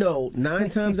 They know 9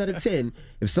 times out of 10,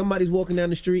 if somebody's walking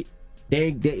down the street,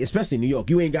 especially in New York,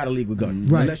 you ain't got a legal gun.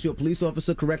 Right. Unless you're a police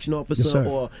officer, correction officer, Yes, sir.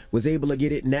 or was able to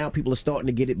get it. Now people are starting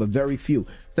to get it, but very few.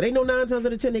 So they know 9 times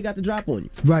out of 10 they got the drop on you.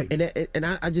 Right. And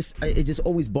it just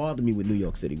always bothered me with New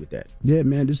York City with that. Yeah,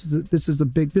 man, this is the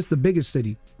biggest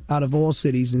city out of all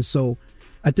cities, and so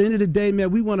at the end of the day, man,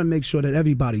 we want to make sure that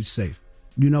everybody's safe.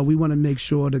 We want to make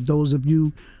sure that those of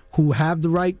you who have the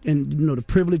right and the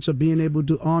privilege of being able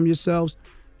to arm yourselves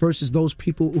versus those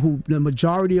people who, the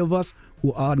majority of us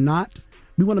who are not,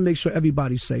 we want to make sure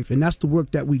everybody's safe, and that's the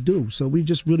work that we do. So we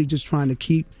just really just trying to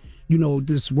keep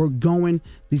this work going,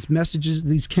 these messages,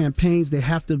 these campaigns, they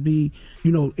have to be,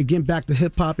 again, back to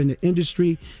hip-hop and the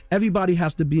industry. Everybody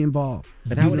has to be involved.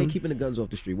 And how are they keeping the guns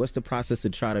off the street? What's the process to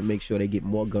try to make sure they get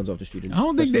more guns off the street? I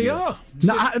don't think they are.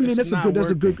 No, I mean, that's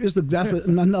another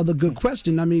good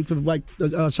question. I mean, for like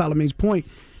Charlamagne's point,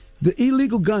 the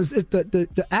illegal guns,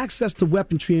 the access to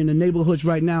weaponry in the neighborhoods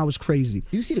right now is crazy.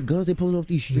 You see the guns they pulling off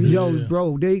these streets? Yo, bro,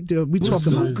 we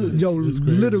talking about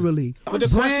literally. But the brand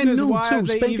question is, new why too, are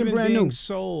they spanking even brand being new.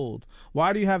 sold?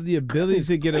 Why do you have the ability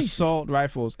to get assault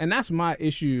rifles? And that's my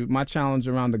issue, my challenge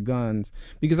around the guns,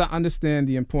 because I understand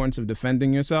the importance of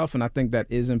defending yourself, and I think that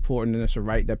is important, and it's a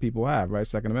right that people have, right?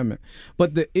 Second Amendment.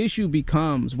 But the issue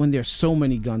becomes when there's so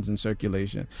many guns in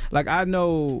circulation. Like, I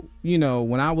know,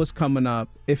 when I was coming up,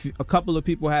 if a couple of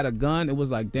people had a gun, it was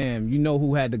like, damn,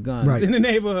 who had the guns in the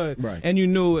neighborhood. Right. And you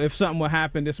knew if something would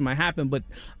happen, this might happen. But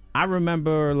I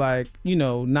remember,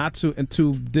 not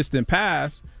too distant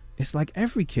past, it's like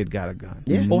every kid got a gun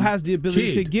or has the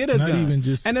ability to get a gun.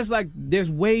 And it's like there's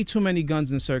way too many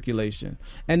guns in circulation.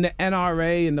 And the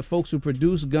NRA and the folks who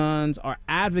produce guns are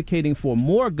advocating for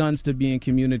more guns to be in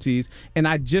communities. And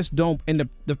I just don't, and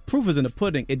the proof is in the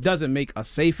pudding. It doesn't make us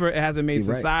safer. It hasn't made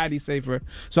society safer.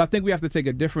 So I think we have to take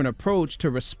a different approach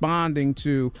to responding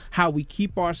to how we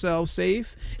keep ourselves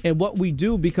safe and what we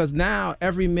do, because now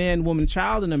every man, woman,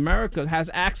 child in America has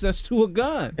access to a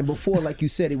gun. And before, like you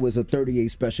said, it was a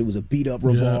 38 special. It was a beat-up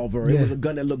revolver. It was a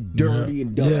gun that looked dirty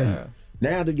and dusty. Yeah.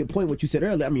 Now, to your point, what you said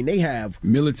earlier, I mean, they have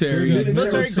military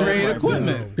grade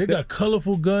equipment. They got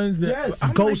colorful guns.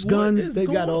 Ghost guns. They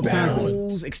got all kinds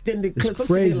of extended clips. It's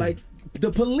crazy. Like,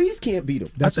 the police can't beat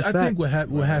them. I think what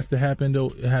has to happen,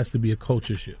 though, it has to be a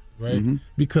culture shift, right? Mm-hmm.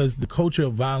 Because the culture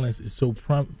of violence is so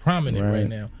prominent right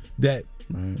now that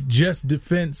just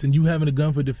defense and you having a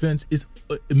gun for defense is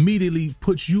immediately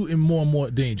puts you in more and more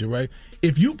danger, right?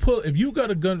 If you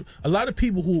got a gun, a lot of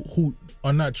people who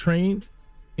are not trained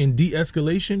in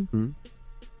de-escalation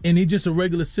and they just a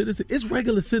regular citizen, it's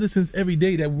regular citizens every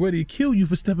day that ready to kill you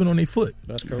for stepping on their foot.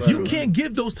 That's correct. You can't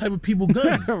give those type of people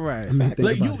guns. Right.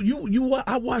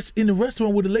 I watched in the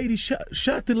restaurant where the lady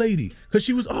shot the lady because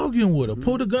she was arguing with her,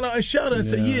 pulled a gun out and shot her and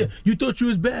said, yeah, you thought you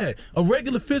was bad. A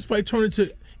regular fist fight turned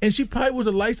into, and she probably was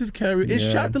a licensed carrier and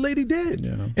shot the lady dead.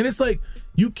 Yeah. And it's like,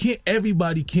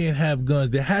 everybody can't have guns.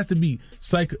 There has to be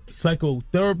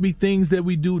psychotherapy things that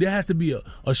we do. There has to be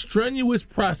a strenuous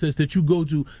process that you go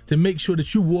to make sure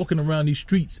that you're walking around these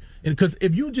streets. And because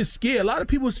if you just scared, a lot of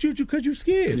people shoot you because you're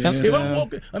scared. Yeah. If I'm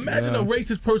walking, imagine a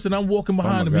racist person, I'm walking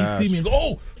behind him, he see me and go,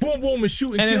 oh, boom, boom, and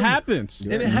shoot. And it happens.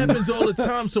 And it happens all the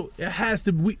time. So it has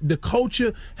to, the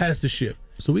culture has to shift.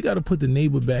 So we got to put the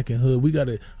neighbor back in hood. We got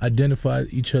to identify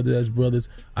each other as brothers.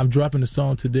 I'm dropping a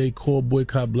song today called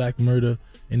Boycott Black Murder,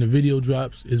 and the video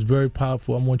drops. It's very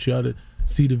powerful. I want y'all to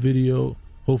see the video.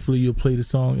 Hopefully you'll play the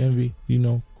song, Envy,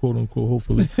 quote unquote,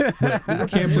 hopefully. But you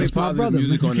can't play positive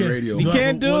music on the radio. You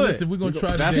can't do it. Listen, we're going to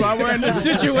try That's why we're in the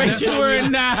situation we're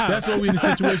in now. That's why we're in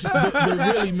the situation. But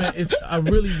really, man, I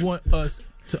really want us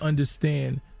to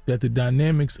understand that the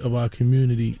dynamics of our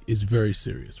community is very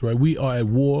serious, right? We are at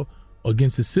war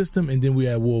against the system, and then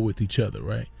we're at war with each other,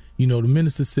 right? The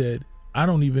minister said, I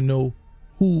don't even know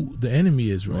who the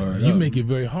enemy is right now. You make it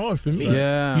very hard for me.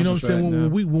 Yeah, you know what I'm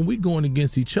saying? When we going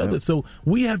against each other. So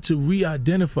we have to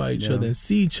re-identify each other and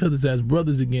see each other as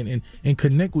brothers again and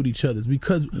connect with each other.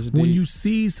 Because when you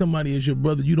see somebody as your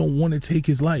brother, you don't want to take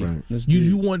his life. Right.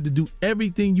 You want to do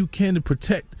everything you can to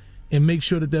protect and make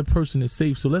sure that person is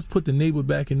safe. So let's put the neighbor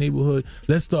back in neighborhood.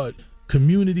 Let's start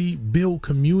community, build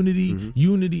community,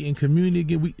 unity and community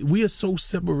again. We are so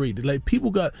separated. Like, people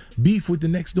got beef with the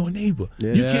next door neighbor.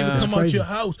 Yeah. You can't even come out your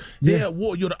house. They at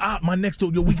war. You're the op, my next door.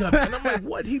 We got. And I'm like,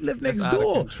 what? He lived next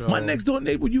door. My next door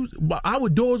neighbor our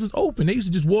doors was open. They used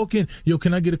to just walk in. Yo,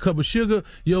 can I get a cup of sugar?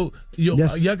 Y'all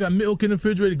got milk in the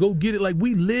refrigerator. Go get it. Like,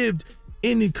 we lived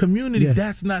in the community.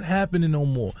 That's not happening no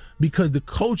more because the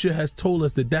culture has told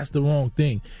us that that's the wrong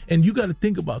thing. And you got to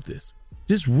think about this.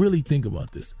 Just really think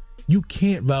about this. You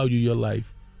can't value your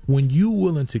life when you're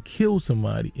willing to kill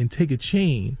somebody and take a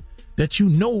chain that you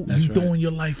know you're throwing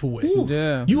your life away.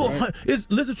 Yeah.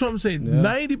 Listen to what I'm saying.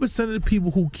 90% of the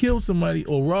people who kill somebody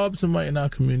or rob somebody in our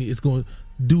community is going to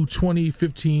do 20,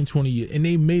 15, 20 years. And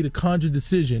they made a conscious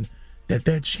decision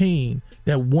that chain,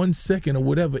 that 1 second or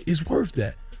whatever, is worth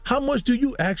that. How much do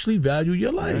you actually value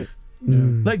your life?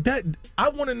 Like that, I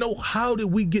want to know, how did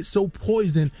we get so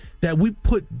poisoned that we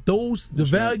put the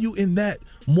value in that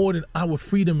more than our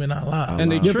freedom in our lives?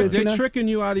 And they're tricking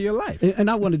you out of your life.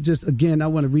 And I want to I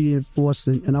want to reinforce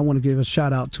and I want to give a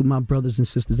shout out to my brothers and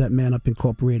sisters at Man Up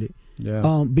Incorporated.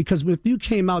 Yeah. Because if you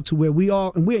came out to where we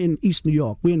are, and we're in East New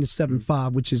York, we're in the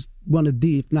 7-5, which is one of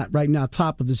the, if not right now,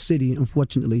 top of the city,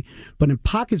 unfortunately. But in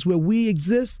pockets where we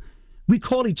exist, we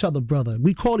call each other brother.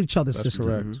 We call each other sister.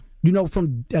 Correct. You know,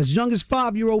 from as young as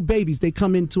 5-year-old babies, they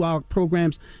come into our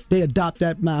programs, they adopt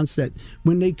that mindset.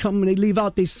 When they leave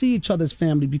out, they see each other's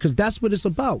family, because that's what it's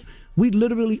about. We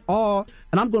literally are,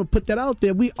 and I'm going to put that out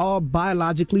there, we are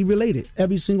biologically related.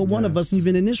 Every single one of us,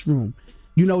 even in this room.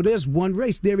 You know, there's one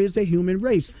race. There is a human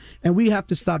race. And we have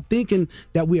to stop thinking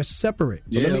that we are separate.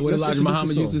 Yeah, what Elijah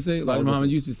Muhammad used to say? Elijah Muhammad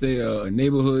used to say a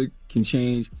neighborhood can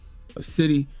change a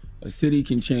city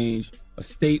can change a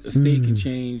state can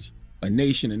change a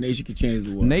nation can change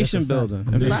the world. Nation building.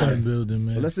 Nation building,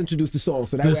 man. Well, let's introduce the song.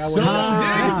 So that The way song,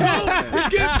 it's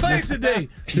getting played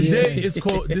today.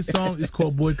 This song is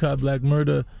called Boycott Black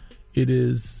Murder. It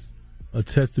is a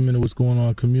testament of what's going on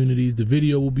in communities. The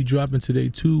video will be dropping today,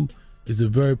 too. It's a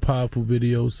very powerful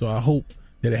video, so I hope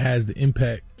that it has the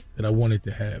impact that I want it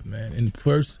to have, man. And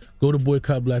first, go to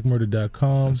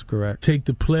boycottblackmurder.com. That's correct. Take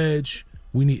the pledge.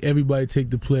 We need everybody to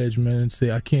take the pledge, man, and say,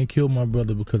 I can't kill my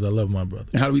brother because I love my brother.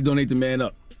 How do we donate to Man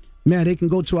Up? Man, they can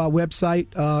go to our website.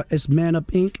 It's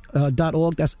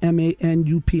manupinc.org. That's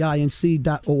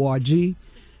manupinc.org.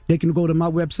 They can go to my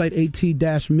website,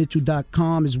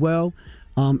 at-mitchell.com as well.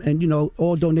 And, you know,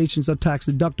 all donations are tax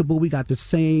deductible. We got the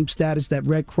same status that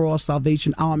Red Cross,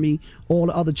 Salvation Army, all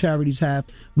the other charities have.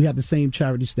 We have the same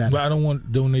charity status. But I don't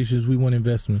want donations. We want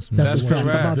investments, man. That's correct.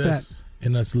 About that.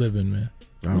 In us living, man.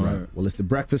 All right. Well, it's the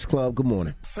Breakfast Club. Good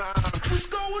morning. What's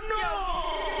going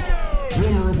on?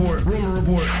 Rumor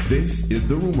report. This is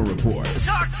the Rumor Report.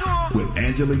 Talk to him. With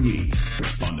Angela Yee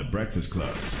on the Breakfast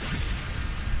Club.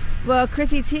 Well,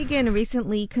 Chrissy Teigen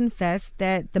recently confessed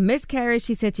that the miscarriage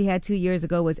she said she had 2 years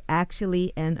ago was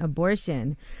actually an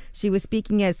abortion. She was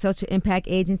speaking at Social Impact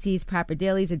Agency's Proper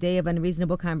Dailies, a Day of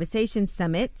Unreasonable Conversation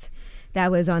Summit. That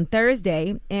was on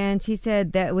Thursday, and she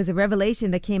said that it was a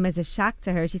revelation that came as a shock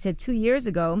to her. She said, 2 years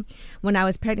ago, when I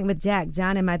was pregnant with Jack,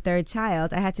 John, and my third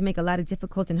child, I had to make a lot of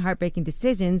difficult and heartbreaking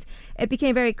decisions. It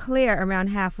became very clear around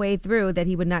halfway through that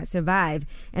he would not survive,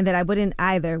 and that I wouldn't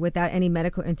either without any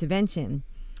medical intervention.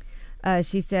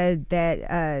 She said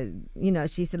that,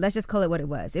 she said, let's just call it what it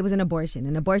was. It was an abortion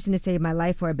to save my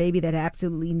life for a baby that had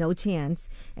absolutely no chance.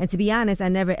 And to be honest, I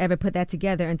never ever put that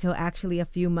together until actually a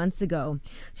few months ago.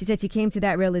 She said she came to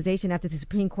that realization after the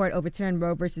Supreme Court overturned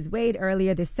Roe versus Wade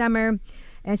earlier this summer.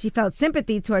 And she felt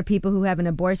sympathy toward people who have an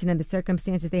abortion and the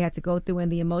circumstances they had to go through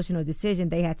and the emotional decision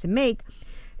they had to make.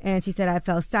 And she said, I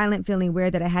fell silent, feeling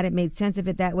weird that I hadn't made sense of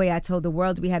it that way. I told the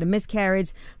world we had a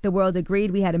miscarriage. The world agreed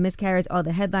we had a miscarriage. All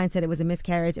the headlines said it was a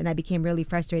miscarriage. And I became really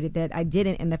frustrated that I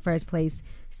didn't, in the first place,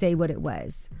 say what it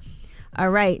was.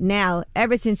 All right. Now,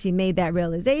 ever since she made that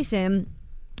realization,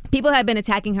 people have been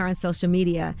attacking her on social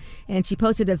media, and she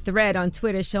posted a thread on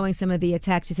Twitter showing some of the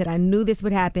attacks. She said, I knew this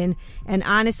would happen, and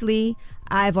honestly,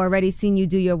 I've already seen you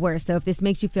do your worst. So if this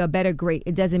makes you feel better, great.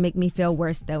 It doesn't make me feel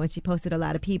worse, though. And she posted a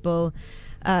lot of people,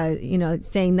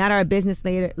 saying, not our business,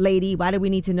 lady. Why do we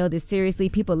need to know this seriously?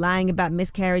 People lying about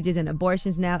miscarriages and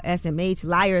abortions now. SMH,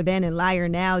 liar then and liar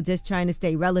now, just trying to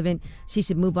stay relevant. She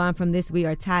should move on from this. We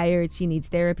are tired. She needs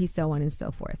therapy, so on and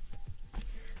so forth.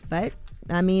 But,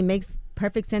 I mean, makes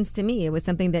perfect sense to me. It was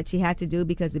something that she had to do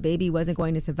because the baby wasn't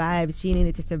going to survive. She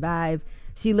needed to survive.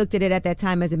 She looked at it at that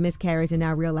time as a miscarriage and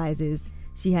now realizes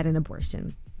she had an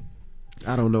abortion.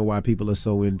 I don't know why people are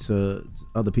so into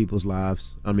other people's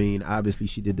lives. I mean, obviously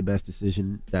she did the best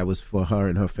decision that was for her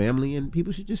and her family, and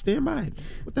people should just stand by it.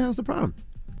 What the hell's the problem?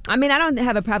 I mean, I don't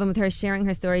have a problem with her sharing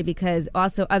her story because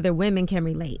also other women can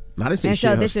relate. I didn't say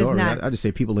share her story. I just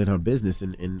say people in her business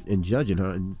and judging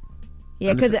her. And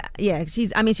yeah, because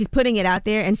she's putting it out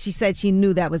there, and she said she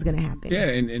knew that was going to happen. Yeah,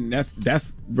 and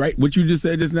that's right. What you just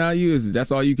said just now,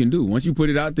 that's all you can do. Once you put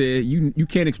it out there, you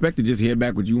can't expect to just hear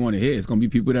back what you want to hear. It's going to be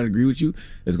people that agree with you.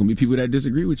 There's going to be people that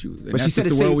disagree with you. And but she said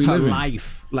it saved her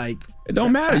life. Like, it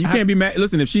don't matter. You can't be mad.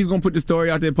 Listen, if she's going to put the story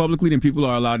out there publicly, then people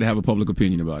are allowed to have a public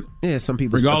opinion about it. Yeah, some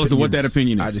people, regardless of what that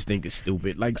opinion is. I just think it's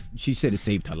stupid. Like she said, it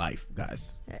saved her life,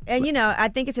 guys. And, I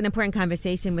think it's an important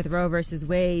conversation with Roe versus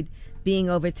Wade being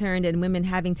overturned and women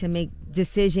having to make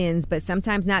decisions, but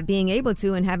sometimes not being able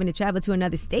to and having to travel to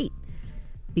another state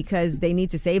because they need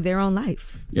to save their own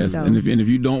life. Yes, So- and if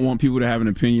you don't want people to have an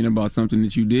opinion about something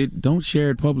that you did, don't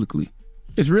share it publicly.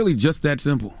 It's really just that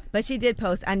simple. But she did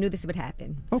post, I knew this would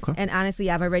happen. Okay. And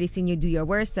honestly, I've already seen you do your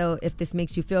worst, so if this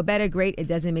makes you feel better, great. It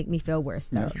doesn't make me feel worse,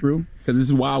 though. That's true. Because this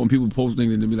is wild when people post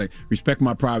things and they'll be like, respect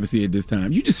my privacy at this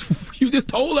time. You just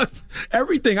told us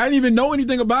everything. I didn't even know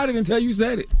anything about it until you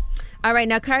said it. All right,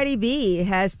 now Cardi B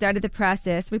has started the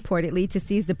process, reportedly, to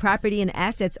seize the property and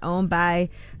assets owned by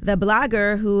the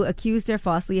blogger who accused her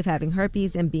falsely of having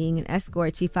herpes and being an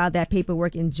escort. She filed that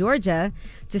paperwork in Georgia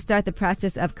to start the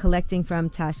process of collecting from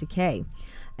Tasha K.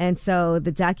 And so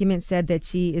the document said that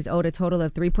she is owed a total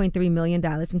of $3.3 million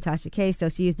from Tasha K. So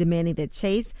she is demanding that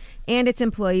Chase and its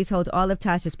employees hold all of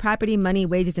Tasha's property, money,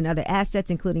 wages, and other assets,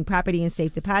 including property in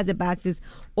safe deposit boxes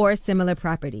or similar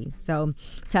property. So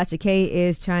Tasha K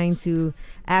is trying to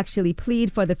actually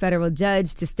plead for the federal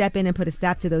judge to step in and put a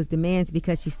stop to those demands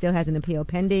because she still has an appeal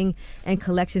pending and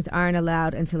collections aren't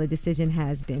allowed until a decision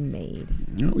has been made.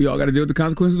 We all got to deal with the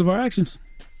consequences of our actions.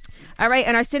 All right,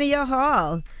 and Arsenio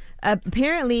Hall.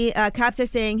 Apparently, cops are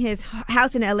saying his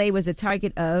house in L.A. was the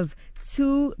target of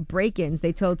 2 break-ins.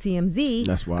 They told TMZ.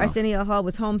 That's wild. Arsenio Hall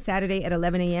was home Saturday at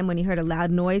 11 a.m. when he heard a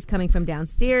loud noise coming from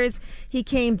downstairs. He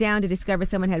came down to discover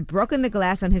someone had broken the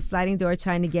glass on his sliding door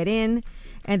trying to get in.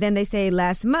 And then they say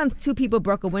last month, 2 people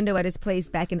broke a window at his place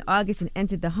back in August and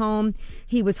entered the home.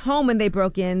 He was home when they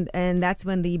broke in, and that's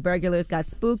when the burglars got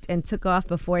spooked and took off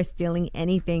before stealing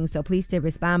anything. So police did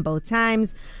respond both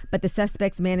times, but the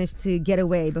suspects managed to get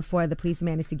away before the police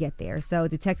managed to get there. So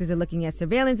detectives are looking at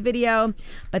surveillance video,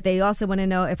 but they also want to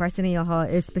know if Arsenio Hall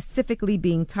is specifically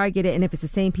being targeted and if it's the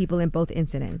same people in both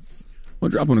incidents. Well,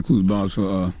 drop on the clues bombs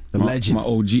for the legend, my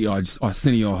OG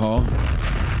Arsenio Hall.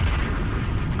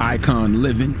 Icon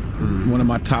living, one of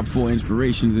my top 4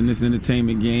 inspirations in this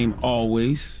entertainment game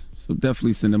always. So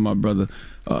definitely sending my brother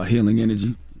healing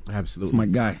energy. Absolutely. It's my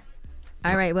guy.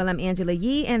 All right, well, I'm Angela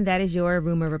Yee, and that is your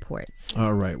Rumor Reports.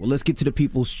 All right, well, let's get to the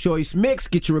People's Choice Mix.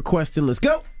 Get your request in. Let's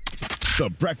go.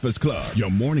 The Breakfast Club. Your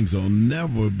mornings will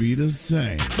never be the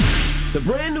same. The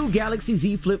brand new Galaxy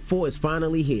Z Flip 4 is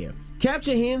finally here.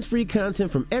 Capture hands-free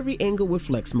content from every angle with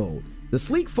Flex Mode. The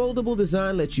sleek foldable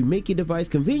design lets you make your device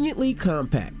conveniently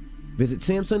compact. Visit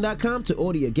Samsung.com to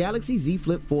order your Galaxy Z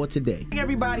Flip 4 today. Hey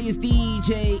everybody, it's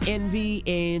DJ Envy,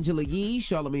 Angela Yee,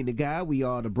 Charlamagne the Guy. We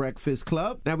are the Breakfast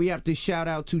Club. Now we have to shout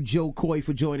out to Joe Coy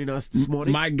for joining us this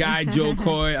morning. My guy, Joe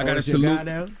Coy. I got to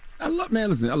salute. I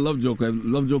love Joe Coy. I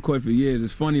love Joe Coy for years.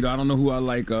 It's funny, though. I don't know who I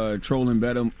like trolling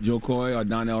better, Joe Coy or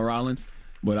Donnell Rollins.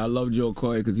 But I love Joe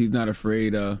Coy because he's not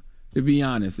afraid to be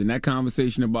honest. And that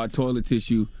conversation about toilet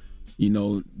tissue,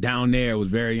 down there was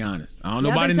very honest. I don't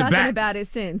know about in the back. I've been talking about it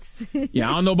since.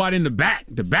 Yeah, I don't know about in the back.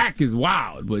 The back is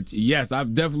wild. But, yes,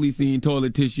 I've definitely seen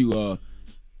toilet tissue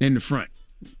in the front.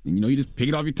 And, you just pick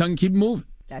it off your tongue and keep it moving.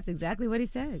 That's exactly what he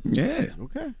said. Yeah.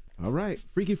 Okay. All right.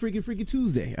 Freaky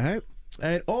Tuesday. All right.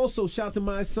 And also, shout out to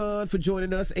Mysonne for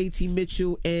joining us, A.T.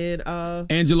 Mitchell and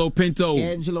Angelo Pinto.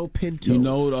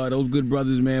 Those good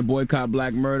brothers, man. Boycott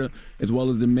Black Murder, as well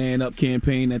as the Man Up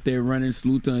campaign that they're running,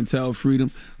 Salute to Until Freedom.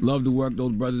 Love the work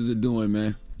those brothers are doing,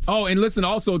 man. Oh, and listen,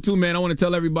 also, too, man, I want to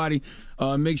tell everybody,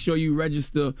 make sure you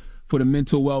register for the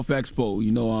Mental Wealth Expo.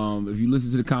 If you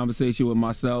listen to the conversation with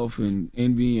myself and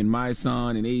Envy and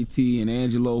Mysonne and A.T. and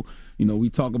Angelo, we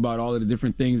talk about all of the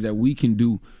different things that we can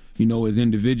do as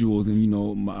individuals, and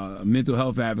mental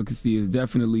health advocacy is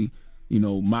definitely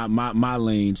my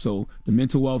lane. So the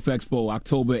Mental Wealth Expo,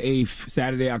 October 8th,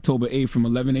 Saturday, October 8th, from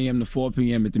 11 a.m. to 4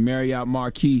 p.m. at the Marriott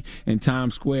Marquis in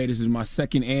Times Square. This is my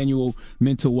 2nd annual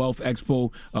Mental Wealth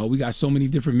Expo. We got so many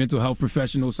different mental health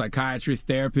professionals, psychiatrists,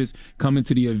 therapists coming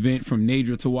to the event, from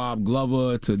Nadra Tawwab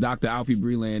Glover to Dr. Alfie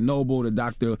Breland Noble to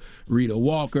Dr. Rita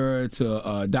Walker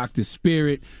to Dr.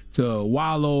 Spirit to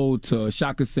Wallow to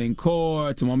Shaka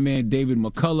Senghor to my man David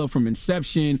McCullough from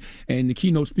Inception, and the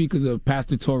keynote speakers are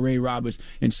Pastor Tory Roberts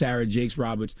and Sarah Jakes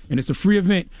Roberts. And it's a free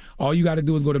event. All you got to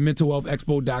do is go to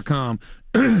mentalwealthexpo.com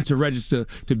to register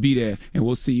to be there, and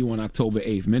we'll see you on October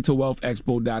 8th.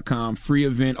 mentalwealthexpo.com, free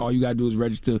event. All you got to do is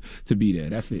register to be there.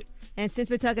 That's it. And since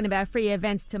we're talking about free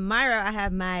events, tomorrow I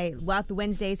have my Wealth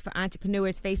Wednesdays for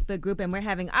Entrepreneurs Facebook group, and we're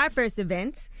having our first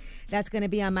event. That's going to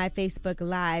be on my Facebook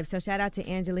Live. So shout out to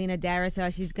Angelina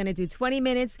Daraso. She's going to do 20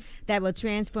 minutes that will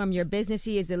transform your business.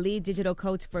 She is the lead digital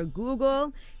coach for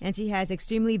Google, and she has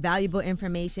extremely valuable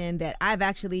information that I've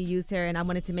actually used her, and I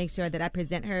wanted to make sure that I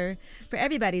present her for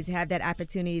everybody to have that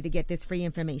opportunity to get this free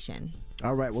information.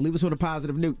 All right, well, leave us on a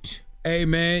positive note. Hey,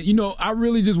 man, you know, I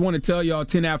really just want to tell y'all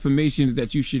 10 affirmations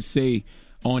that you should say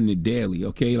on the daily,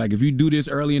 okay? Like, if you do this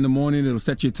early in the morning, it'll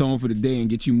set your tone for the day and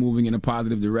get you moving in a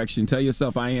positive direction. Tell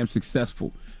yourself, I am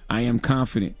successful. I am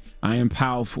confident. I am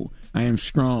powerful. I am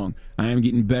strong. I am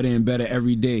getting better and better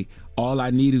every day. All I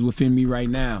need is within me right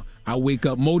now. I wake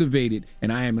up motivated,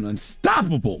 and I am an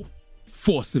unstoppable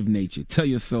force of nature. Tell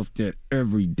yourself that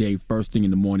every day, first thing in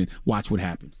the morning. Watch what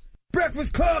happens.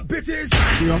 Breakfast Club, bitches!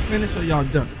 Y'all finished or y'all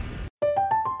done?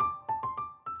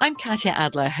 I'm Katya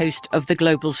Adler, host of The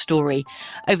Global Story.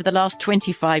 Over the last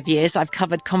 25 years, I've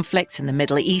covered conflicts in the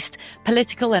Middle East,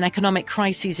 political and economic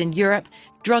crises in Europe,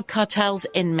 drug cartels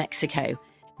in Mexico.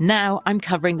 Now I'm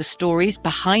covering the stories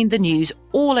behind the news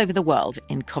all over the world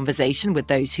in conversation with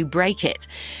those who break it.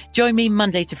 Join me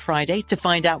Monday to Friday to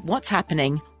find out what's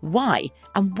happening, why,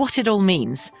 and what it all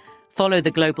means. Follow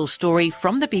The Global Story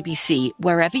from the BBC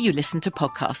wherever you listen to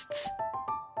podcasts.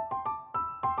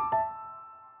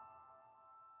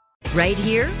 Right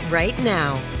here, right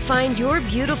now. Find your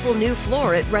beautiful new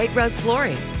floor at Right Rug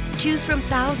Flooring. Choose from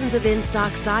thousands of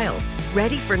in-stock styles,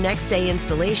 ready for next day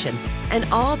installation, and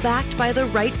all backed by the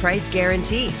right price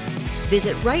guarantee.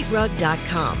 Visit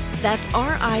rightrug.com. That's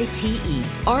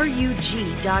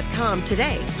RITERUG.com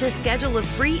today to schedule a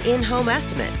free in-home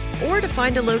estimate or to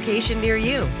find a location near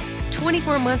you.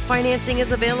 24-month financing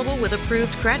is available with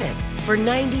approved credit. For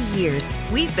 90 years,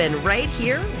 we've been right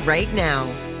here, right now.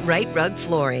 Right Rug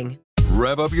Flooring.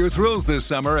 Rev up your thrills this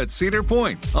summer at Cedar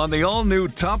Point on the all-new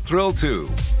Top Thrill 2.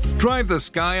 Drive the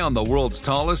sky on the world's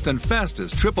tallest and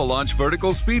fastest triple-launch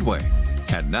vertical speedway.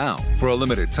 And now, for a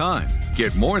limited time,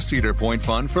 get more Cedar Point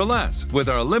fun for less with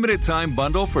our limited-time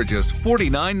bundle for just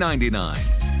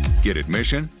 $49.99. Get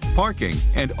admission, parking,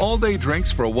 and all-day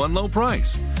drinks for one low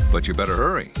price. But you better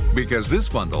hurry, because this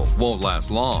bundle won't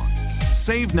last long.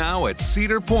 Save now at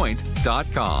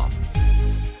cedarpoint.com.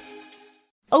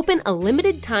 Open a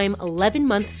limited-time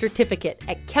 11-month certificate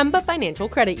at Kemba Financial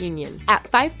Credit Union. At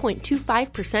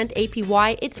 5.25%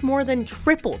 APY, it's more than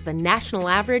triple the national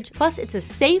average, plus it's a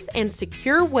safe and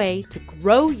secure way to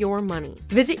grow your money.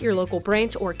 Visit your local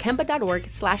branch or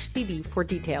kemba.org/cb for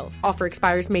details. Offer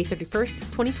expires May 31st,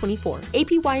 2024.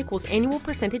 APY equals annual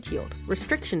percentage yield.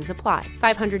 Restrictions apply.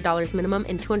 $500 minimum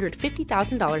and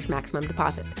 $250,000 maximum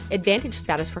deposit. Advantage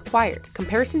status required.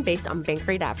 Comparison based on bank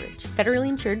rate average. Federally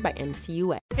insured by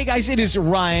NCUA. Hey guys, it is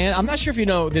Ryan. I'm not sure if you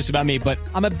know this about me, but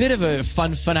I'm a bit of a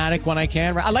fun fanatic when I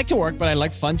can. I like to work, but I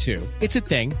like fun too. It's a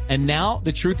thing. And now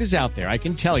the truth is out there. I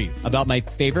can tell you about my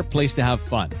favorite place to have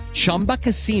fun. Chumba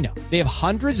Casino. They have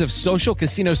hundreds of social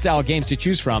casino style games to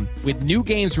choose from with new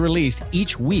games released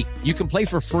each week. You can play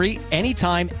for free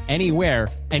anytime, anywhere.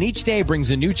 And each day brings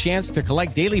a new chance to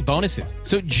collect daily bonuses.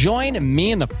 So join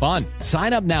me in the fun.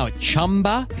 Sign up now at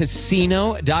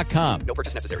ChumbaCasino.com. No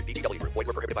purchase necessary. VGW Group. Void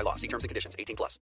where prohibited by law. See terms and conditions. 18+.